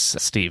place,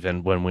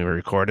 Stephen, when we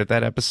recorded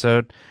that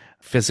episode,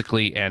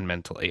 physically and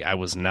mentally. I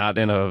was not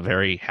in a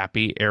very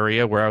happy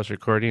area where I was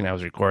recording. I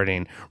was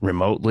recording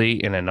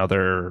remotely in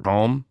another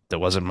home that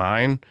wasn't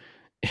mine,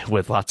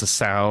 with lots of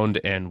sound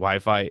and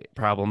Wi-Fi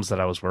problems that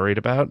I was worried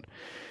about.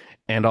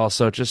 And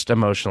also just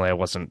emotionally, I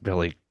wasn't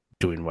really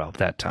doing well at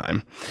that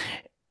time.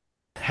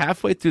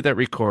 Halfway through that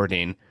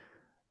recording,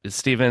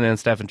 Stephen and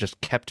Stefan just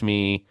kept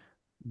me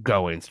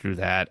going through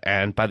that.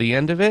 And by the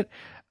end of it,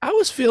 I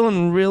was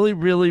feeling really,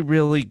 really,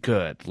 really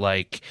good.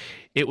 Like,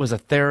 it was a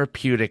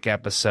therapeutic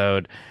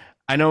episode.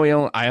 I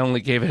know I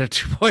only gave it a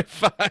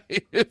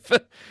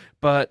 2.5,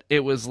 but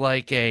it was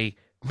like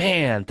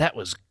man, that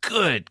was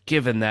good,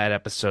 giving that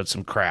episode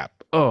some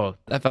crap. Oh,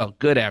 that felt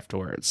good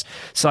afterwards.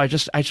 So I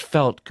just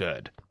felt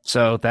good.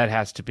 So that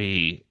has to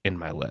be in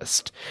my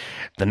list.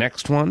 The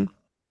next one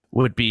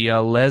would be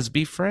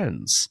Lesby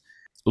Friends.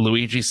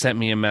 Luigi sent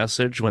me a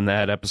message when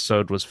that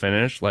episode was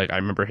finished. Like, I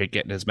remember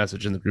getting his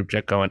message in the group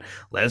chat going,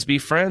 Lesby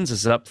Friends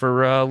is up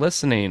for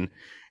listening.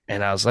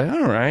 And I was like,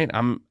 all right.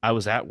 I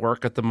was at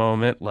work at the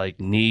moment, like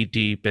knee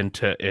deep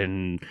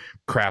in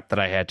crap that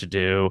I had to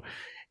do.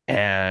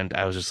 And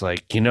I was just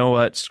like, you know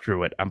what?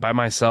 Screw it. I'm by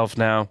myself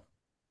now.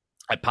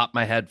 I popped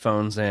my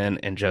headphones in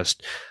and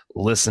just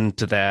listened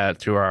to that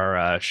through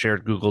our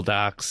shared Google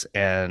Docs.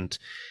 And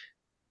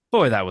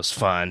boy, that was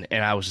fun.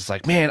 And I was just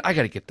like, man, I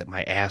got to get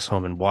my ass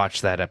home and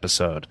watch that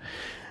episode.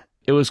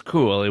 It was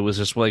cool. It was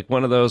just like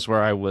one of those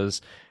where I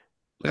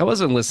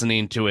wasn't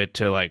listening to it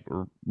to like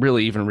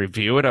really even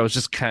review it. I was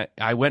just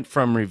I went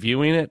from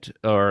reviewing it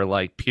or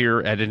like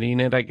peer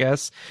editing it, I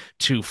guess,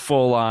 to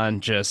full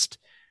on just,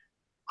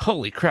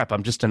 holy crap,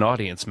 I'm just an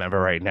audience member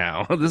right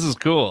now. This is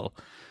cool.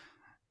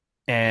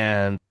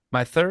 And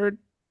my third,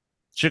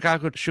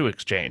 Chicago Shoe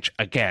Exchange.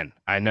 Again,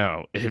 I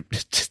know I'm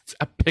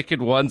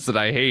picking ones that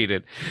I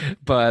hated,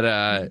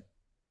 but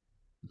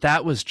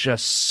that was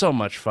just so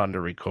much fun to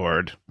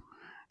record.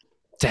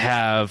 To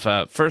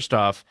have, first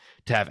off,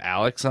 to have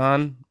Alex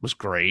on was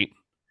great.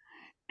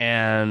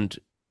 And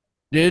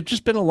it had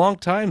just been a long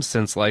time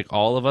since like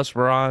all of us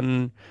were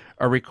on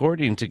a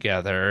recording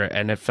together,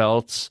 and it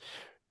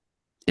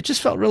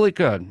just felt really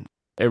good.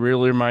 It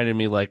really reminded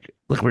me like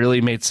we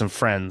really made some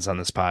friends on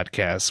this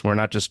podcast. We're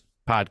not just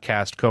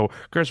podcast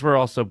co-workers, we're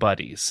also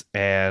buddies.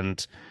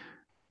 And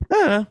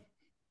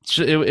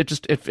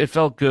It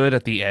felt good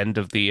at the end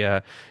of the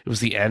it was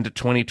the end of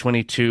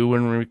 2022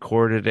 when we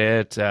recorded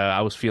it.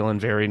 I was feeling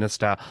very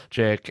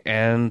nostalgic,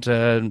 and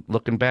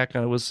looking back,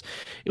 it was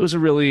a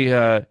really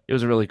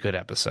good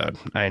episode.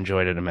 I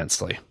enjoyed it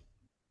immensely.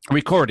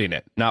 Recording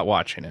it, not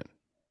watching it.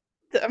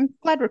 I'm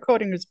glad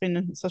recording has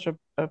been such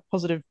a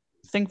positive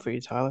thing for you,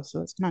 Tyler, so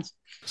that's nice.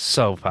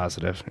 So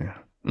positive.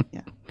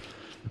 Yeah.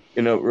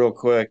 Real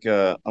quick,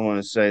 I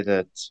want to say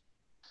that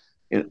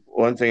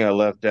one thing I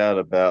left out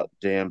about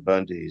Dan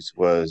Bundy's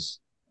was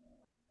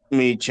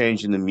me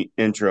changing the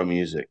intro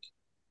music.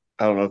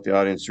 I don't know if the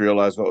audience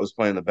realized what was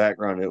playing in the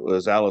background. It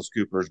was Alice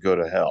Cooper's Go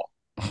to Hell.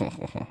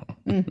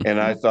 And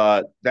I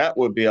thought that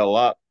would be a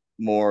lot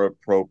more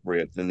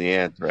appropriate than the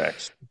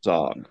Anthrax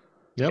song.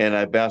 Yep. And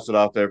I bounced it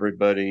off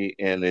everybody,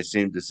 and they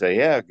seemed to say,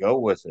 yeah, go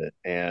with it.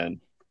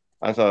 And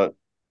I thought,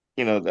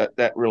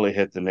 that really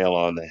hit the nail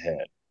on the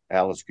head.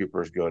 Alice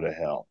Cooper's Go to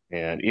Hell.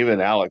 And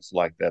even Alex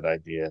liked that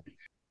idea.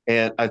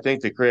 And I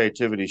think the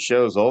creativity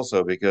shows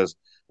also, because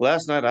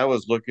last night I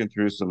was looking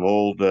through some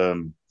old,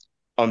 on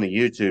the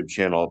YouTube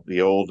channel,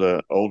 the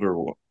older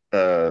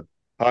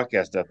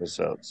podcast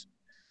episodes.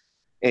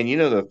 And,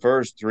 the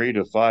first 3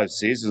 to 5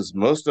 seasons,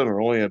 most of them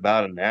are only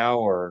about an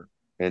hour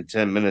and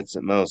 10 minutes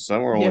at most.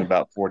 Some are only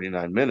about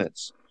 49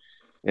 minutes.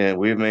 And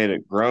we've made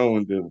it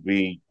grown to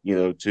be,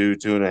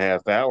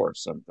 2.5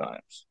 hours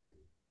sometimes.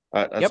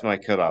 That's my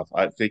cutoff.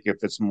 I think if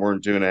it's more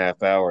than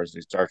 2.5 hours,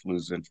 they start to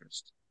lose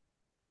interest.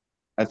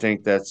 I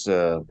think that's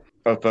a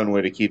fun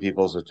way to keep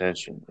people's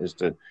attention, is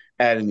to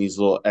add in these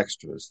little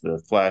extras, the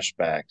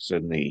flashbacks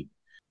and the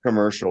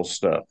commercial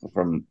stuff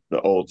from the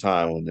old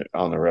time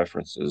on the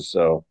references.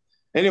 So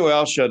anyway,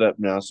 I'll shut up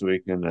now so we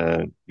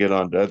can get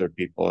on to other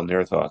people and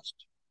their thoughts.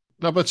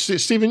 No, but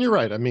Stephen, you're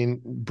right. I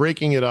mean,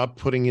 breaking it up,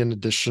 putting in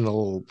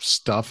additional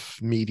stuff,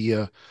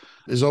 media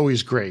is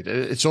always great.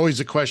 It's always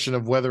a question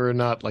of whether or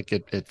not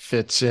it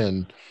fits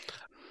in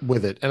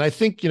with it. And I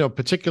think,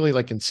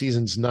 particularly in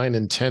seasons 9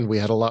 and 10, we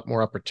had a lot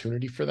more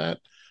opportunity for that.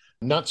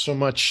 Not so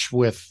much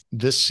with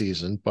this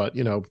season, but,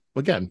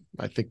 again,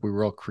 I think we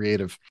were all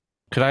creative.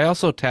 Could I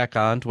also tack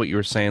on to what you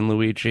were saying,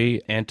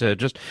 Luigi, and to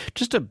just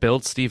to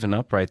build Stephen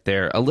up right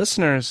there?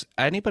 Listeners,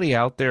 anybody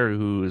out there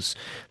who's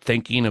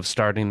thinking of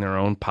starting their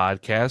own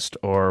podcast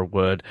or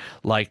would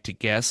like to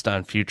guest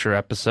on future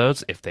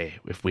episodes,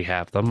 if we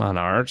have them on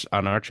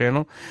our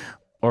channel,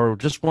 or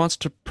just wants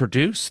to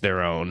produce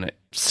their own,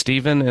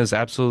 Stephen is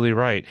absolutely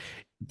right.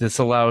 This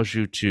allows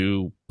you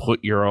to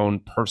put your own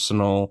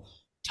personal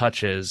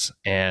touches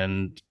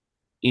and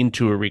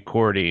into a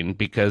recording,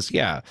 because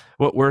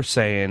what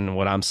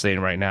I'm saying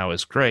right now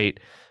is great,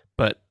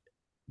 but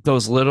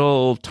those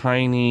little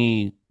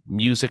tiny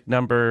music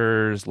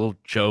numbers, little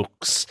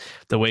jokes,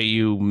 the way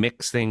you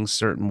mix things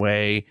certain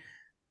way,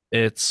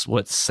 it's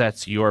what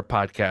sets your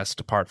podcast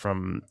apart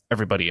from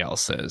everybody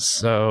else's.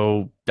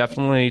 So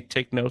definitely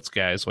take notes,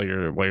 guys, while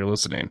you're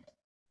listening.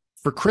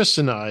 For Chris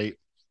and I,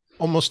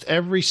 almost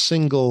every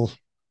single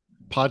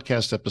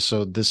podcast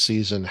episode this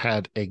season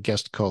had a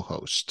guest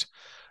co-host.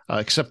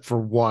 Except for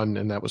one,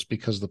 and that was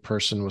because the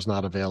person was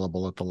not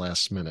available at the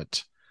last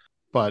minute.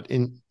 But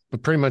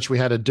pretty much we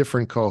had a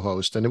different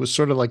co-host, and it was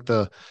sort of like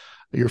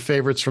your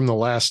favorites from the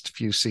last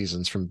few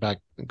seasons,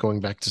 going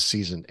back to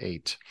season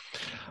 8.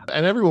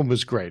 And everyone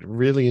was great.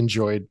 Really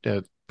enjoyed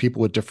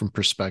people with different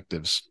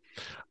perspectives.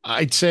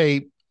 I'd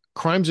say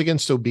Crimes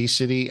Against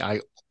Obesity,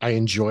 I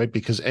enjoyed,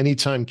 because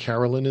anytime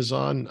Carolyn is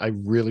on, I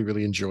really,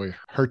 really enjoy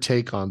her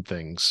take on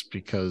things,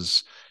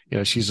 because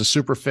she's a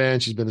super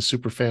fan. She's been a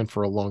super fan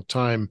for a long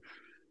time.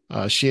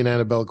 She and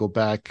Annabelle go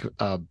back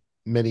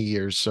many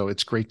years, so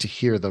it's great to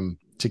hear them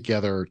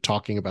together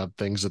talking about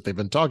things that they've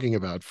been talking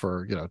about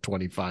for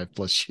 25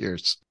 plus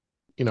years.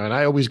 And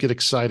I always get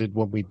excited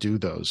when we do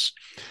those.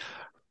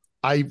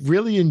 I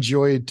really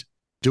enjoyed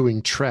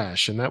doing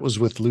Trash, and that was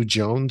with Lou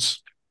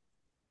Jones.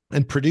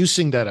 And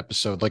producing that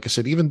episode, like I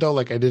said, even though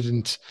I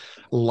didn't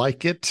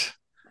like it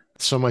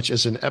so much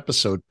as an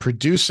episode,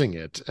 producing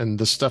it and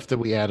the stuff that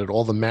we added,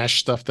 all the MASH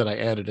stuff that I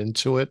added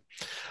into it,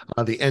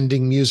 the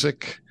ending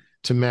music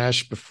to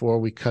MASH before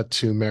we cut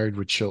to Married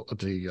with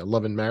the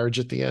Love and Marriage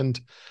at the end,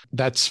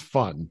 that's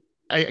fun.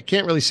 I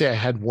can't really say I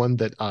had one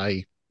that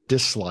I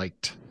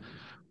disliked,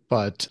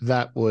 but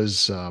that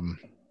was,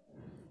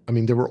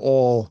 they were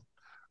all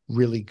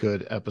really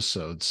good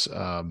episods.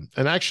 And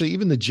actually,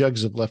 even the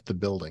Jugs Have Left the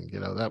Building,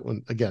 that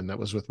one, again, that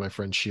was with my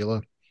friend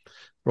Sheila.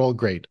 They're all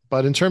great.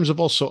 But in terms of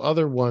also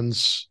other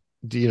ones,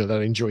 that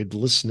I enjoyed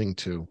listening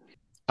to,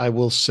 I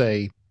will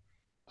say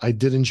I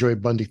did enjoy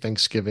Bundy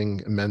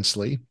Thanksgiving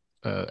immensely.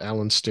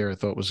 Alan Stair I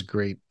thought was a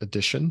great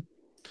addition.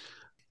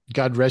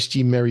 God Rest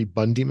Ye Merry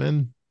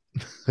Bundymen.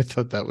 I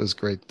thought that was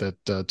great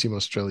that Team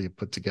Australia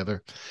put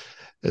together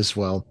as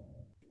well.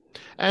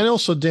 And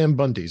also Dan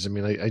Bundy's.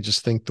 I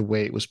just think the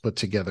way it was put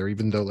together,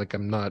 even though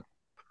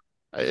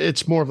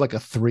it's more of a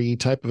 3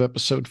 type of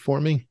episode for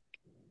me.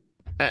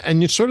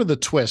 And it's sort of the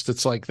twist.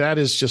 It's that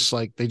is just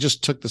they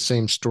just took the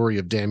same story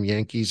of Damn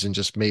Yankees and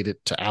just made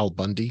it to Al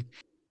Bundy.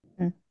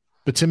 Mm.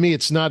 But to me,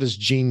 it's not as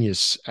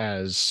genius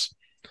as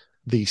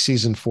the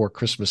season 4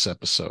 Christmas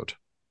episode.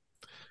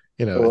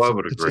 You know, Oh, I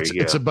would agree.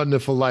 It's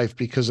abundant for life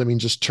because I mean,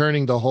 just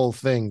turning the whole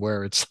thing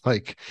where it's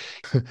like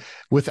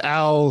with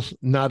Al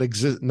not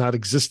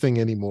existing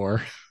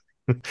anymore,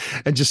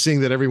 and just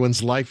seeing that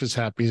everyone's life is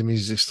happy. I mean,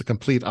 it's just the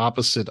complete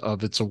opposite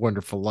of It's a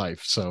Wonderful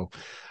Life. So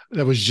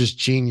that was just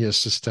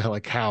genius as to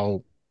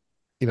how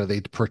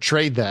they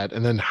portrayed that,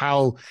 and then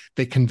how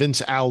they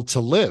convince Al to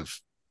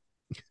live.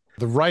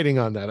 The writing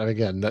on that,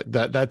 again,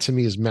 that to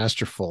me is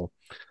masterful.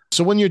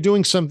 So when you're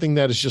doing something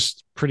that is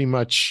just pretty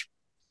much,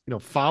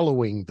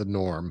 following the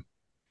norm,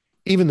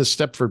 even the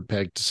Stepford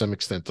Peg to some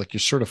extent, like you're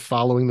sort of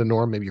following the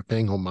norm, maybe you're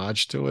paying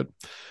homage to it,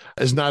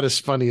 is not as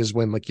funny as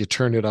when you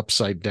turn it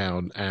upside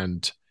down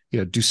and,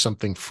 do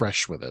something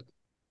fresh with it.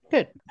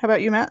 Good. How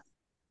about you, Matt?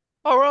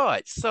 All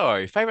right,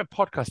 so favorite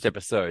podcast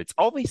episodes.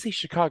 Obviously,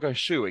 Chicago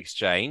Shoe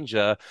Exchange.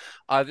 I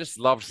just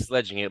loved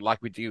sledging it like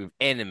we do with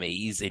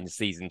Enemies in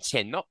season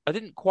 10. I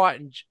didn't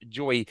quite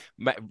enjoy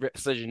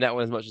sledging that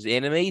one as much as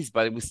Enemies,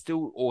 but it was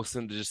still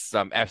awesome to just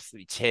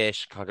absolutely tear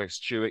Chicago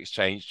Shoe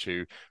Exchange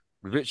to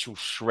literal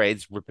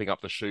shreds, ripping up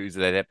the shoes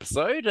of that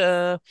episode.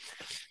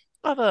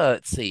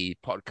 Let's see,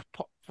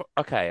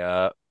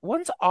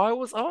 ones I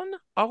was on,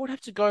 I would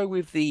have to go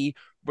with the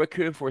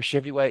Requiem for a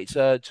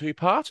Chevyweight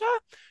two-parter.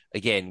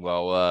 Again,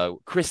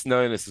 Chris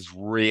Nomis is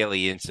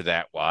really into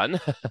that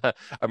one. I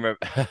remember,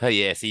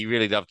 yes, he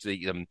really loved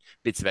the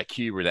bits about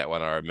Cuba in that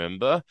one, I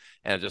remember.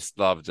 And I just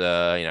loved,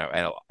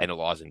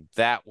 analyzing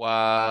that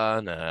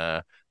one.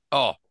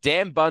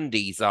 Dan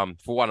Bundy's, for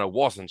one I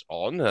wasn't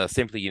on,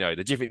 simply,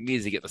 the different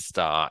music at the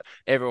start.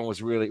 Everyone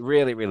was really,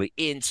 really, really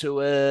into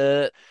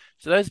it.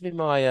 So those have been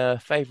my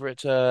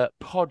favorite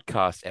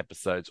podcast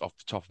episodes off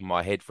the top of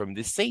my head from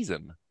this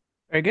season.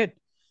 Very good.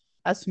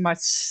 As for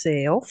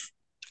myself,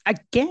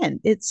 again,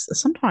 it's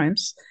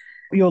sometimes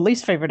your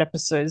least favorite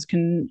episodes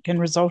can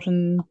result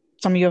in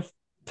some of your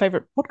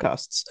favorite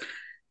podcasts.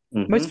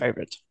 Mm-hmm. Most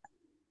favorite.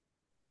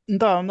 And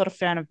though I'm not a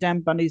fan of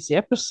Dan Bundy's The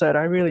Episode,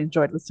 I really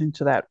enjoyed listening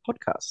to that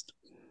podcast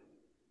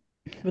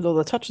with all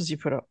the touches you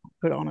put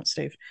on it,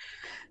 Steve.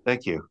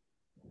 Thank you.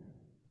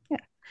 Yeah.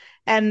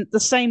 And the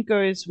same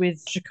goes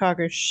with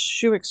Chicago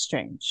Shoe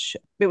Exchange.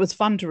 It was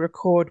fun to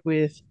record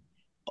with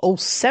all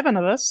seven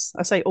of us.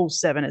 I say all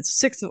seven.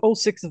 It's all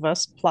six of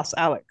us plus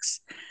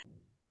Alex.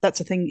 That's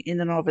a thing in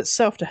and of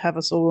itself to have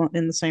us all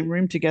in the same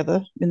room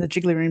together, in the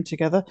Jiggly room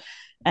together,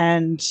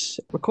 and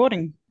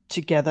recording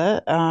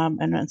together,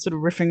 and sort of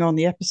riffing on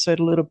the episode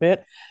a little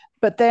bit.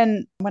 But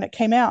then when it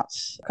came out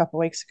a couple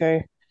of weeks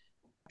ago,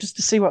 just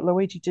to see what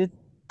Luigi did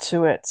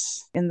to it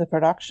in the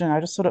production, I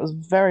just thought it was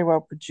very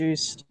well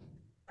produced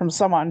from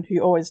someone who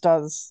always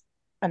does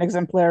an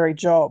exemplary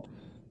job.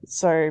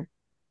 So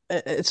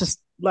it's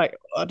just I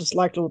just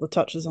liked all the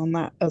touches on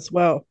that as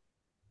well.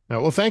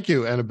 Well, thank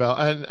you, Annabelle.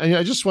 And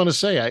I just want to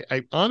say,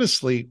 I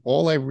honestly,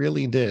 all I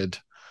really did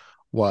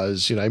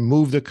was, I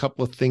moved a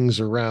couple of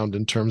things around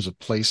in terms of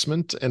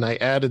placement, and I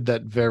added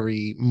that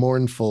very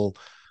mournful,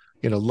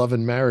 love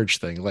and marriage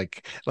thing.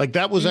 Like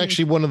that was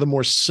actually one of the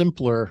more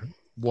simpler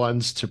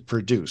ones to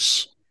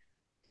produce.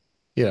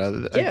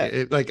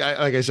 Like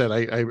I said,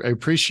 I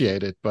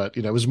appreciate it, but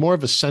it was more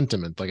of a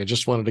sentiment. Like I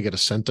just wanted to get a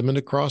sentiment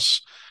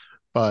across.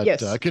 But,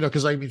 yes.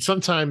 Because I mean,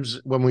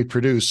 sometimes when we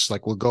produce,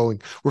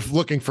 we're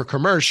looking for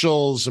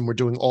commercials and we're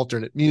doing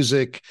alternate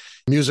music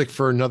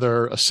for a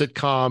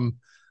sitcom,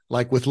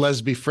 like with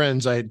Lesby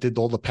Friends, I did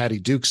all the Patty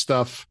Duke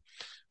stuff.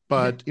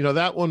 But,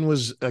 that one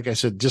was, like I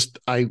said,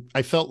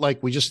 I felt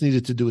like we just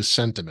needed to do a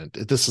sentiment.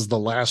 This is the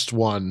last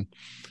one.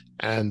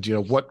 And,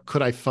 what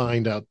could I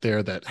find out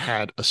there that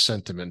had a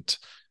sentiment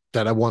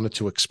that I wanted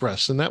to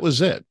express? And that was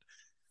it.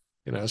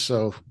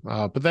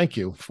 But thank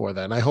you for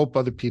that. And I hope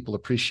other people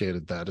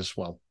appreciated that as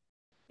well.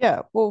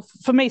 Yeah, well,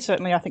 for me,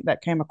 certainly, I think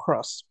that came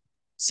across.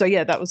 So,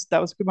 yeah, that was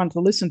a good one to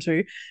listen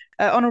to.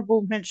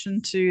 Honorable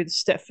mention to the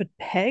Stepford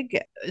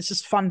Peg. It's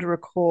just fun to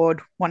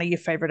record one of your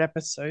favorite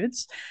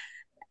episodes.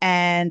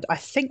 And I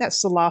think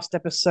that's the last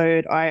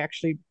episode I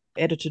actually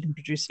edited and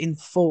produced in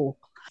full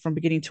from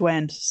beginning to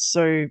end.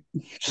 So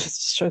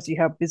just shows you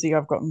how busy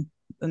I've gotten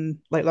in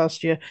late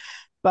last year.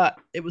 But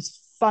it was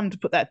fun to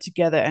put that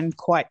together and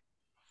quite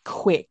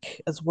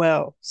quick as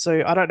well.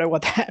 So I don't know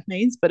what that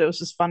means, but it was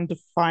just fun to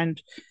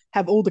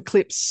have all the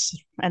clips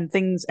and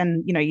things,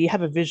 and you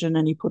have a vision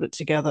and you put it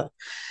together.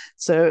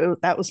 So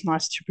that was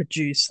nice to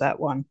produce that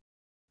one.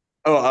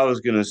 Oh, I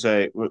was going to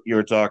say, you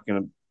were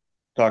talking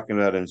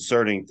about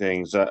inserting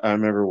things. I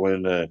remember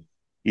when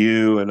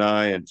you and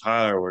I and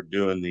Tyler were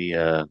doing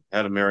the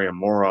How to Marry a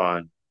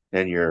Moron,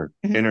 and your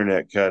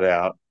internet cut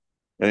out,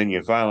 and then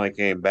you finally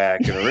came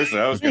back. And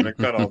originally I was going to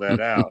cut all that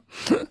out.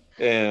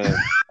 And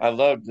I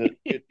loved it.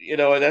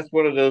 That's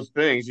one of those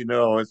things,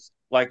 it's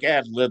like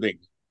ad-libbing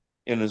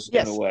in a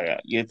way.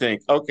 You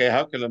think, okay,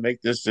 how can I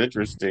make this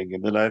interesting?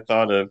 And then I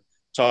thought of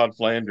Todd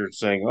Flanders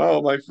saying,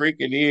 "Oh, my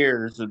freaking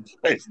ears," and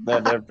placing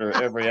that after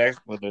every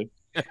expletive.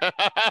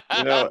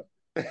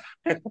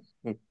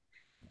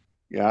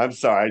 Yeah, I'm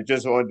sorry. I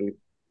just wanted to.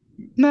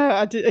 No,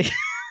 I did.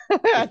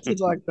 I did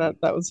like that.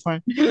 That was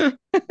fine.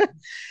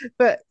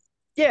 But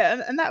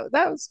Yeah, and that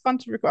was fun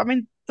to record. I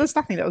mean, there's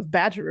nothing that was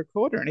bad to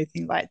record or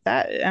anything like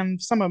that.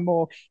 Some are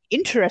more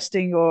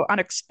interesting or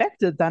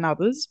unexpected than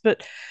others,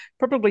 but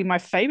probably my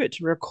favorite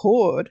to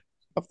record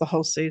of the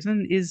whole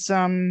season is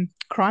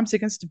Crimes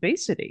Against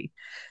Obesity.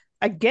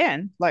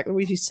 Again, like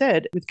Luigi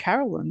said, with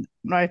Carolyn,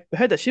 when I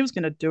heard that she was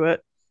going to do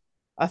it,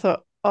 I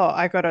thought, oh,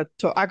 I gotta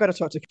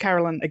talk to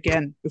Carolyn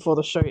again before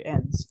the show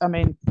ends. I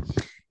mean,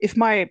 if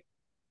my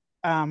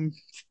female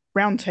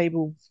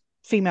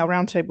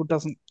roundtable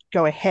doesn't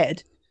go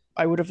ahead,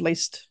 I would have at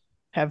least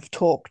have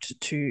talked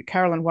to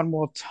Carolyn one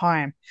more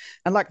time.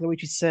 And like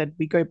Luigi said,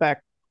 we go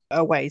back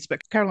a ways,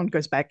 but Carolyn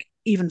goes back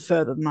even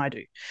further than I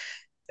do.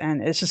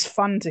 And it's just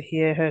fun to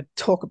hear her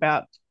talk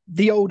about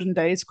the olden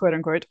days, quote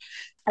unquote,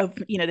 of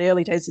the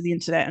early days of the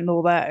internet and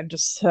all that, and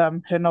just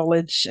her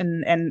knowledge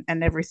and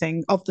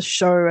everything of the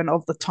show and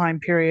of the time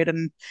period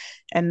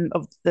and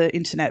of the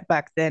internet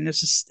back then.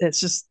 It's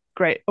just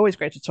great, always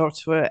great to talk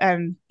to her.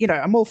 And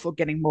I'm all for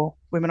getting more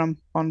women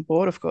on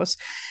board, of course.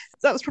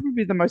 That was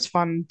probably the most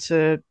fun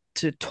to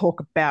talk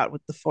about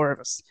with the four of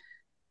us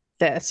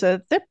there. So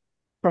they're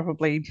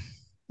probably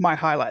my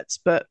highlights.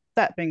 But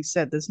that being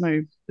said, there's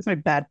no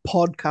bad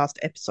podcast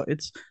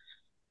episodes.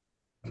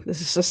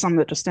 This is just some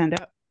that just stand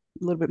out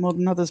a little bit more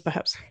than others,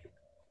 perhaps.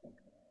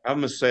 I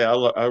must say,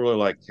 I really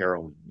like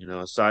Carolyn.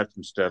 Aside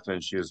from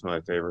Stefan, she was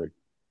my favorite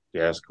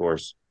guest, of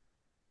course.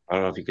 I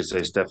don't know if you could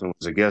say Stefan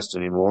was a guest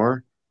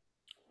anymore.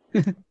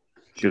 He's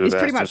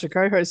pretty much a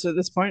co-host at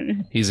this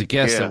point. He's a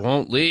guest that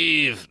won't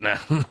leave. No.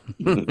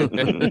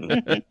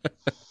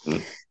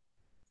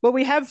 Well,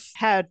 we have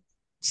had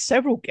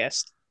several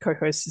guest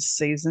co-hosts this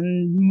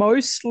season,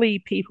 mostly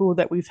people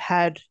that we've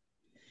had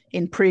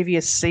in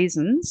previous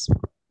seasons,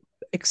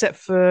 except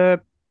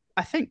for,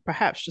 I think,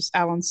 perhaps just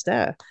Alan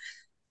Stair.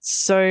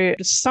 So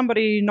does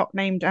somebody not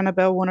named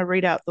Annabelle want to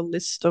read out the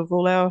list of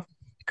all our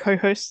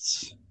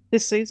co-hosts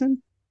this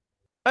season?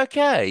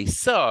 Okay,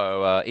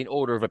 so in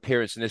order of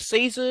appearance in this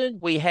season,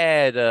 we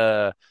had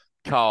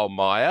Carl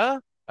Meyer.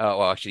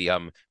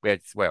 We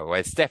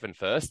had Stefan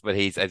first, but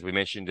he's, as we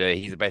mentioned,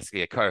 he's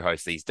basically a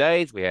co-host these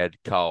days. We had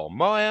Carl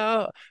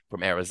Meyer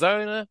from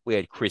Arizona. We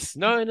had Chris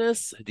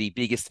Nonis, the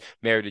biggest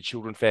Married to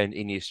Children fan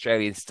in the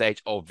Australian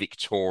state of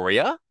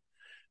Victoria.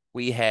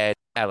 We had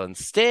Alan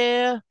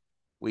Stair.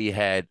 We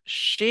had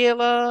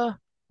Sheila.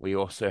 We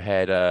also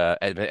had,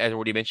 as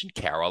already mentioned,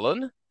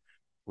 Carolyn.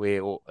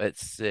 Continuing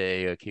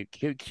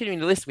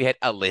the list, we had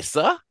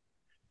Alyssa.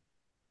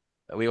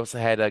 We also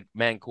had a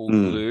man called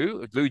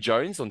Lou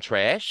Jones on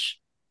Trash.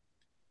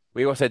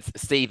 We also had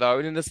Steve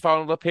Owen in this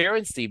final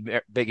appearance, the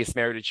biggest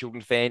Married to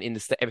Children fan in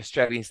the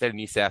Australian state of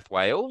New South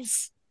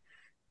Wales.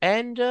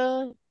 And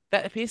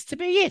that appears to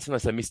be it,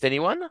 unless I missed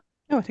anyone.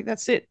 No, I think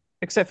that's it,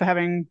 except for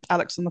having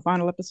Alex on the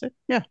final episode.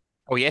 Yeah.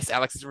 Oh, yes,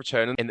 Alex is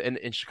returning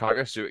in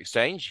Chicago Zoo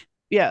Exchange.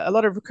 Yeah, a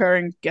lot of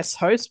recurring guest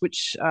hosts,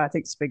 which I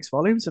think speaks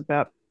volumes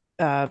about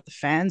the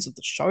fans of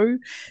the show,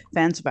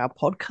 fans of our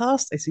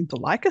podcast. They seem to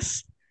like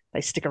us. They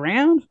stick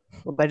around,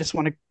 or they just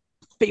want to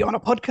be on a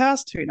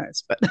podcast. Who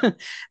knows?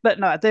 But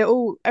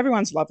no,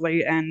 everyone's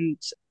lovely and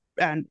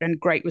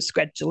great with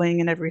scheduling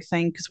and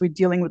everything, because we're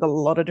dealing with a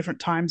lot of different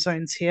time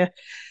zones here.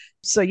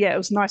 So yeah, it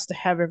was nice to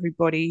have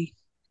everybody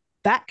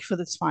back for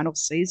this final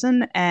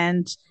season.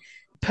 And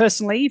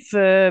personally,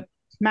 for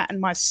Matt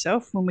and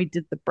myself, when we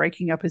did the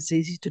Breaking Up Is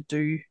Easy to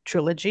Do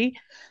trilogy,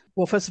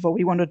 well, first of all,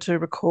 we wanted to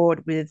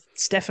record with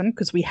Stefan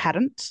because we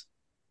hadn't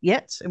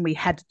yet, and we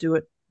had to do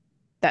it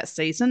that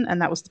season,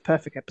 and that was the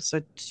perfect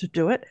episode to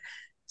do it.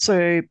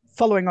 So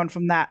following on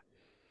from that,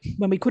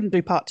 when we couldn't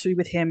do part 2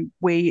 with him,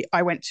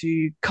 I went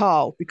to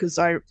Carl, because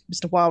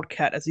Mr.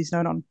 Wildcat, as he's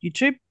known on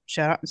YouTube,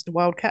 shout out Mr.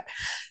 Wildcat.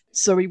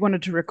 So we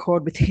wanted to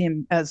record with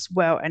him as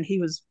well, and he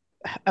was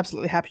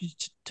absolutely happy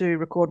to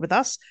record with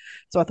us.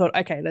 So I thought,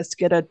 okay, let's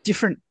get a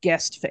different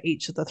guest for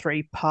each of the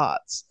 3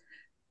 parts.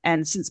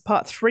 And since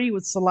part 3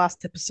 was the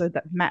last episode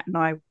that Matt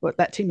and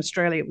that Team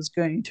Australia was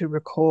going to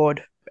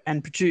record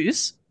and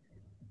produce,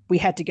 we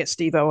had to get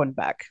Steve Owen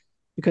back,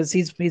 because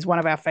he's one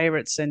of our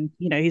favorites, and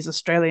he's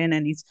Australian,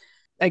 and he's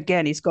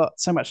got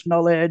so much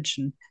knowledge,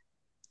 and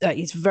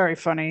he's very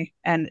funny,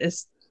 and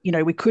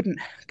we couldn't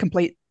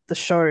complete the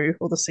show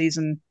or the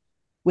season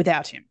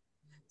without him.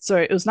 So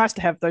it was nice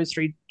to have those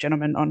 3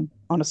 gentlemen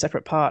on a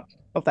separate part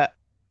of that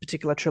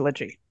particular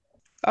trilogy.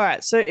 All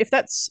right, so if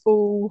that's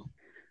all,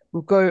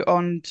 we'll go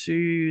on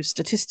to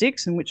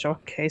statistics, in which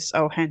case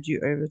I'll hand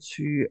you over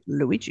to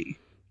Luigi.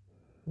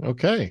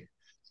 Okay.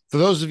 For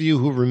those of you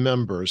who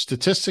remember,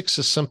 statistics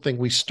is something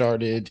we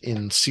started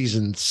in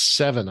season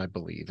 7, I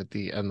believe,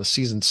 on the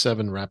season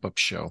 7 wrap-up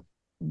show.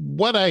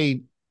 What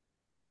I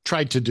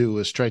tried to do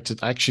is try to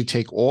actually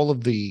take all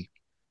of the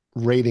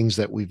ratings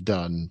that we've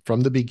done from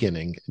the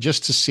beginning,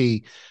 just to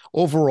see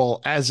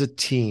overall as a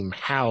team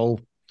how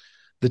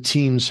the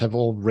teams have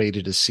all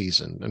rated a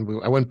season.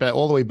 And I went back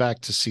all the way back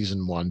to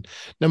season 1.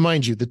 Now,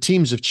 mind you, the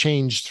teams have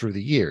changed through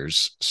the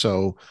years.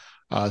 So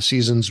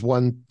seasons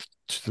 1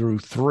 through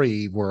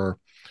 3 were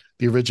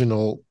the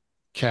original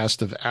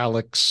cast of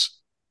Alex,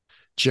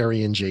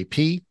 Jerry, and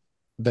JP.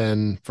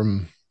 Then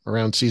from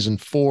around season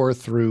 4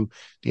 through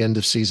the end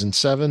of season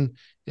 7,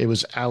 it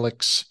was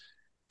Alex,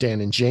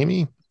 Dan, and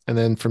Jamie. And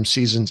then from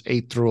seasons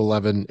 8 through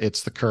 11,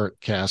 it's the current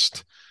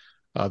cast,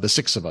 the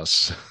 6 of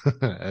us,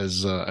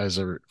 as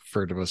I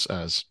refer to us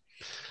as.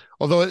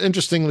 Although,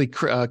 interestingly,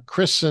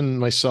 Chris and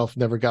myself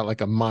never got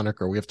like a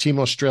moniker. We have Team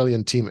Australia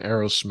and Team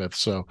Aerosmith,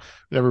 so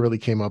we never really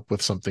came up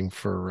with something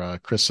for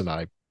Chris and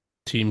I.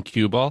 Team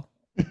Cue Ball?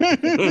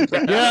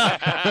 Yeah.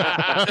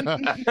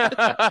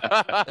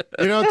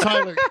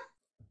 Tyler,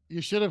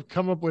 you should have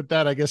come up with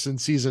that, I guess, in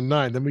season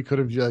 9. Then we could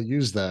have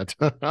used that.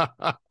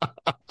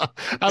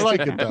 I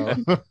like it, though.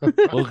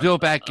 We'll go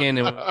back in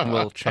and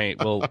we'll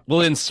change.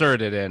 We'll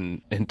insert it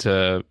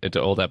into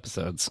old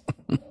episodes.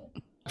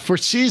 For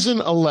season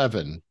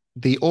 11,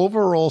 the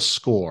overall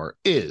score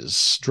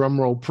is,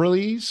 drumroll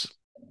please,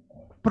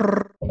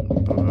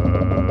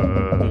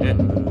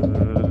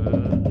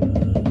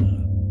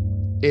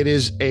 it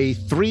is a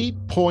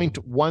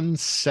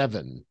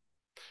 3.17.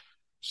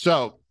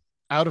 So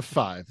out of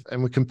 5.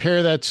 And we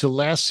compare that to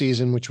last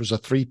season, which was a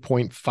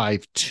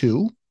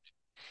 3.52.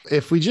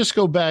 If we just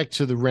go back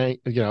to the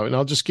rank, and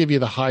I'll just give you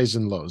the highs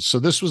and lows. So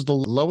this was the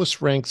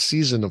lowest ranked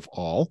season of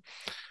all.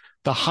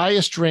 The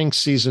highest ranked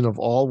season of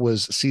all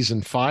was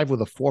season 5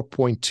 with a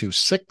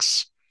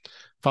 4.26,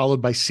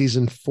 followed by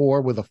season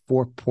 4 with a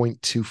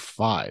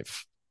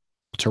 4.25.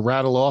 To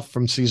rattle off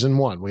from season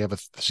 1, we have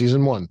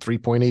season 1,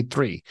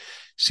 3.83,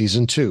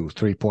 season 2,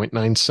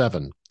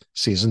 3.97,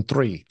 season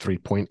 3,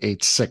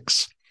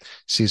 3.86,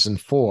 season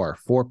 4,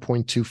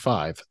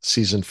 4.25,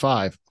 season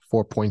 5,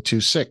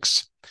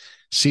 4.26,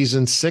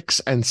 season 6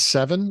 and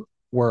 7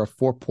 were a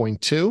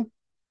 4.2,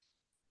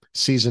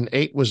 season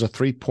 8 was a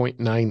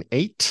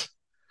 3.98,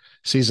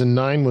 season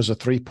 9 was a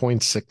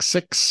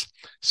 3.66,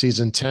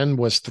 season 10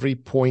 was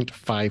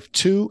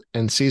 3.52,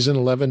 and season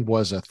 11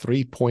 was a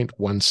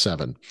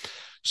 3.17.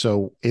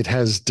 So it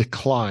has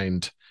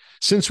declined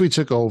since we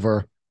took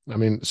over. I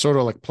mean, sort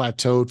of like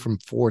plateaued from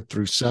 4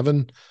 through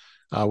 7.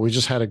 We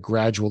just had a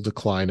gradual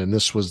decline, and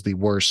this was the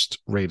worst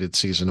rated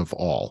season of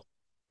all.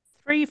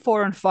 3,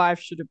 4, and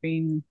 5 should have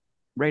been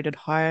rated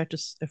higher,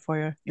 just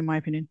FYI, in my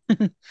opinion.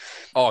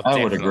 Oh, I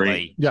definitely. would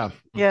agree. Yeah.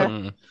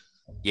 Yeah.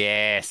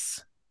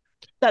 Yes.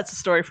 That's a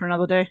story for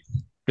another day.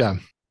 Yeah.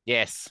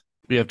 Yes.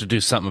 We have to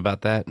do something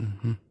about that.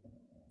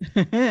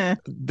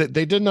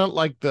 They did not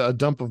like a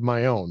dump of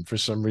my own for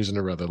some reason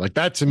or other. Like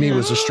that to me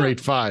was a straight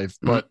 5.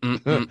 But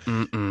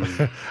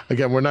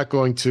again, we're not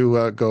going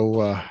to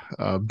go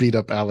beat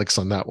up Alex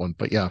on that one.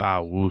 But yeah.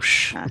 Ah,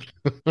 whoosh.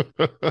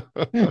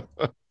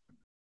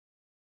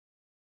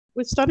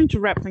 We're starting to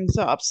wrap things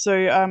up. So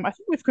I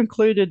think we've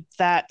concluded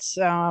that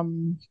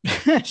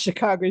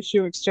Chicago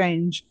Shoe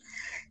Exchange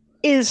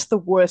is the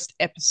worst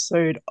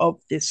episode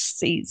of this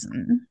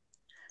season.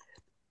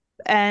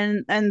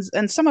 And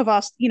some have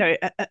asked,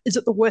 is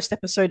it the worst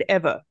episode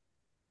ever?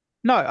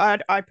 No,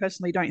 I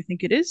personally don't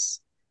think it is.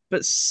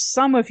 But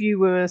some of you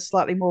were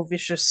slightly more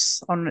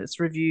vicious on its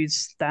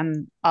reviews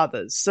than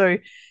others. So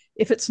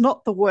if it's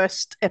not the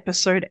worst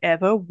episode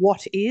ever,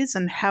 what is,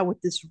 and how would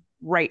this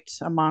rate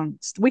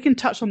amongst? We can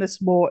touch on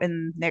this more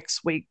in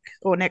next week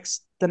or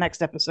the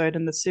next episode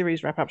in the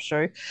series wrap-up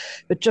show,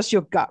 but just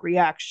your gut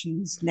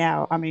reactions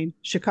now. I mean,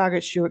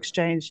 Chicago Shoe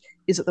Exchange,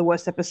 is it the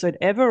worst episode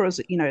ever, or is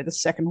it, the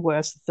second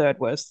worst, the third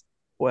worst?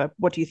 Or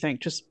what do you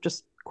think?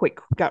 Just quick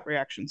gut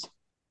reactions.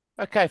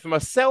 Okay, for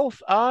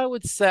myself, I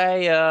would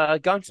say,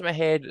 going to my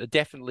head,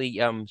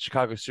 definitely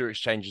Chicago Shoe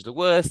Exchange is the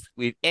worst,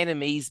 with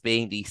Enemies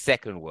being the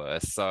second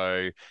worst.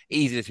 So,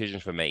 easy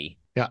decision for me.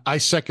 Yeah, I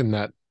second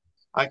that.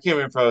 I can't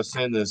remember if I was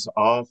saying this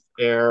off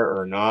air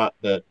or not,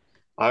 but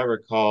I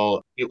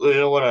recall,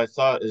 what I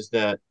thought is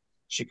that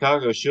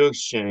Chicago Shoe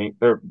Exchange,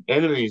 or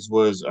Enemies,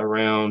 was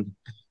around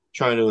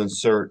trying to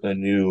insert a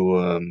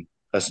new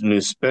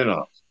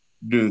spinoff,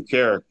 new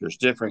characters,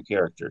 different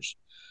characters.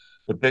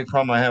 The big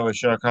problem I have with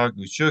Chicago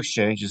Shoe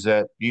Exchange is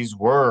that these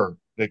were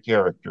the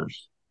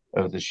characters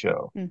of the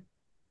show.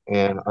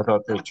 And I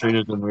thought they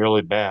treated them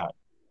really bad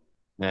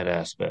in that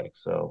aspect.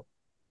 So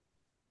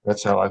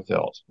that's how I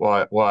felt.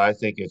 Why I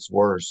think it's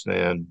worse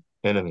than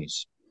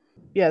Enemies.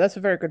 Yeah, that's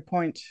a very good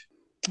point.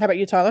 How about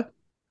you, Tyler?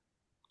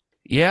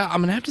 Yeah,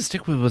 I'm going to have to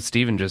stick with what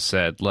Steven just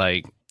said.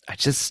 Like, I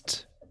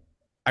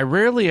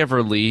rarely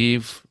ever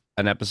leave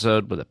an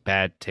episode with a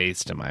bad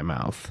taste in my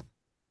mouth.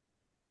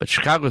 But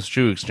Chicago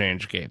Shoe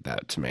Exchange gave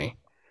that to me.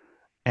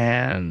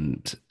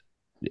 And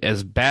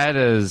as bad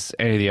as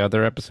any of the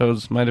other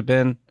episodes might have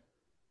been,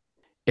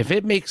 if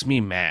it makes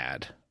me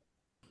mad,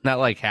 not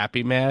like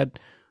happy mad,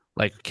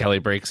 like Kelly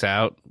Breaks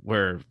Out,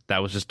 where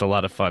that was just a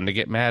lot of fun to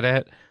get mad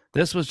at,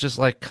 this was just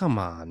like, come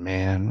on,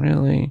 man,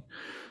 really?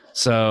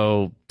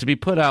 So to be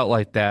put out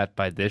like that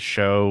by this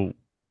show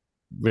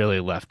really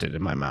left it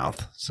in my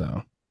mouth.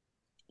 So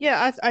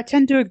yeah, I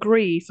tend to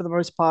agree for the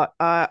most part.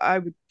 I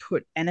would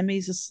put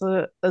Enemies as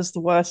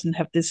the worst and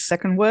have this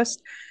second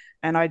worst,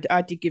 and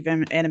I did give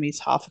Enemies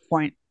half a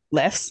point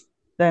less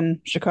than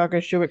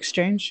Chicago Shoe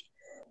Exchange,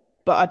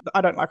 but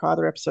I don't like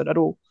either episode at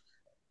all.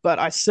 But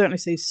I certainly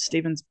see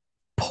Steven's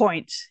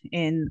point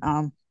in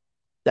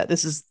that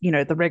this is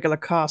the regular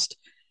cast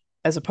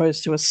as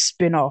opposed to a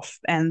spin-off,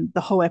 and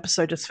the whole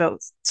episode just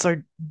felt so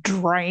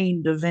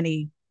drained of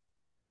anything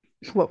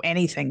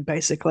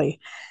basically.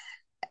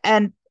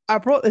 And I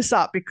brought this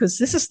up because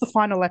this is the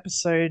final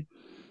episode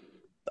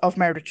of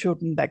Married with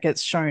Children that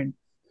gets shown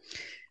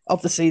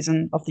of the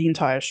season, of the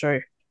entire show.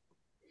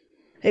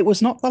 It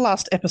was not the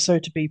last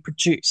episode to be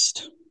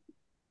produced.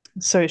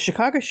 So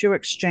Chicago Shoe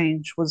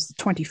Exchange was the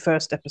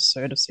 21st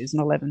episode of season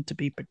 11 to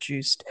be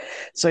produced.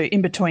 So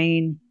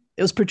it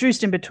was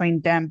produced in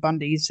between Dan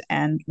Bundy's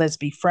and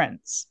Lesbi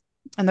Friends.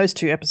 And those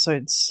two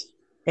episodes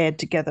aired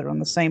together on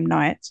the same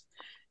night.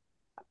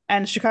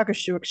 And Chicago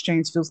Shoe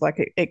Exchange feels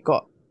like it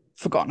got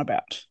forgotten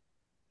about,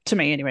 to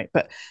me anyway,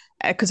 but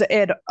because it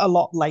aired a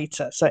lot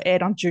later. So it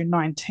aired on June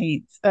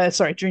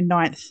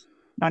 9th,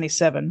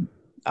 97,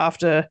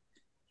 after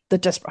The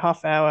Desperate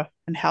Half Hour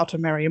and How to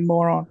Marry a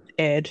Moron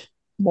aired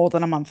more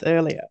than a month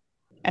earlier.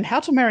 And How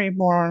to Marry a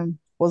Moron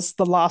was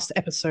the last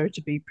episode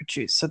to be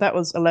produced. So that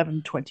was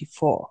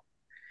 11/24.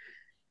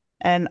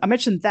 And I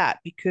mentioned that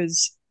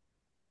because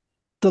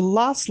the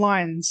last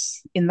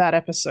lines in that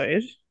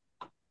episode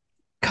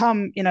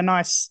come in a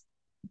nice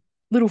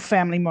little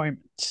family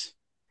moment.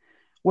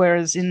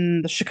 Whereas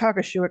in the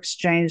Chicago Shoe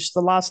Exchange,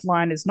 the last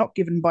line is not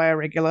given by a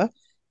regular,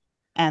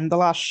 and the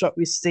last shot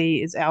we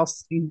see is Al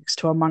sitting next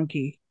to a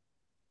monkey,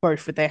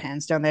 both with their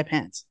hands down their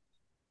pants.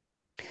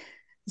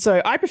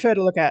 So I prefer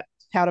to look at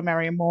How to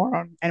Marry a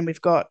Moron, and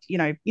we've got,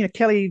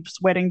 Kelly's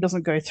wedding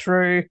doesn't go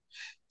through.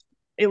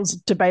 It was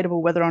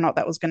debatable whether or not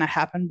that was going to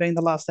happen being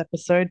the last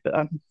episode,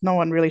 but no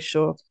one really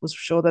was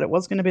sure that it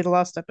was going to be the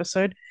last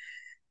episode.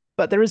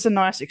 But there is a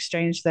nice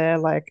exchange there,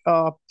 like,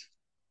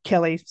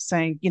 Kelly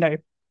saying,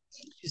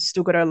 she's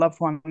still got her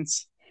loved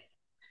ones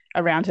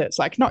around her. It's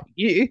like, not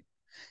you.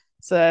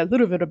 It's a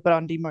little bit of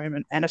Bundy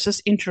moment. And it's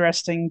just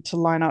interesting to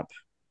line up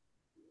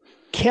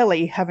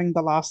Kelly having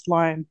the last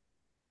line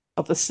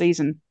of the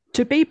season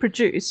to be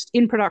produced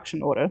in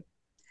production order.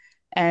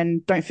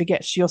 And don't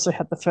forget, she also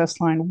had the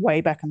first line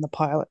way back in the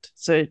pilot.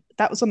 So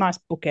that was a nice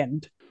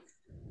bookend.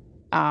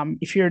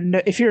 If you're a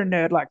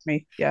nerd like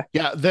me, yeah.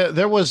 Yeah,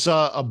 there was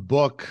a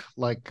book,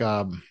 like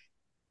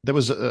there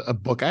was a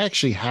book. I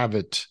actually have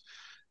it.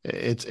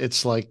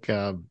 It's like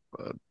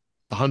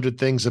 100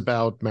 Things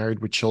About Married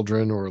with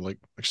Children, or like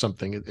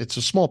something. It's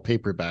a small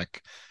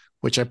paperback,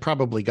 which I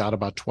probably got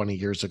about 20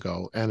 years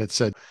ago, and it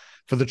said,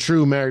 for the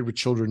true Married with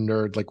Children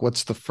nerd, like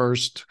what's the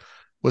first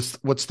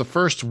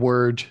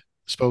word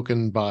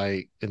spoken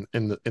by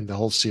in the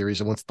whole series,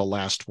 and what's the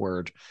last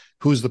word?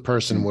 Who's the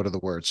person? Mm-hmm. What are the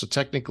words? So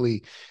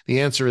technically, the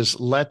answer is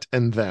let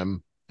and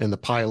them in the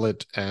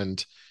pilot,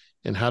 and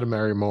in How to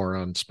Marry a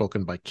Moron,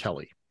 spoken by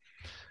Kelly.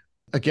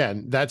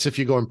 Again, that's if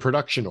you go in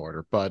production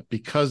order, but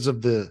because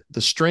of the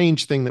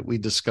strange thing that we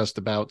discussed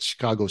about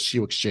Chicago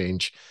Shoe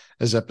Exchange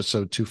as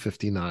episode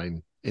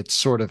 259, it's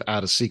sort of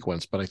out of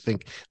sequence. But I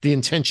think the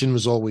intention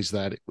was always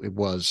that it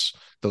was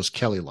those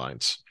Kelly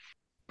lines.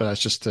 But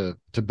that's just to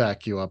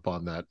back you up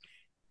on that.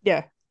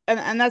 Yeah,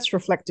 and that's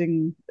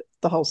reflecting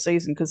the whole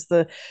season, because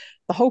the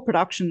whole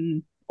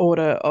production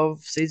order of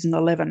season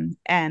 11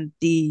 and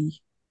the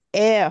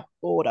air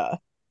order,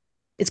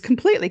 it's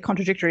completely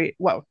contradictory.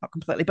 Well, not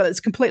completely, but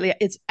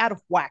it's out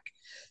of whack.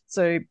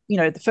 So,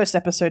 the first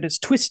episode is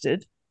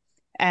Twisted,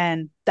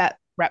 and that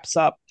wraps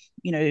up,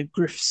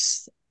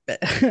 Griff's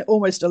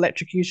almost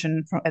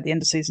electrocution at the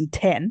end of season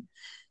 10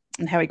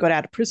 and how he got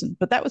out of prison.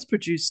 But that was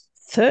produced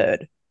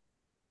third.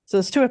 So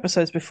there's 2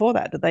 episodes before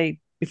that,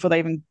 before they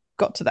even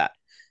got to that.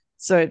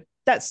 So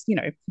that's,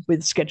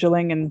 with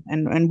scheduling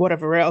and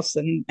whatever else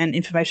and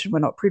information we're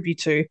not privy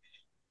to.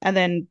 And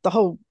then the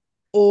whole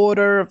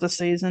order of the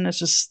season is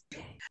just,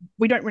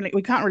 we can't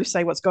really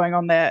say what's going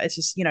on there. It's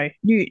just,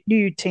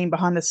 new team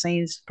behind the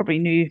scenes, probably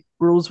new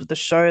rules with the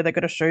show. They've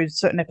got to show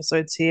certain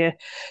episodes here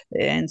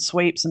and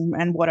sweeps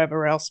and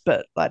whatever else.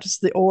 But like,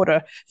 just the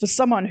order, for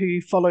someone who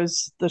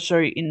follows the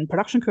show in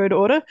production code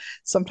order,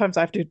 sometimes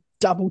I have to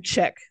double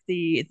check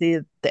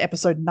the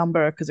episode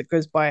number because it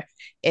goes by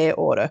air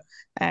order,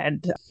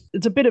 and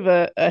it's a bit of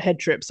a head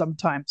trip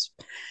sometimes.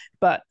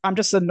 But I'm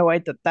just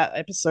annoyed that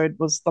episode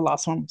was the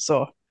last one we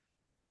saw.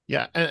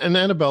 Yeah, and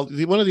Annabelle,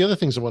 one of the other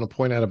things I want to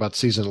point out about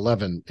season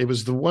 11, it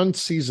was the one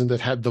season that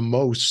had the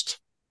most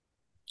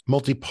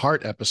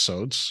multi-part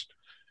episodes,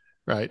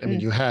 right? I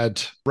mean, you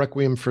had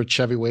Requiem for a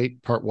Chevy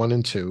Wait, part 1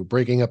 and 2,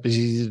 Breaking Up is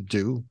Easy to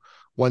Do,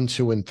 1,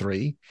 2, and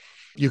 3.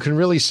 You can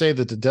really say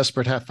that The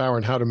Desperate Half Hour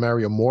and How to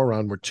Marry a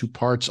Moron were 2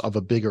 parts of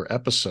a bigger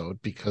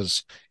episode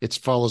because it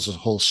follows a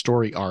whole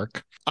story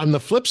arc. On the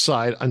flip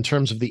side, in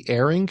terms of the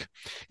airing,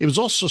 it was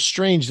also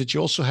strange that you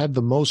also had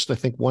the most, I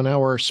think,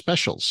 1-hour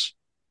specials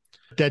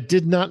that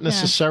did not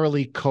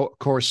necessarily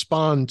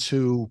correspond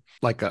to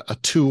like a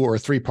 2 or a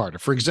 3-parter.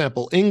 For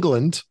example,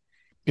 England,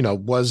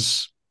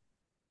 was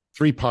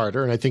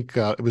 3-parter, and I think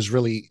it was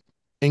really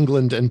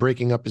England and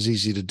Breaking Up is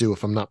Easy to Do,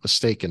 if I'm not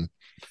mistaken.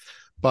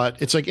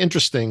 But it's like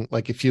interesting,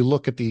 like if you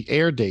look at the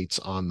air dates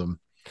on them,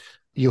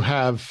 you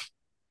have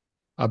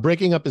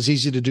Breaking Up is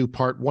Easy to Do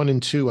part 1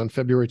 and 2 on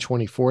February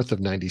 24th of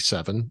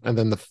 97, and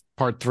then the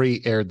part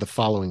 3 aired the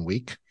following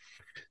week.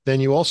 Then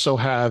you also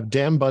have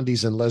Dan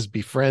Bundy's and Let's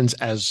Be Friends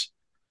as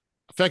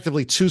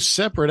effectively 2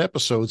 separate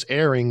episodes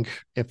airing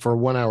for a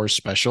 1 hour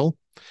special.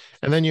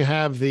 And then you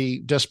have the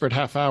Desperate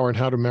Half Hour and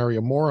How to Marry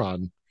a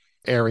Moron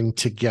airing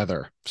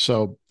together.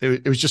 So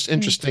it was just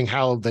interesting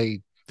how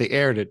they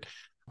aired it.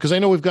 Because I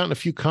know we've gotten a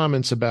few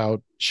comments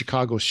about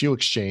Chicago Shoe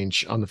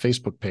Exchange on the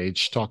Facebook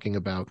page talking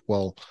about,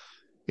 well,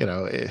 you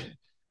know,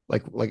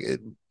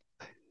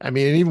 I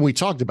mean, and even we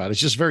talked about it. It's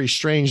just very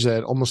strange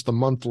that almost a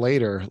month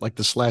later, like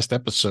this last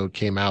episode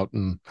came out,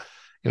 and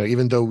you know,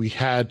 even though we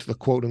had the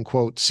quote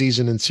unquote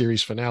season and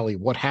series finale,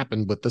 what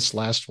happened with this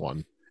last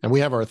one? And we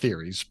have our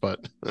theories,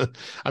 but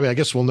I mean, I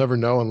guess we'll never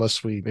know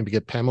unless we maybe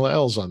get Pamela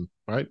Els on,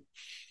 right?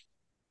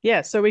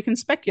 Yeah, so we can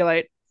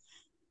speculate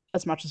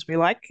as much as we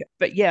like,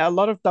 but yeah, a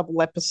lot of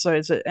double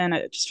episodes, and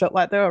it just felt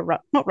like they were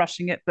not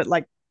rushing it, but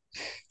like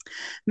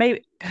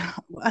maybe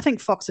I think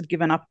Fox had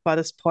given up by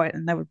this point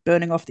and they were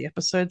burning off the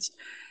episodes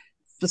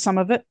for some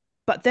of it.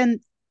 But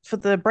then for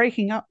the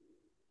Breaking Up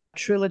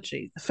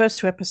trilogy, the first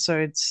 2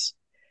 episodes,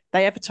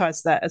 they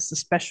advertised that as the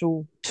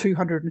special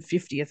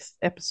 250th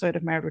episode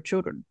of Married with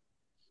Children.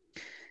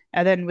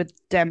 And then with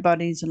Dan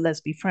Bundy's and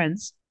Let's Be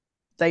Friends,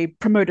 they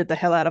promoted the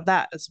hell out of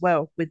that as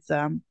well, with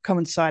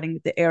coinciding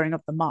with the airing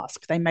of The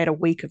Mask. They made a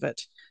week of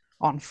it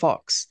on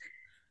Fox.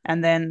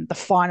 And then the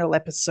final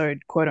episode,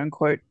 quote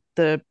unquote,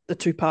 the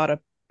 2-parter,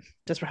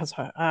 Desperate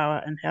Housewives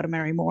and How to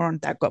Marry a Moron,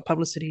 that got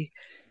publicity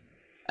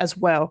as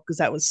well, because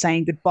that was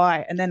saying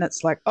goodbye. And then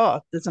it's like,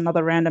 oh, there's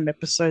another random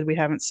episode we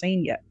haven't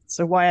seen yet.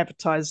 So why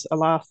advertise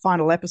a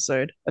final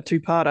episode, a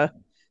 2-parter,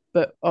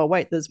 but oh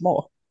wait, there's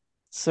more.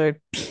 So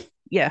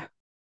yeah.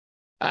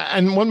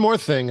 And one more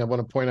thing I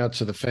want to point out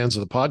to the fans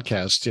of the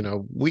podcast, you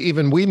know,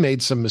 we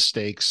made some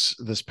mistakes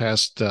this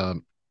past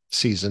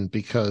season,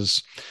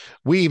 because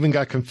we even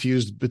got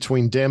confused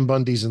between Dan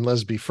Bundy's and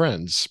Let's Be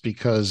Friends,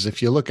 because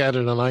if you look at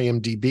it on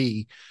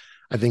IMDb,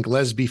 I think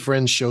Let's Be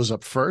Friends shows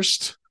up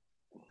first.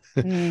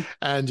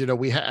 And, you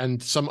know,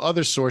 and some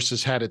other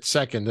sources had it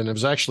second. And it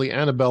was actually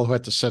Annabelle who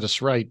had to set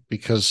us right,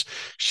 because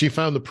she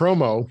found the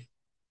promo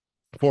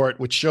for it,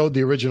 which showed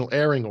the original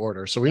airing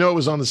order. So we know it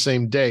was on the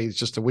same day. It's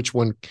just which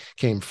one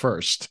came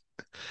first.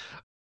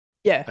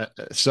 Yeah.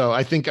 So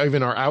I think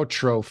even our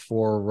outro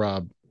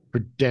for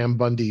Dan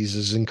Bundy's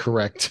is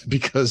incorrect,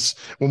 because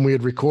when we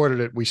had recorded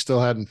it, we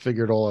still hadn't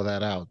figured all of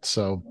that out.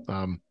 So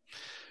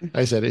like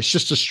I said, it's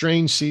just a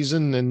strange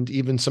season, and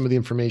even some of the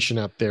information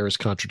out there is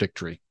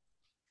contradictory.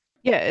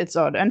 Yeah, it's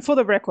odd. And for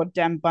the record,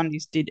 Dan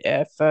Bundy's did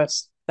air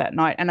first that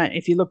night. And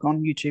if you look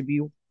on YouTube,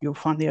 you'll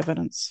find the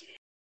evidence.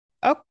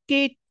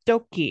 Okie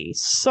dokie.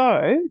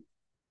 So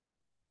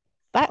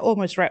that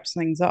almost wraps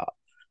things up.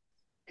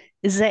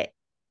 Is there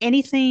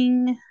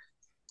anything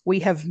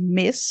we have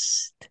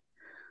missed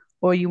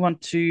or you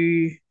want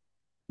to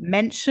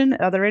mention?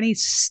 Are there any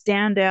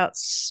standout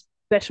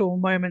special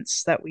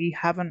moments that we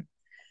haven't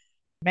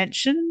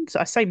mentioned?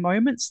 I say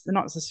moments, they're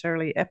not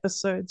necessarily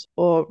episodes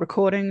or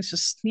recordings,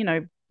 just, you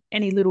know,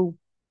 any little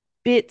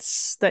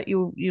bits that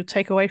you'll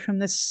take away from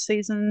this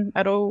season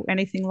at all?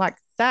 Anything like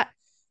that?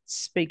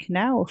 Speak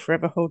now or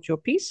forever hold your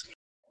peace.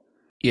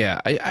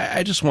 Yeah,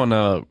 I just want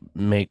to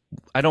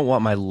I don't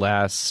want my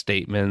last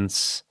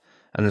statements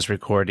on this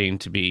recording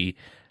to be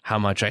how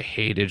much I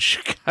hated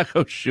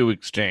Chicago Shoe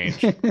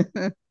Exchange.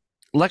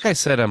 Like I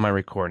said on my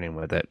recording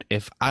with it,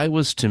 if I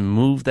was to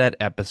move that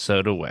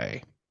episode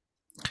away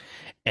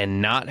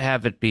and not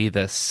have it be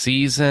the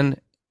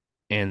season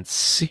and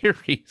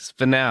series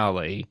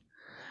finale,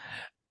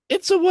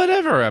 it's a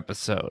whatever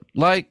episode.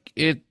 Like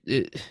it's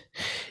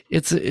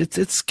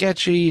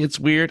sketchy, it's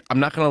weird. I'm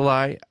not gonna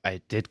lie,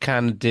 I did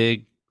kind of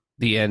dig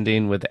the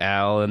ending with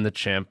Al and the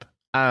chimp.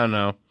 I don't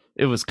know,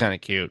 it was kind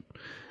of cute.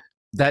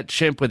 That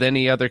chimp with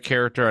any other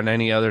character on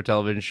any other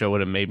television show would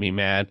have made me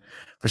mad.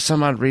 For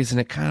some odd reason,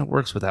 it kind of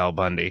works with Al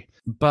Bundy.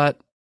 But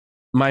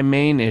my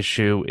main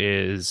issue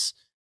is,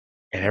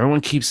 and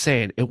everyone keeps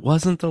saying, it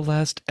wasn't the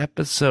last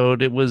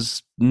episode. It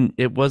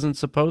wasn't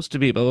supposed to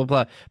be, blah, blah,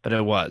 blah. But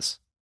it was.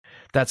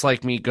 That's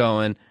like me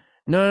going,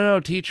 no,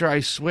 teacher, I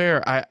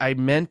swear, I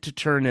meant to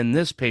turn in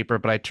this paper,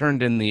 but I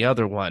turned in the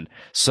other one.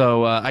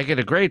 So I get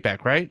a grade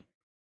back, right?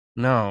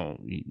 No,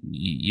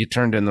 you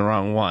turned in the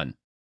wrong one.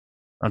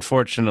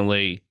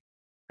 Unfortunately,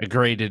 I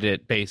graded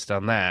it based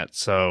on that,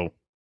 so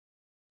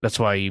that's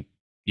why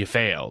you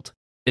failed.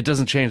 It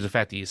doesn't change the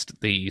fact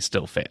that you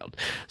still failed.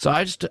 So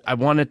I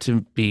wanted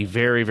to be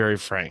very, very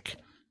frank.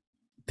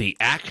 The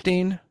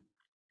acting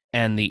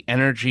and the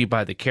energy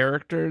by the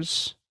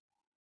characters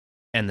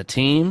and the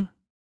team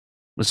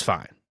was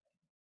fine.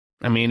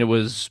 I mean, it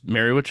was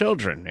Married with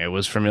Children. It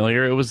was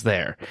familiar. It was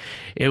there.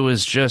 It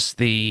was just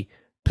the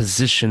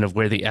position of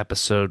where the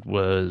episode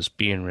was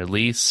being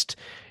released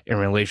in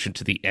relation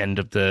to the end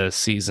of the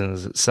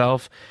seasons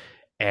itself.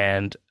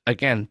 And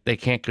again, they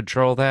can't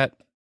control that.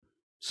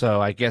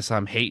 So I guess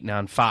I'm hating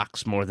on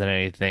Fox more than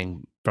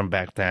anything from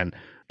back then.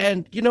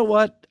 And you know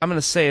what? I'm going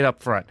to say it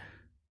up front.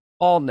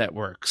 All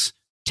networks,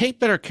 take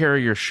better care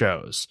of your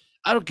shows.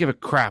 I don't give a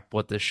crap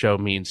what this show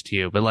means to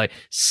you, but like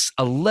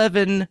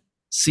 11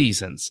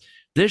 seasons,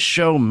 this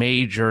show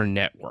made your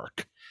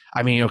network.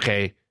 I mean,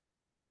 okay,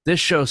 this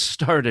show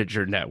started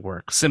your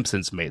network.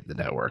 Simpsons made the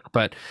network,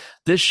 but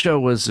this show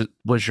was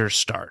your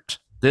start.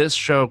 This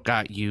show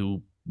got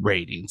you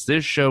ratings.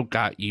 This show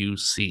got you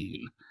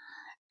seen,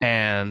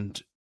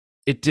 and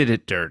it did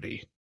it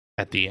dirty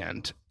at the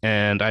end.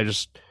 And I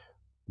just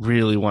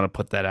really want to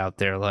put that out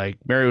there. Like,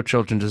 Married with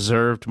Children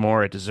deserved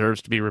more. It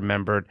deserves to be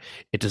remembered.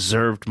 It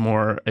deserved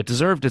more. It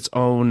deserved its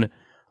own,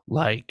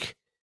 like,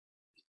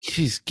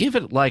 give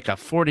it like a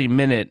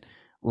 40-minute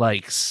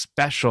like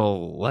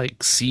special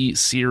like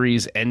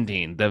series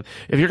ending.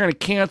 If you're going to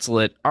cancel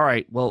it, all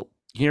right, well,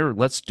 here,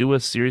 let's do a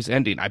series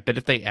ending. I bet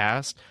if they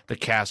asked, the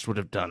cast would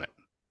have done it.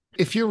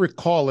 If you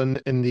recall,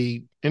 in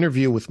the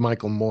interview with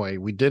Michael Moy,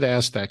 we did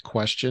ask that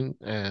question,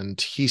 and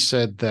he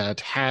said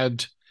that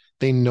had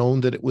they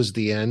known that it was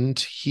the end,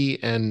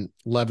 he and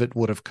Levitt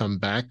would have come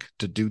back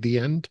to do the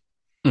end.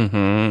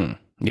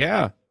 Mm-hmm.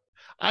 Yeah.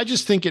 I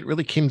just think it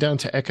really came down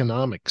to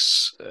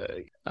economics.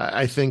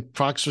 I think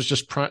Fox was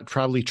just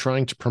probably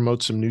trying to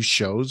promote some new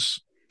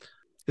shows.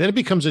 Then it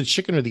becomes a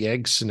chicken or the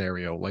egg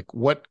scenario. Like,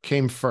 what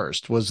came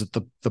first? Was it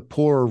the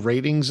poor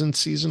ratings in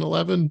season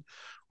 11?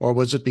 Or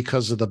was it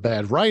because of the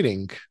bad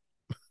writing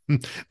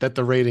that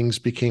the ratings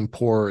became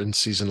poor in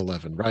season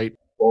 11, right?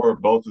 Or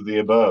both of the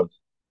above.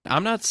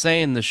 I'm not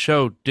saying the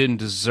show didn't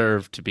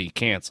deserve to be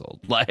canceled.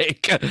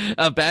 Like,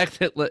 I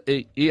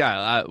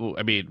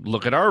mean,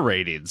 look at our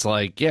ratings.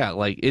 Like, yeah,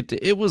 like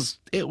it was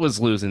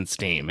losing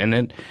steam,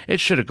 and it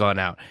should have gone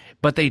out.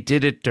 But they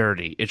did it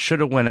dirty. It should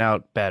have went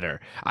out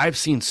better. I've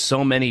seen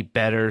so many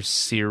better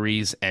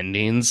series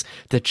endings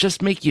that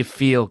just make you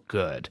feel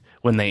good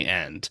when they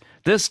end.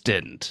 This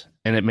didn't.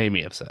 And it made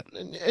me upset.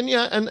 And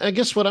yeah, and I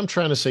guess what I'm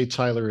trying to say,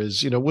 Tyler,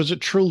 is, was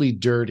it truly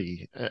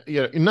dirty?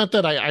 Not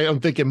that I don't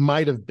think it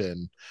might have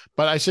been,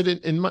 but I said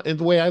in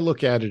the way I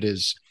look at it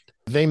is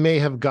they may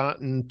have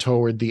gotten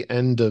toward the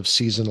end of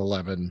season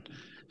 11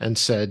 and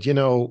said,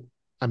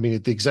 I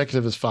mean, the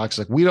executive is Fox,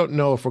 like, we don't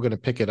know if we're going to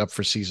pick it up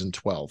for season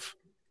 12.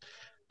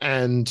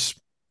 And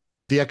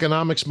the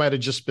economics might have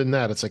just been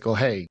that. It's like, oh,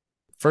 hey,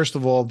 first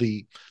of all,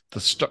 the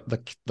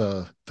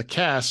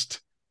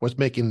cast was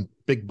making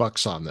big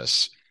bucks on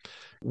this.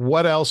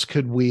 What else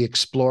could we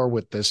explore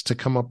with this to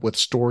come up with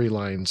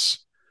storylines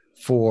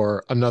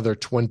for another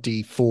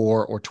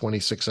 24 or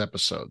 26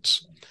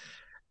 episodes?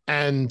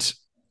 And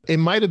it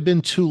might have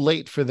been too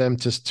late for them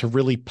to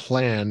really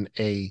plan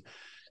a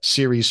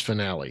series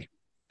finale,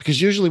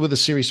 because usually with a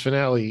series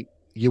finale,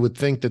 you would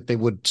think that they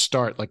would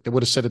start, like they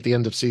would have said at the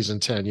end of season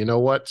 10, you know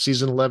what?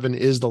 Season 11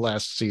 is the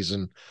last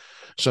season.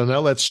 So now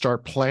let's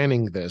start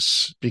planning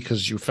this,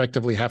 because you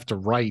effectively have to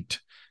write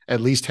at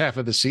least half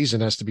of the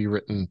season has to be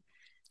written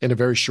in a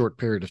very short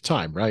period of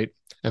time, right?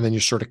 And then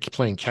you're sort of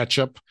playing catch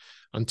up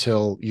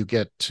until you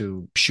get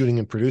to shooting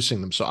and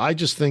producing them. So I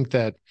just think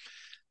that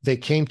they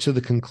came to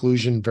the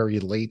conclusion very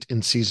late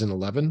in season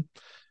 11.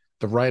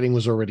 The writing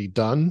was already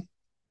done.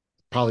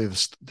 Probably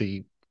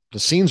the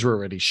scenes were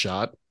already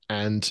shot,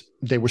 and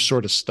they were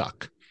sort of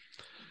stuck.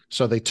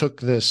 So they took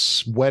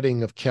this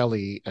wedding of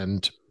Kelly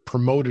and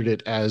promoted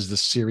it as the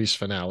series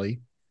finale.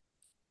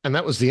 And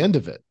that was the end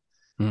of it.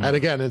 And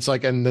again, it's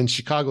like, and then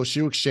Chicago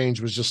Shoe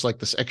Exchange was just like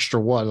this extra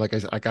one.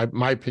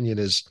 My opinion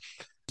is,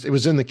 it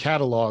was in the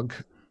catalog.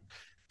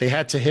 They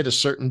had to hit a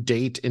certain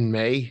date in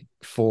May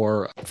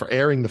for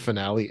airing the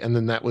finale, and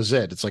then that was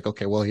it. It's like,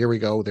 okay, well, here we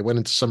go. They went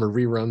into summer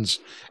reruns,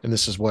 and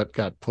this is what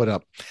got put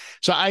up.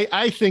 So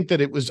I think that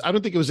I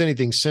don't think it was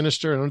anything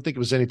sinister. I don't think it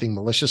was anything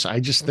malicious. I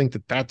just think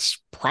that that's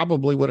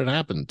probably what had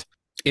happened.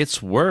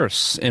 It's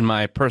worse in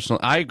my personal.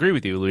 I agree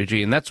with you,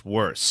 Luigi, and that's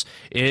worse.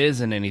 It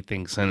isn't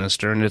anything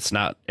sinister, and it's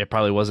not. It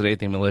probably wasn't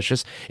anything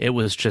malicious. It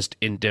was just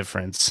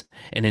indifference,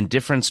 and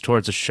indifference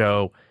towards a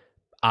show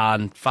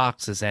on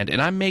Fox's end.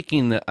 And I'm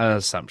making an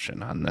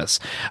assumption on this.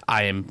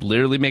 I am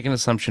literally making an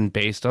assumption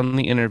based on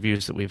the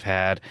interviews that we've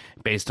had,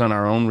 based on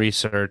our own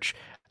research,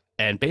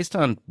 and based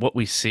on what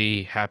we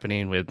see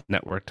happening with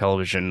network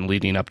television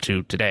leading up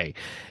to today.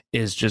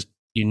 Is just,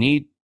 you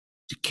need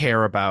to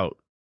care about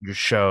your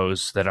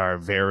shows that are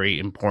very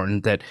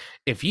important. That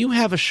if you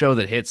have a show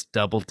that hits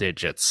double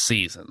digits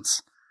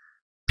seasons,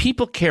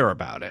 people care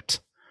about it.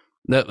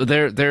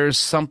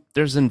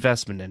 There's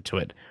investment into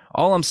it.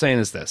 All I'm saying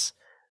is this.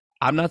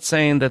 I'm not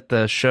saying that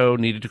the show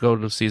needed to go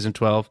to season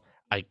 12.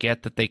 I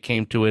get that they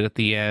came to it at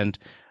the end.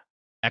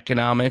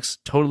 Economics,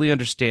 totally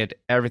understand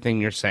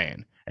everything you're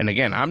saying. And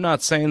again, I'm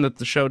not saying that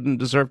the show didn't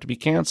deserve to be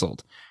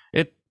canceled.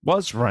 It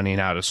was running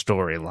out of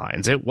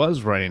storylines. It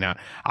was running out.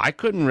 I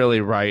couldn't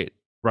really write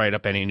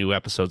up any new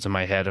episodes in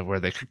my head of where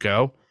they could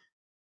go.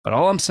 But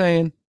all I'm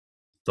saying,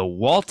 the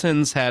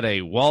Waltons had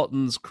a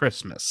Waltons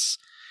Christmas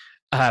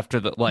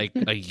after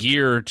a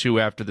year or two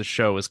after the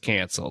show was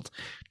canceled,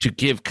 to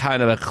give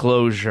kind of a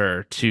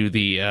closure to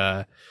the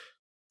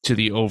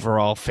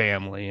overall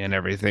family and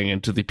everything,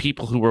 and to the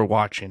people who were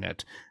watching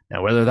it.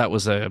 Now, whether that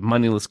was a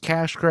moneyless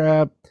cash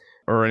grab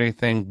or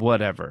anything,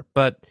 whatever.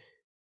 But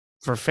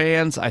for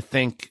fans, I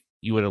think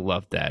you would have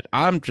loved that.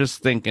 I'm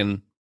just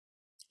thinking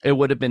it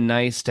would have been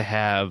nice to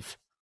have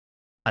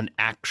an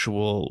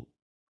actual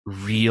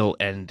real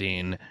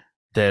ending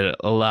that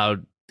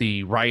allowed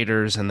the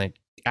writers and the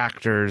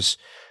actors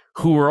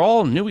who were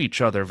all knew each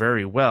other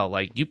very well.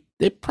 Like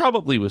it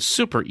probably was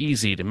super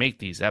easy to make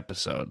these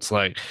episodes.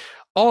 Like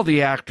all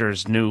the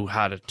actors knew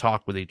how to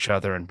talk with each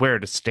other and where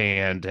to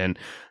stand and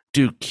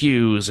do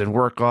cues and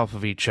work off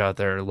of each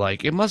other.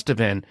 Like it must have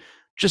been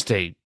just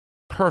a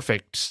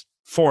perfect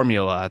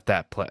formula at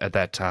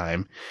that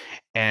time.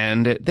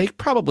 And they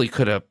probably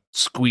could have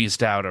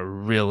squeezed out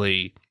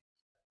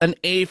an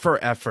A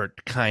for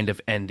effort kind of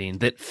ending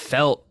that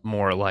felt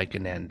more like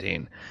an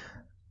ending.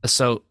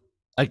 So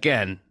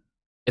again,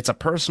 it's a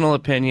personal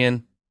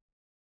opinion,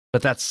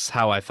 but that's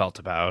how I felt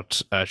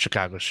about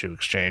Chicago Shoe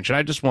Exchange. And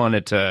I just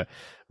wanted to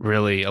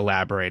really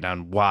elaborate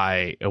on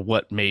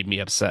what made me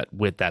upset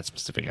with that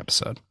specific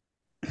episode.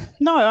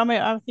 No, I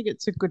mean, I think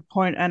it's a good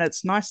point, and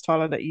it's nice,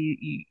 Tyler, that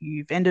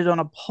you've ended on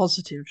a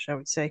positive, shall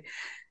we say.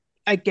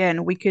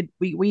 Again,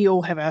 we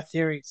all have our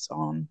theories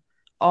on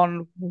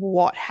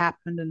what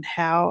happened and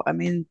how. I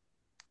mean,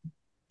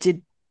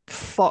 did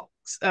Fox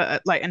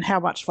and how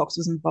much Fox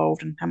was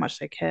involved and how much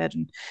they cared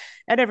and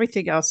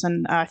everything else.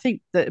 And I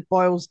think that it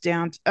boils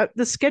down to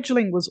the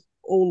scheduling was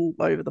all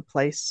over the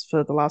place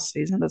for the last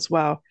season as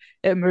well.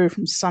 It moved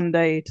from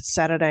Sunday to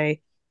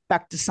Saturday,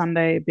 back to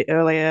Sunday a bit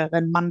earlier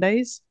than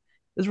Mondays.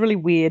 It was really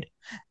weird.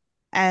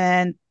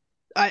 And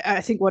I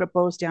think what it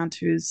boils down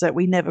to is that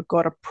we never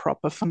got a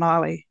proper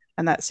finale.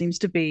 And that seems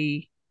to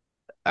be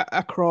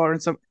a craw,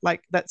 and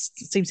that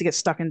seems to get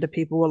stuck into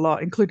people a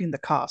lot, including the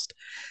cast.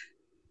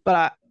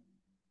 But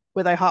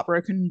were they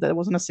heartbroken that there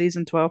wasn't a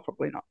season 12?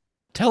 Probably not.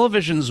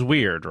 Television's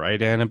weird,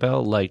 right,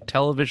 Annabelle? Like,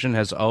 television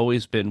has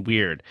always been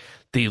weird.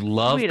 The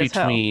love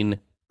between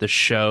the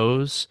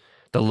shows,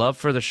 the love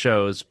for the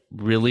shows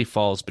really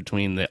falls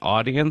between the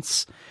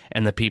audience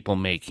and the people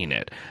making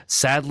it.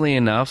 Sadly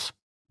enough,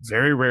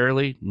 very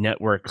rarely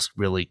networks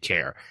really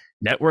care.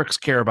 Networks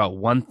care about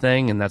one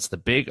thing, and that's the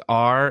big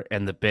R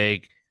and the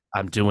big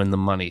I'm doing the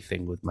money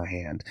thing with my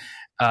hand.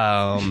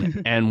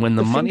 And when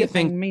the money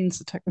thing means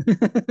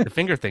the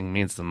finger thing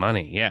means the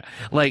money. Yeah.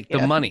 Like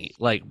the money,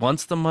 like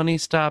once the money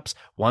stops,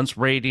 once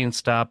rating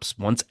stops,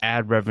 once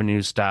ad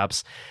revenue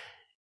stops,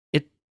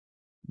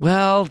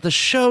 the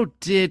show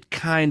did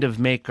kind of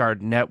make our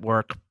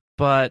network,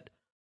 but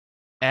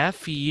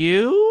F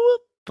you,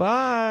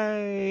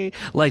 bye.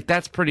 Like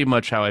that's pretty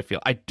much how I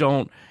feel.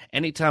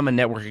 Anytime a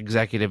network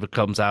executive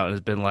comes out and has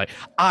been like,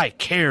 I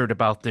cared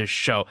about this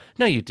show.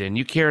 No, you didn't.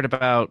 You cared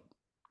about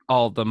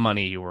all the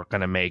money you were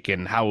going to make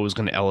and how it was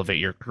going to elevate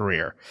your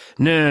career.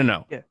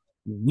 No. Yeah.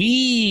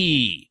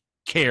 We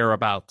care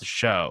about the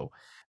show.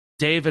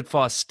 David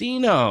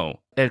Faustino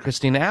and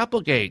Christina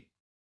Applegate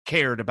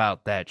cared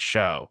about that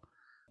show.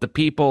 The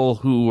people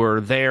who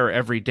were there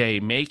every day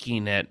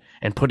making it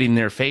and putting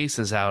their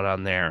faces out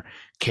on there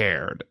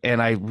cared.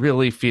 And I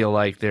really feel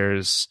like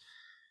there's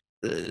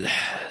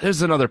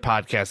another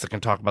podcast that can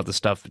talk about this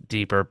stuff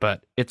deeper,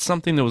 but it's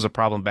something that was a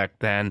problem back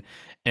then,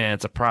 and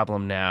it's a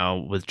problem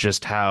now with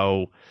just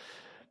how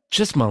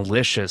just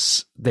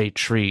malicious they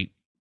treat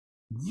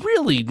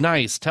really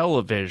nice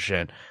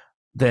television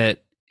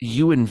that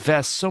you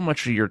invest so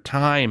much of your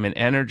time and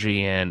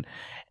energy in.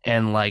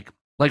 And like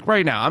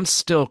right now, I'm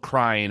still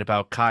crying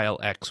about Kyle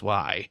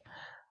XY.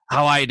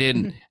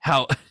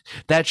 How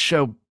that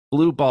show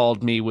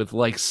blue-balled me with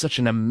like such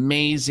an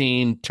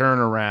amazing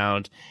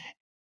turnaround.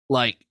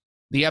 Like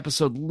the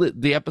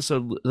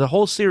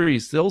whole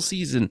series, the whole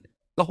season,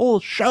 the whole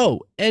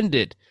show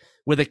ended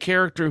with a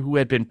character who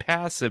had been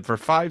passive for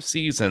 5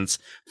 seasons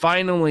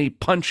finally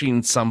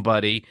punching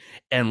somebody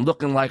and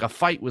looking like a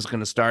fight was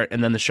going to start,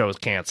 and then the show is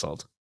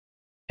canceled.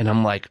 And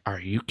I'm like, are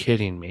you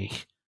kidding me?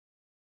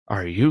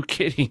 Are you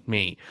kidding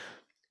me?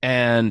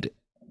 And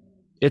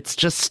it's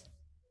just,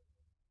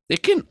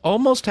 it can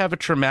almost have a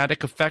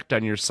traumatic effect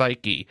on your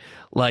psyche.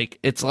 Like,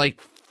 it's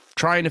like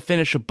trying to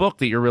finish a book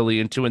that you're really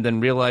into and then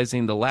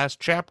realizing the last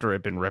chapter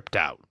had been ripped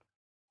out.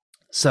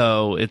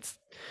 So it's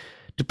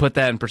to put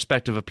that in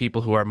perspective of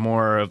people who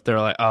are they're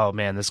like, oh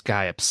man, this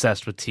guy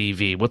obsessed with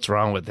TV. What's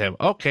wrong with him?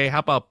 Okay, how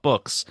about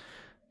books?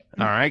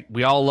 All right,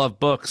 we all love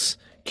books.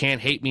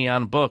 Can't hate me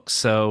on books.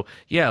 So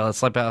yeah,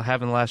 it's like about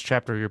having the last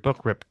chapter of your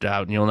book ripped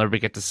out and you'll never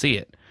get to see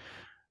it.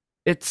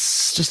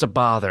 It's just a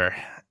bother.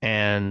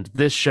 And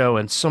this show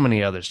and so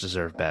many others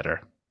deserve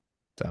better.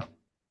 So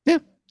yeah,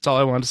 that's all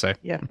I wanted to say.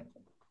 Yeah.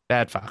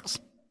 Bad Fox.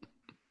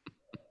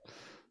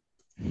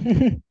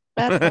 Bad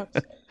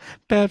Fox.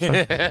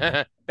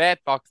 Bad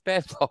Fox.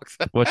 Bad Fox.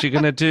 What you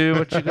gonna do?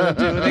 What you gonna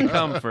do when they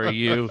come for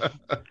you?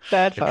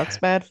 Bad Fox.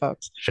 Bad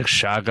Fox.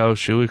 Chicago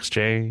Shoe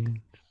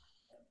Exchange.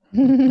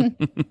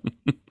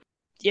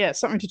 Yeah,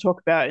 something to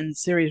talk about in the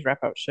series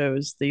wrap-up show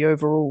is the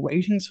overall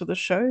ratings for the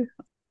show.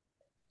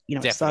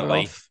 It started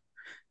off.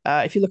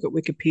 If you look at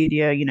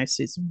Wikipedia,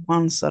 season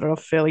 1 started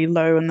off fairly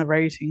low in the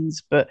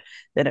ratings, but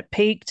then it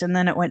peaked and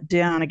then it went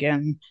down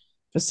again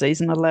for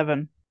season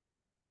 11.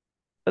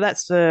 But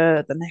that's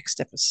the next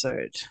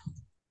episode.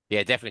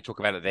 Yeah, definitely talk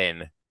about it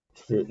then.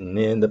 Sitting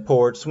in the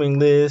porch swing,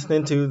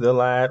 listening to the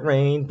light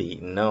rain,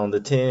 beating on the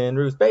tin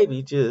roof,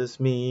 baby, just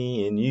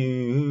me and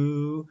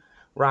you,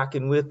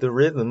 rocking with the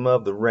rhythm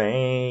of the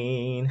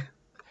rain.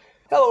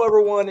 Hello,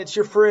 everyone. It's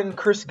your friend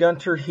Chris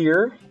Gunter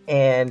here,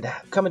 and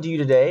coming to you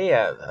today.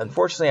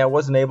 Unfortunately, I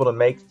wasn't able to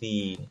make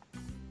the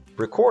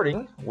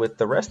recording with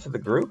the rest of the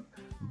group,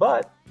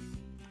 but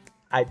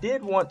I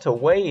did want to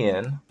weigh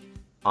in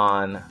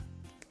on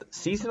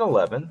season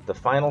 11, the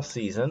final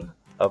season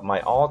of my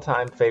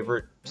all-time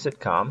favorite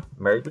sitcom,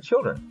 Married with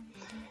Children.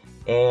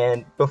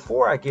 And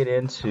before I get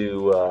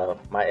into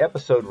my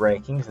episode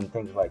rankings and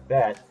things like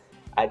that,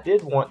 I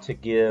did want to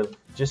give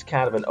just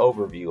kind of an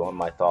overview on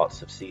my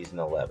thoughts of season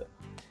 11.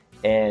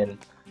 And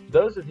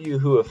those of you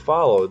who have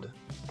followed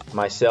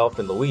myself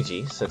and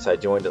Luigi since I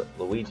joined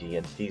Luigi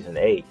in season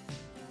 8,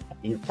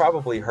 you've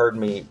probably heard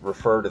me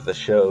refer to the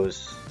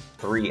show's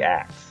 3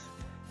 acts.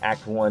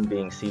 Act 1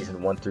 being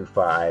season 1 through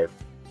 5,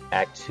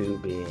 Act 2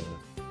 being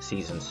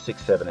seasons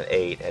 6, 7, and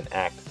 8, and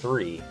Act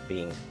 3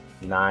 being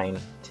 9,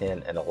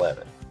 10, and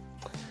 11.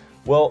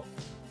 Well,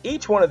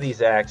 each one of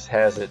these acts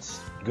has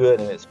its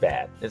good and its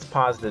bad, its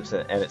positives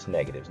and its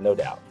negatives, no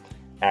doubt.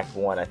 Act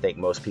 1, I think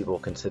most people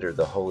consider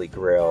the holy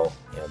grail,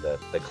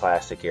 the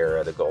classic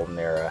era, the golden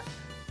era.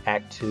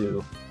 Act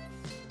 2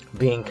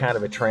 being kind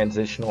of a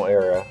transitional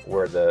era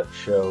where the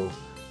show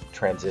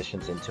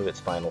transitions into its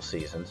final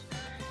seasons.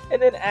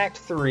 And then Act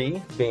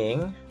 3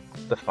 being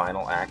the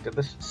final act of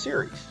the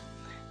series.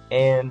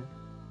 And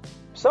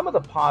some of the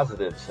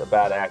positives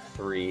about Act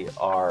 3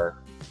 are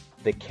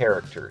the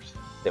characters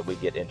that we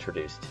get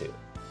introduced to.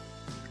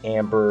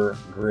 Amber,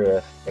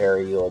 Griff,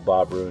 Ariel,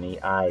 Bob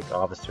Rooney, Ike,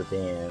 Officer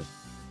Dan,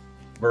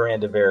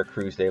 Miranda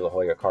Veracruz, De La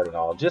Hoya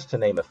Cardinal, just to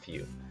name a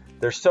few.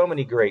 There's so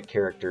many great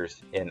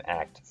characters in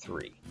Act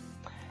 3.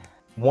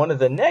 One of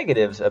the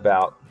negatives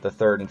about the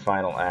third and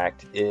final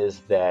act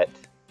is that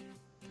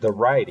the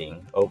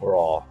writing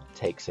overall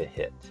takes a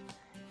hit.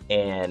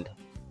 And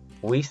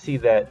we see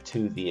that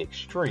to the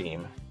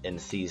extreme in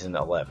season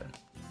 11.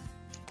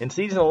 In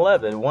season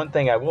 11, one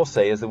thing I will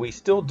say is that we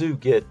still do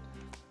get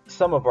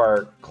some of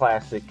our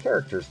classic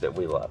characters that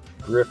we love.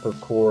 Griff,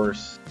 of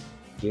course,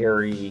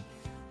 Gary,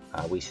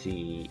 we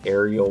see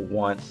Ariel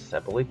once. I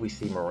believe we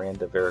see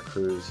Miranda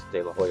Veracruz,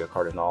 De La Hoya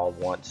Cardinal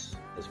once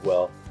as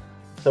well.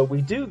 So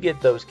we do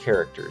get those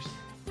characters.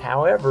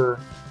 However,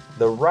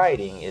 the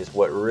writing is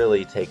what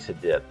really takes a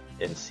dip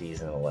in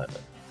season 11.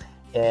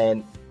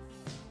 And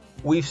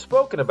we've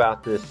spoken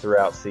about this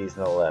throughout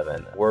season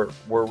 11. Where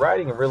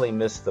writing really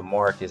missed the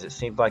mark is it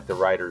seemed like the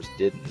writers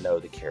didn't know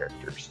the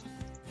characters.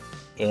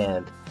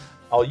 And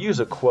I'll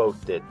use a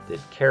quote that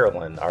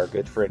Carolyn, our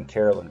good friend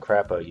Carolyn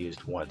Crapo,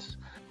 used once,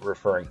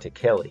 referring to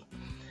Kelly.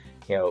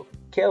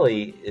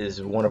 Kelly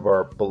is one of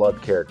our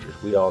beloved characters.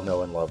 We all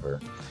know and love her.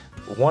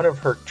 One of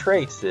her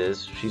traits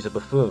is she's a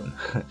buffoon.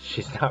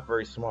 She's not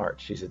very smart.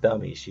 She's a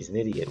dummy. She's an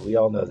idiot. We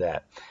all know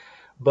that.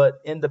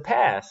 But in the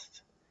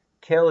past,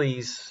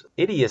 Kelly's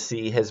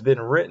idiocy has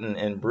been written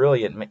in a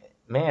brilliant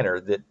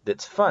manner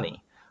that's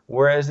funny.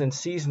 Whereas in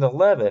season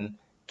 11,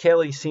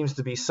 Kelly seems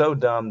to be so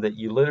dumb that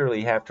you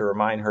literally have to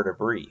remind her to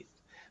breathe.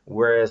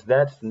 Whereas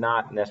that's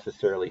not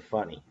necessarily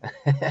funny.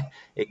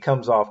 It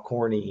comes off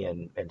corny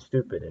and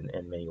stupid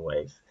in many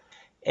ways.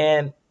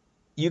 And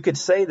you could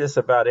say this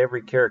about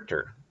every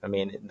character. I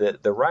mean,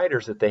 the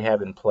writers that they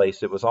have in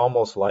place, it was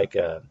almost like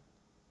a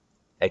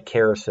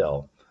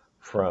carousel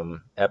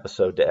from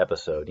episode to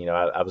episode.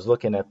 I was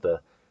looking at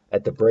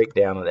the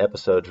breakdown on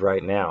episodes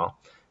right now.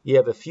 You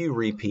have a few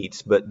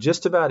repeats, but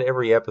just about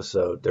every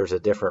episode there's a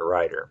different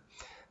writer.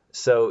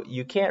 So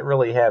you can't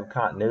really have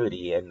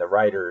continuity in the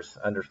writers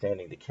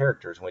understanding the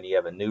characters when you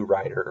have a new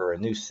writer or a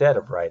new set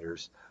of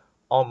writers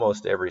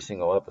almost every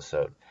single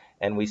episode.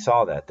 And we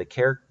saw that.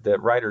 The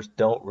writers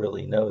don't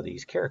really know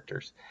these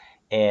characters.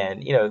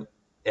 And,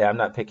 I'm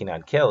not picking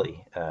on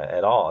Kelly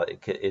at all.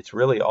 It's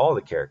really all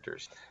the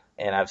characters.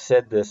 And I've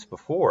said this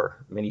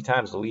before many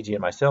times. Luigi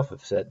and myself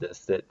have said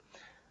this, that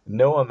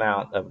no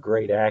amount of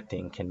great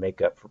acting can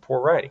make up for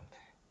poor writing.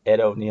 Ed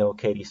O'Neill,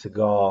 Katie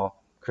Seagal,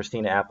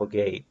 Christina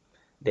Applegate,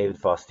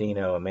 David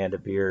Faustino, Amanda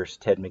Bierce,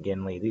 Ted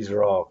McGinley, these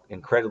are all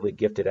incredibly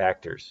gifted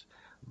actors,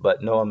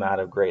 but no amount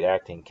of great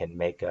acting can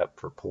make up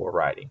for poor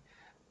writing.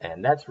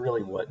 And that's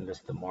really what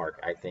missed the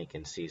mark, I think,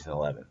 in season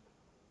 11.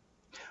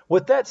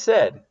 With that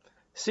said,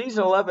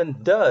 season 11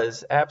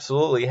 does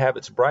absolutely have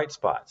its bright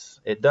spots.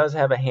 It does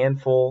have a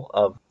handful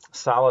of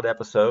solid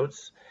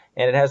episodes,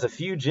 and it has a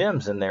few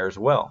gems in there as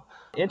well.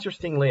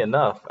 Interestingly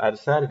enough, I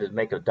decided to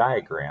make a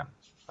diagram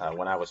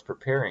when I was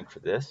preparing for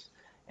this,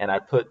 and I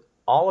put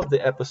all of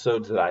the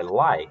episodes that I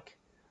like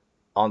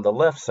on the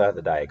left side of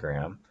the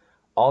diagram,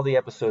 all the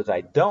episodes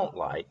I don't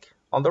like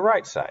on the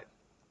right side.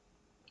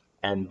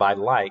 And by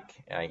like,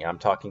 I'm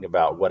talking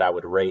about what I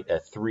would rate a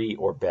 3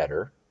 or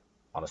better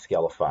on a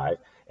scale of 5,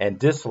 and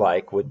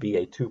dislike would be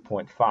a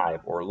 2.5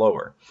 or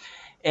lower.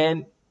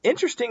 And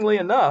interestingly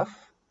enough,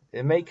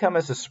 it may come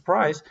as a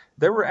surprise,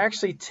 there were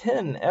actually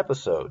 10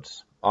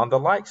 episodes on the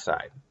like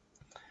side.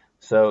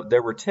 So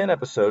there were 10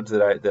 episodes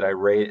that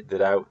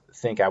I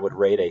think I would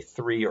rate a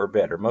 3 or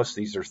better. Most of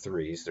these are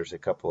 3s. There's a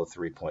couple of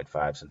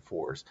 3.5s and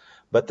 4s.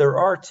 But there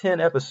are 10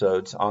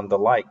 episodes on the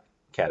like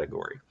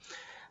category.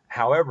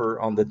 However,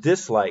 on the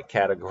dislike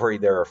category,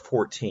 there are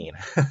 14.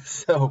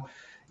 So,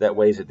 that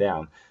weighs it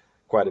down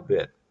quite a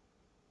bit.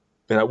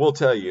 And I will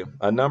tell you,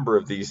 a number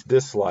of these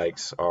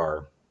dislikes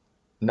are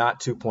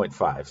not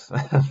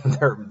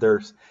 2.5s.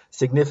 They're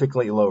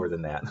significantly lower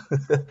than that.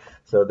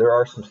 So there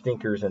are some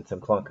stinkers and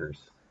some clunkers.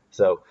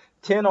 So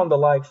 10 on the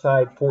like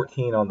side,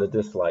 14 on the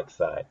dislike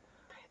side.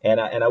 And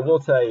I will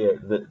tell you,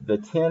 the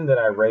 10 that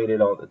I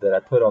rated on, that I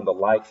put on the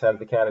like side of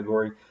the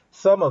category,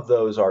 some of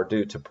those are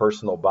due to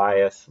personal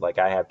bias. Like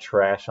I have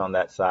trash on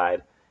that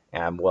side,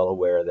 and I'm well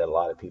aware that a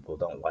lot of people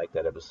don't like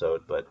that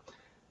episode, but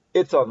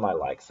it's on my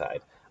like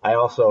side. I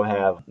also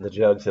have The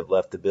Jugs Have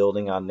Left the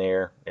Building on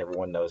there.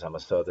 Everyone knows I'm a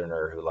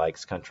Southerner who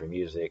likes country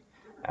music,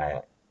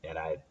 and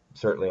I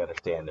certainly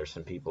understand there's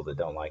some people that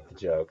don't like The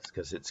Jugs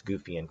because it's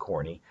goofy and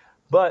corny.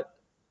 But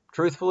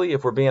truthfully,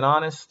 if we're being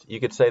honest, you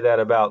could say that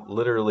about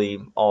literally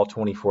all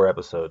 24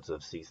 episodes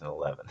of season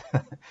 11.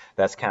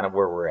 That's kind of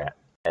where we're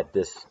at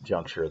this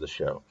juncture of the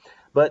show.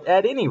 But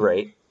at any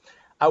rate,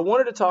 I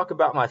wanted to talk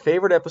about my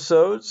favorite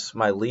episodes,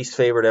 my least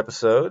favorite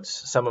episodes,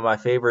 some of my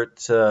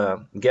favorite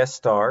guest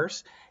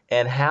stars,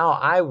 and how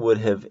I would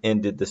have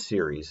ended the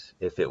series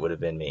if it would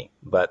have been me.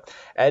 But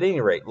at any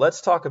rate,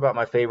 let's talk about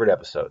my favorite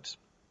episodes.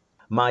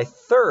 My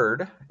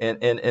third,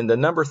 and the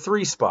number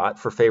 3 spot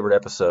for favorite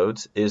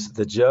episodes is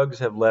The Jugs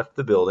Have Left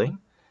the Building.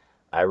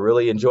 I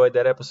really enjoyed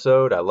that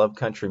episode. I love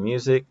country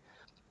music.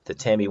 The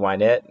Tammy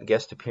Wynette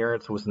guest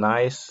appearance was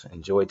nice.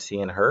 Enjoyed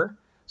seeing her.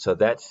 So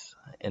that's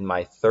in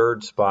my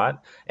third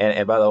spot.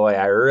 And by the way,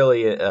 I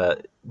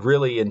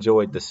really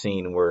enjoyed the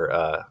scene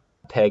where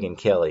Peg and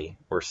Kelly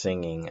were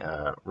singing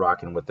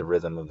Rockin' with the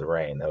Rhythm of the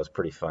Rain. That was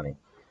pretty funny.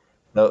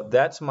 No,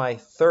 that's my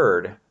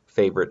third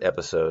favorite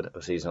episode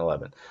of season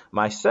 11.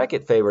 My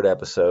second favorite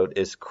episode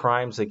is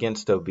Crimes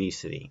Against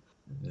Obesity.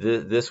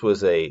 This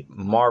was a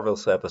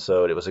marvelous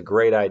episode. It was a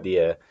great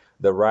idea.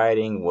 The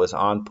writing was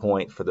on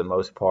point for the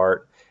most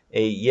part.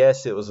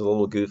 Yes, it was a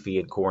little goofy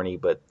and corny,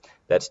 but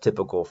that's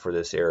typical for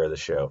this era of the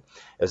show.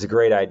 It was a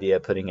great idea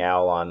putting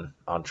Al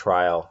on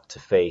trial to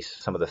face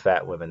some of the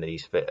fat women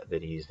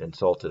that he's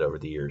insulted over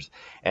the years.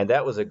 And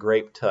that was a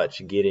great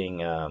touch, getting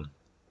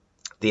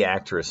the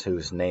actress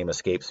whose name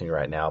escapes me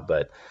right now,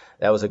 but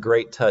that was a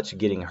great touch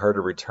getting her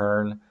to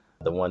return,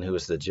 the one who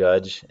was the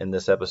judge in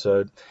this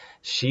episode.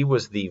 She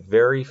was the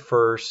very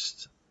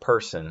first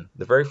person,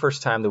 the very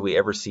first time that we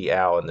ever see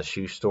Al in the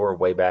shoe store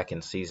way back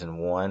in season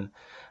 1,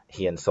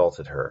 he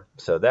insulted her.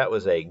 So that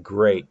was a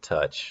great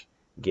touch,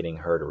 getting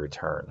her to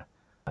return.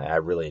 I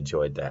really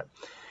enjoyed that.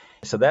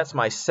 So that's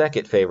my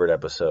second favorite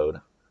episode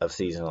of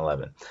season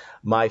 11.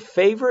 My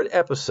favorite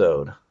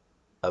episode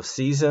of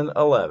season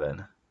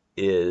 11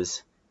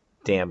 is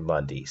Dan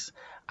Bundy's.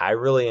 I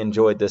really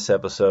enjoyed this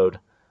episode,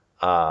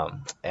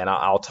 and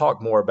I'll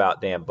talk more about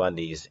Dan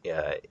Bundy's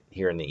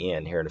here in the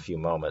end, here in a few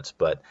moments.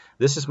 But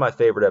this is my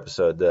favorite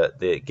episode.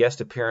 The guest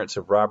appearance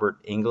of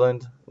Robert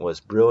Englund was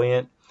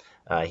brilliant.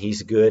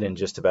 He's good in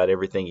just about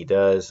everything he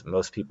does.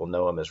 Most people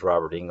know him as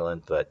Robert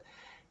Englund, but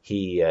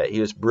he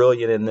was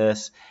brilliant in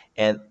this.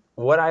 And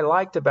what I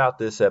liked about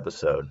this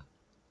episode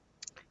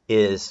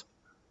is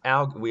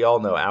Al. We all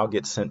know Al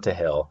gets sent to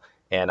hell,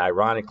 and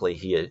ironically,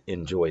 he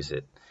enjoys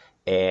it.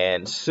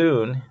 And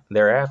soon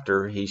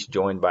thereafter, he's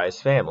joined by his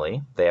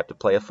family. They have to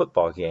play a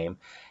football game.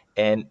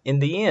 And in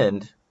the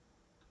end,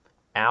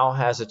 Al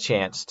has a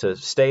chance to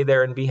stay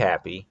there and be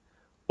happy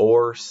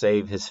or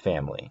save his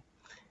family.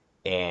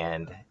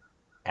 And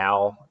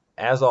Al,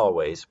 as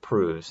always,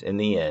 proves in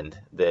the end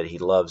that he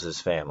loves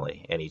his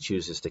family and he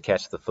chooses to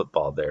catch the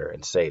football there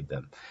and save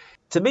them.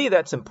 To me,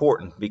 that's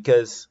important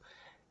because,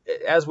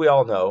 as we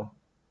all know,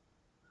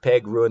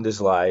 Peg ruined his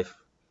life.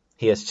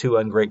 He has 2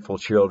 ungrateful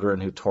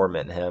children who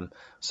torment him,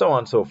 so on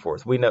and so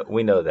forth. We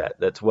know that.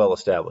 That's well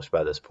established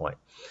by this point.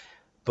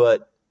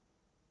 But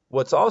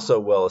what's also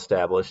well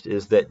established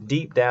is that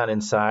deep down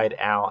inside,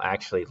 Al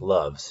actually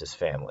loves his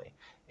family.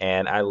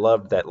 And I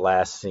loved that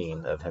last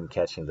scene of him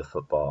catching the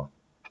football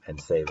and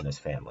saving his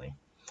family.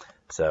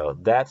 So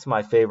that's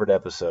my favorite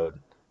episode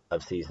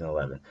of season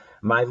 11.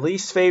 My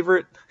least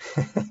favorite,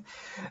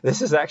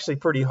 this is actually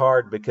pretty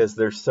hard because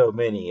there's so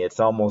many. It's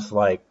almost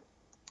like,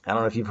 I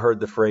don't know if you've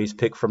heard the phrase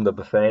pick from the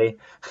buffet.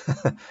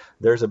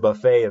 There's a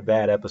buffet of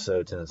bad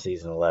episodes in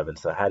season 11,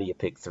 so how do you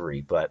pick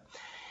 3? But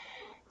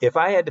if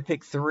I had to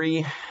pick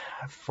 3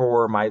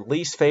 for my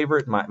least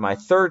favorite, my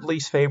third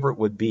least favorite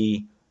would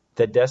be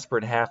The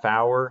Desperate Half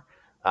Hour.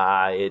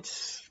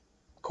 It's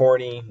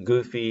corny,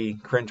 goofy,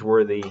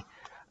 cringeworthy.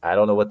 I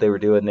don't know what they were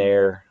doing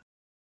there.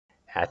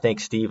 I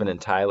think Steven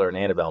and Tyler and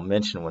Annabelle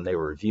mentioned when they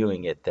were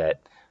reviewing it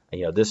that,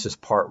 this is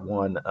part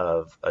 1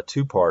 of a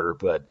 2-parter,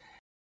 but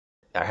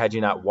had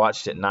you not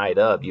watched it night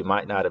of, you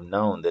might not have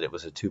known that it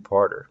was a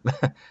 2-parter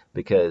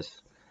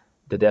because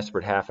The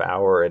Desperate Half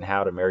Hour and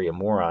How to Marry a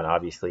Moron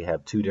obviously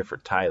have 2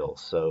 different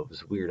titles. So it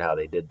was weird how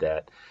they did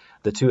that.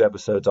 The 2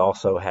 episodes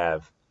also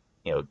have,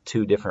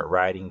 2 different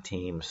writing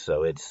teams.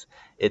 So it's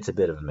a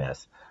bit of a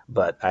mess,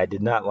 but I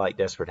did not like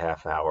Desperate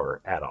Half Hour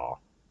at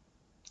all.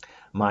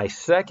 My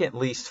second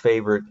least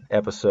favorite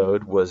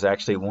episode was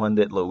actually one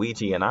that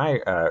Luigi and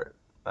I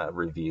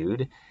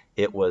reviewed.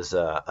 It was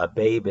A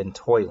Babe in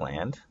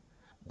Toyland.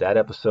 That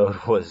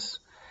episode was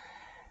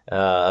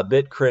A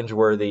bit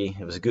cringeworthy.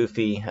 It was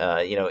goofy.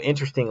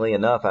 Interestingly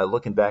enough,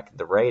 looking back at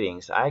the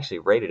ratings, I actually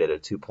rated it a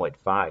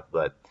 2.5,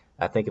 but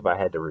I think if I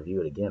had to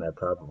review it again, I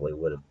probably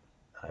would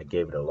have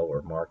gave it a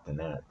lower mark than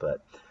that.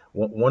 But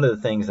one of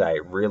the things I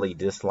really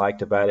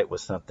disliked about it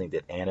was something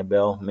that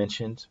Annabelle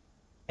mentioned,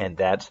 and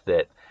that's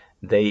that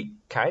they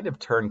kind of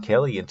turned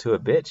Kelly into a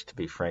bitch, to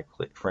be frank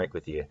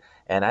with you.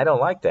 And I don't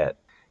like that.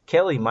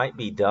 Kelly might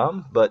be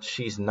dumb, but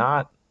she's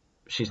not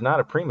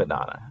a prima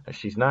donna.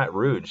 She's not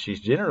rude. She's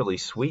generally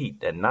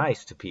sweet and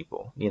nice to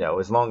people,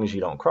 as long as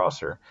you don't cross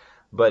her.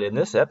 But in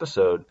this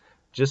episode,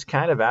 just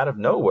kind of out of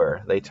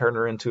nowhere, they turned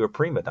her into a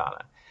prima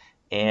donna.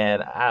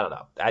 And I don't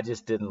know. I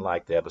just didn't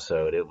like the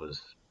episode. It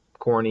was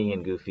corny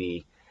and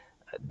goofy,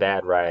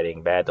 bad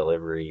writing, bad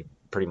delivery,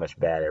 pretty much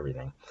bad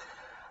everything.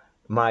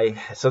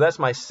 So that's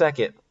my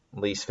second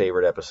least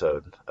favorite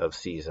episode of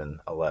season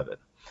 11.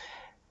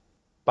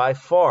 By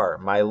far,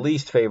 my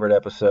least favorite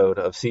episode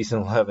of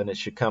season 11, it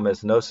should come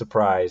as no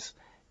surprise,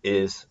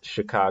 is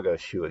Chicago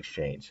Shoe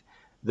Exchange.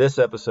 This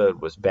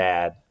episode was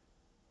bad.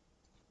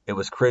 It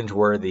was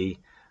cringeworthy.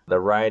 The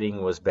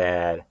writing was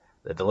bad.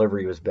 The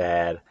delivery was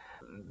bad.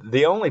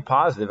 The only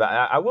positive,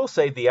 I will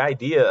say, the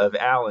idea of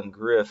Al and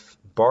Griff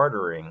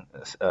bartering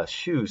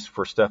shoes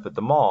for stuff at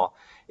the mall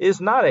is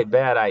not a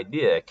bad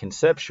idea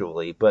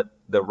conceptually, but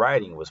the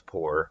writing was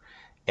poor.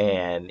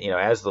 And,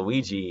 as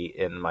Luigi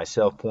and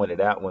myself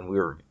pointed out when we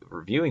were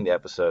reviewing the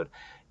episode,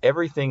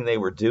 everything they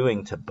were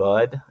doing to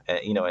Bud,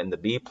 in the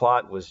B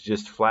plot was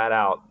just flat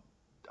out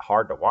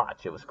hard to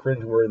watch. It was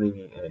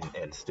cringeworthy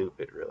and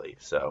stupid, really.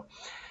 So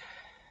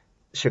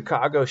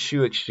Chicago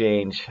Shoe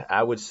Exchange,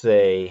 I would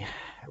say,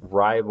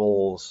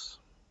 rivals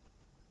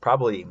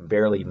probably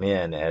Barely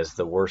Men as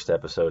the worst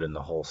episode in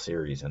the whole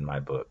series in my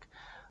book.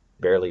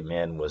 Barely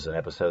Men was an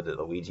episode that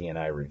Luigi and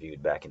I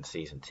reviewed back in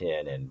season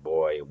 10, and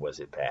boy, was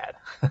it bad.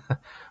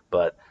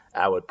 But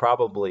I would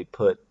probably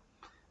put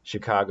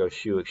Chicago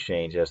Shoe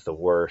Exchange as the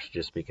worst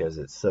just because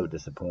it's so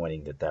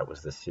disappointing that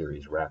was the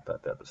series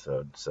wrap-up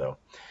episode. So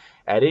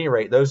at any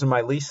rate, those are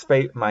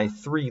my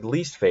three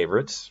least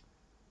favorites.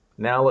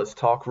 Now let's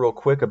talk real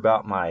quick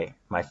about my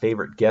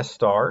favorite guest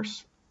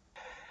stars.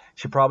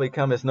 Should probably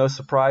come as no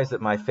surprise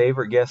that my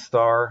favorite guest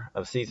star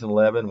of season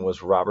 11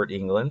 was Robert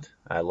Englund.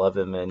 I love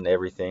him in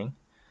everything.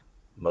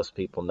 Most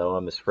people know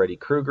him as Freddy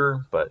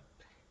Krueger, but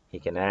he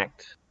can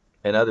act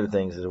in other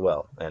things as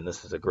well, and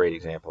this is a great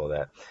example of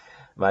that.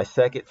 My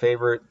second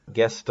favorite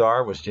guest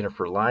star was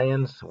Jennifer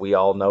Lyons. We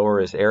all know her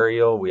as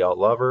Ariel. We all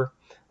love her.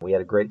 We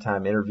had a great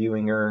time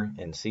interviewing her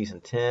in season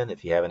 10.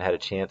 If you haven't had a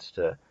chance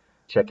to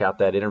check out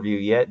that interview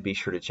yet, be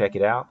sure to check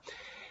it out.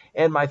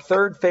 And my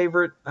third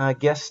favorite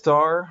guest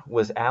star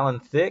was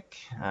Alan Thicke.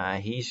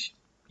 He's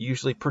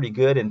usually pretty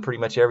good in pretty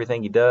much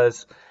everything he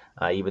does,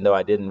 even though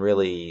I didn't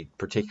really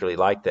particularly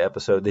like the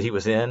episode that he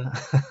was in.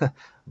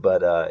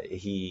 But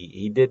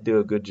he did do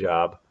a good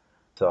job,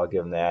 so I'll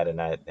give him that,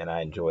 and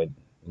I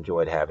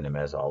enjoyed having him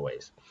as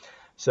always.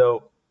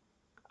 So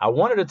I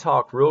wanted to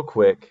talk real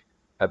quick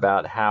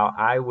about how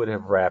I would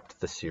have wrapped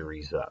the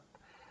series up.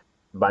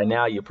 By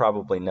now you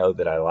probably know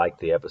that I like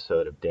the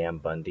episode of Damn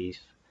Bundy's.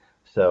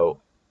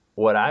 So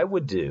what I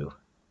would do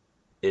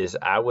is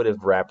I would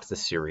have wrapped the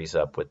series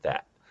up with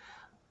that.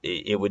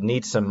 It would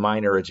need some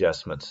minor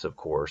adjustments, of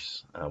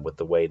course, with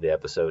the way the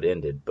episode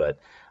ended, but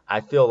I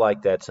feel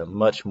like that's a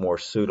much more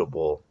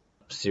suitable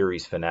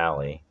series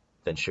finale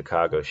than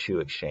Chicago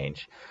Shoe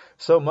Exchange.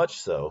 So much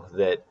so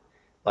that,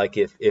 like,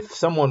 if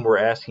someone were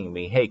asking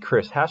me, hey,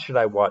 Chris, how should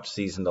I watch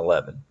season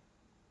 11?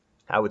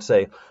 I would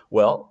say,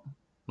 well,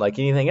 like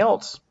anything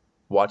else,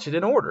 watch it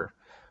in order,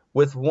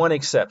 with one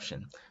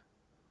exception.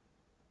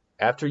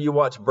 After you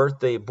watch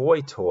Birthday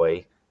Boy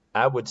Toy,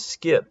 I would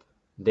skip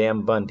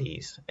Damn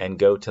Bundy's and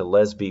go to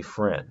Lesby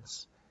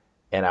Friends.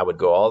 And I would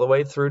go all the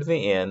way through to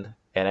the end,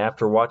 and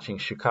after watching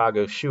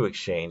Chicago Shoe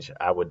Exchange,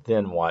 I would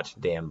then watch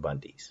Damn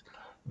Bundy's.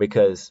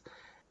 Because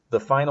the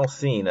final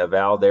scene of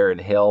Al there in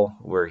hell,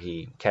 where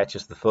he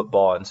catches the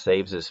football and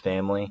saves his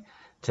family,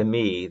 to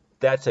me,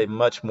 that's a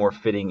much more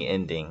fitting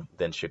ending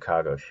than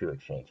Chicago Shoe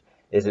Exchange.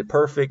 Is it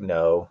perfect?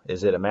 No.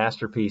 Is it a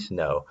masterpiece?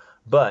 No.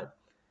 But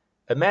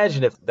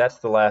imagine if that's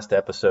the last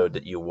episode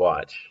that you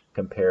watch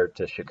compared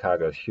to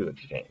Chicago Shoe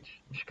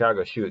Exchange.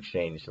 Chicago Shoe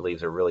Exchange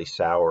leaves a really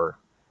sour,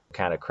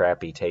 kind of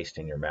crappy taste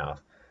in your mouth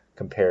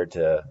compared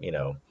to,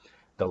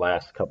 the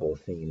last couple of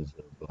scenes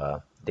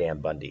of Damn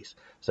Bundy's.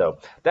 So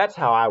that's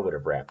how I would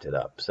have wrapped it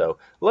up. So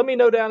let me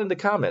know down in the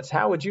comments,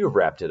 how would you have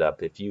wrapped it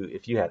up if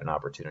you had an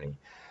opportunity?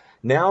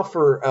 Now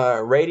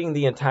for rating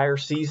the entire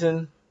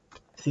season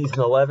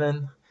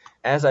 11.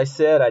 As I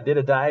said, I did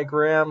a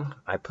diagram.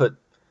 I put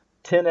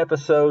 10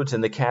 episodes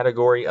in the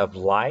category of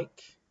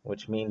like,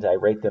 which means I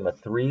rate them a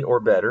 3 or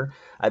better.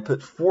 I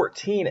put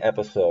 14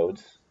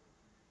 episodes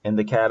in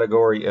the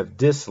category of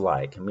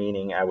dislike,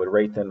 meaning I would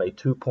rate them a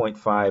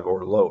 2.5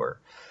 or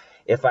lower.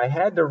 If I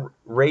had to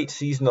rate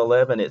season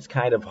 11, it's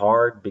kind of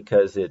hard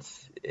because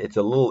it's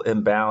a little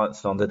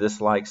imbalanced on the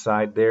dislike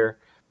side there.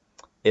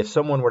 if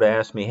someone were to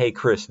ask me, hey,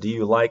 Chris, do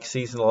you like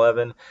season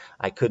 11?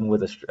 I couldn't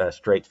with a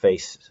straight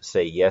face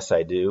say, yes,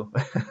 I do,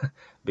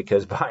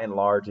 because by and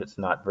large, it's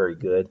not very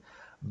good.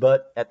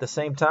 But at the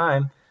same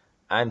time,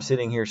 I'm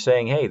sitting here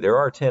saying, hey, there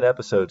are 10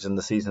 episodes in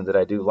the season that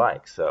I do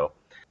like. So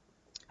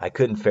I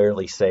couldn't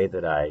fairly say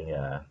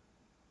that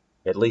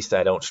at least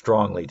I don't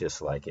strongly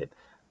dislike it.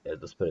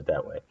 Let's put it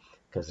that way,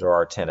 because there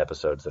are 10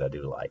 episodes that I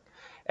do like.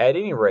 At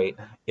any rate,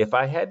 if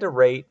I had to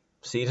rate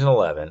season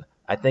 11,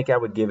 I think I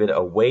would give it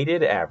a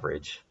weighted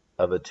average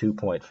of a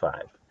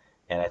 2.5.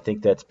 And I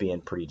think that's being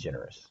pretty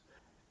generous.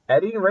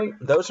 At any rate,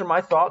 those are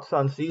my thoughts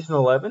on season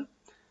 11.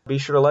 Be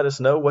sure to let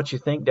us know what you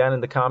think down in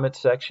the comments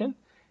section.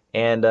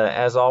 And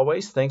as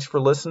always, thanks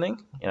for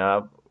listening.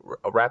 I'll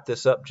wrap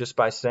this up just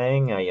by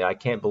saying I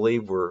can't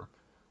believe we're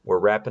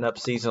wrapping up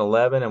season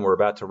 11 and we're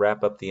about to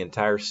wrap up the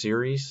entire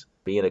series.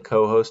 Being a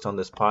co-host on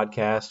this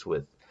podcast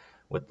with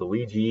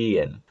Luigi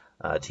and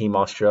Team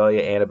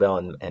Australia,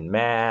 Annabelle and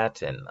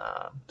Matt, and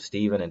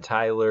Stephen and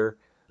Tyler.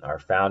 Our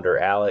founder,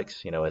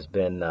 Alex, has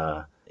been,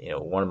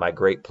 one of my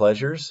great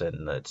pleasures,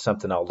 and it's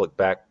something I'll look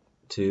back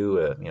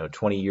to,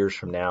 20 years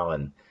from now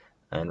and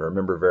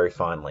remember very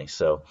fondly.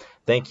 So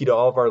thank you to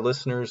all of our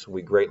listeners.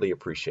 We greatly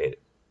appreciate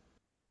it.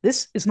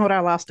 This is not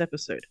our last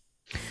episode.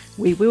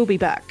 We will be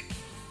back.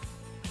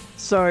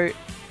 So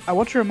I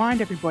want to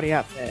remind everybody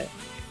out there,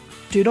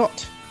 do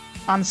not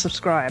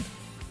unsubscribe.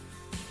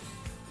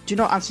 Do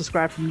not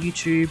unsubscribe from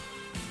YouTube,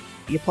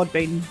 your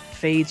Podbean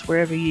feeds,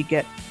 wherever you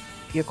get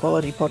your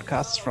quality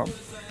podcasts from.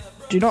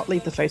 Do not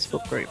leave the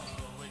Facebook group.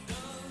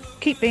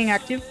 Keep being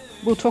active.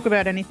 We'll talk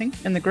about anything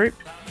in the group,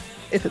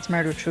 if it's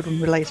Married with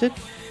Children related.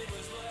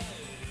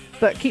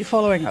 But keep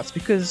following us,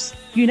 because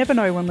you never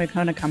know when we're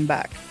going to come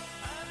back.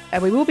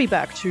 And we will be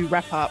back to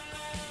wrap up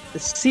the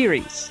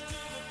series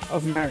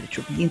of Married with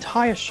Children, the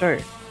entire show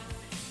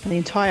and the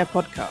entire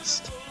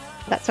podcast.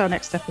 That's our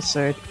next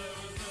episode.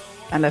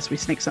 Unless we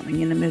sneak something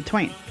in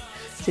between.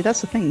 See,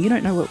 that's the thing. You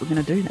don't know what we're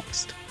going to do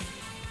next.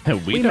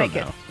 We don't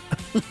know.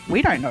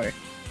 We don't know.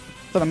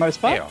 For the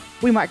most part, Yeah.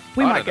 we might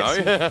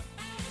know.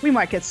 we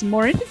might get some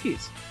more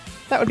interviews.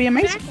 That would be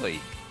amazing. Exactly.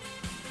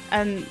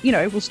 And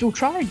we'll still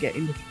try and get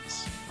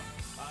interviews.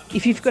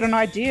 If you've got an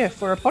idea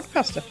for a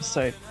podcast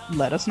episode,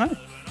 let us know.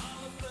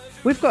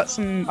 We've got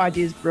some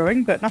ideas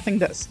brewing, but nothing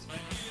that's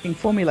being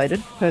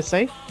formulated per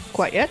se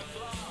quite yet.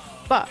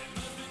 But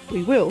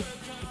we will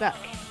be back.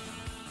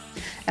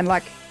 And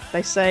like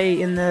they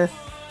say in the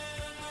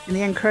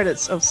end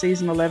credits of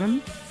season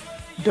 11,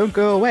 don't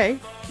go away.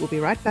 We'll be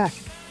right back.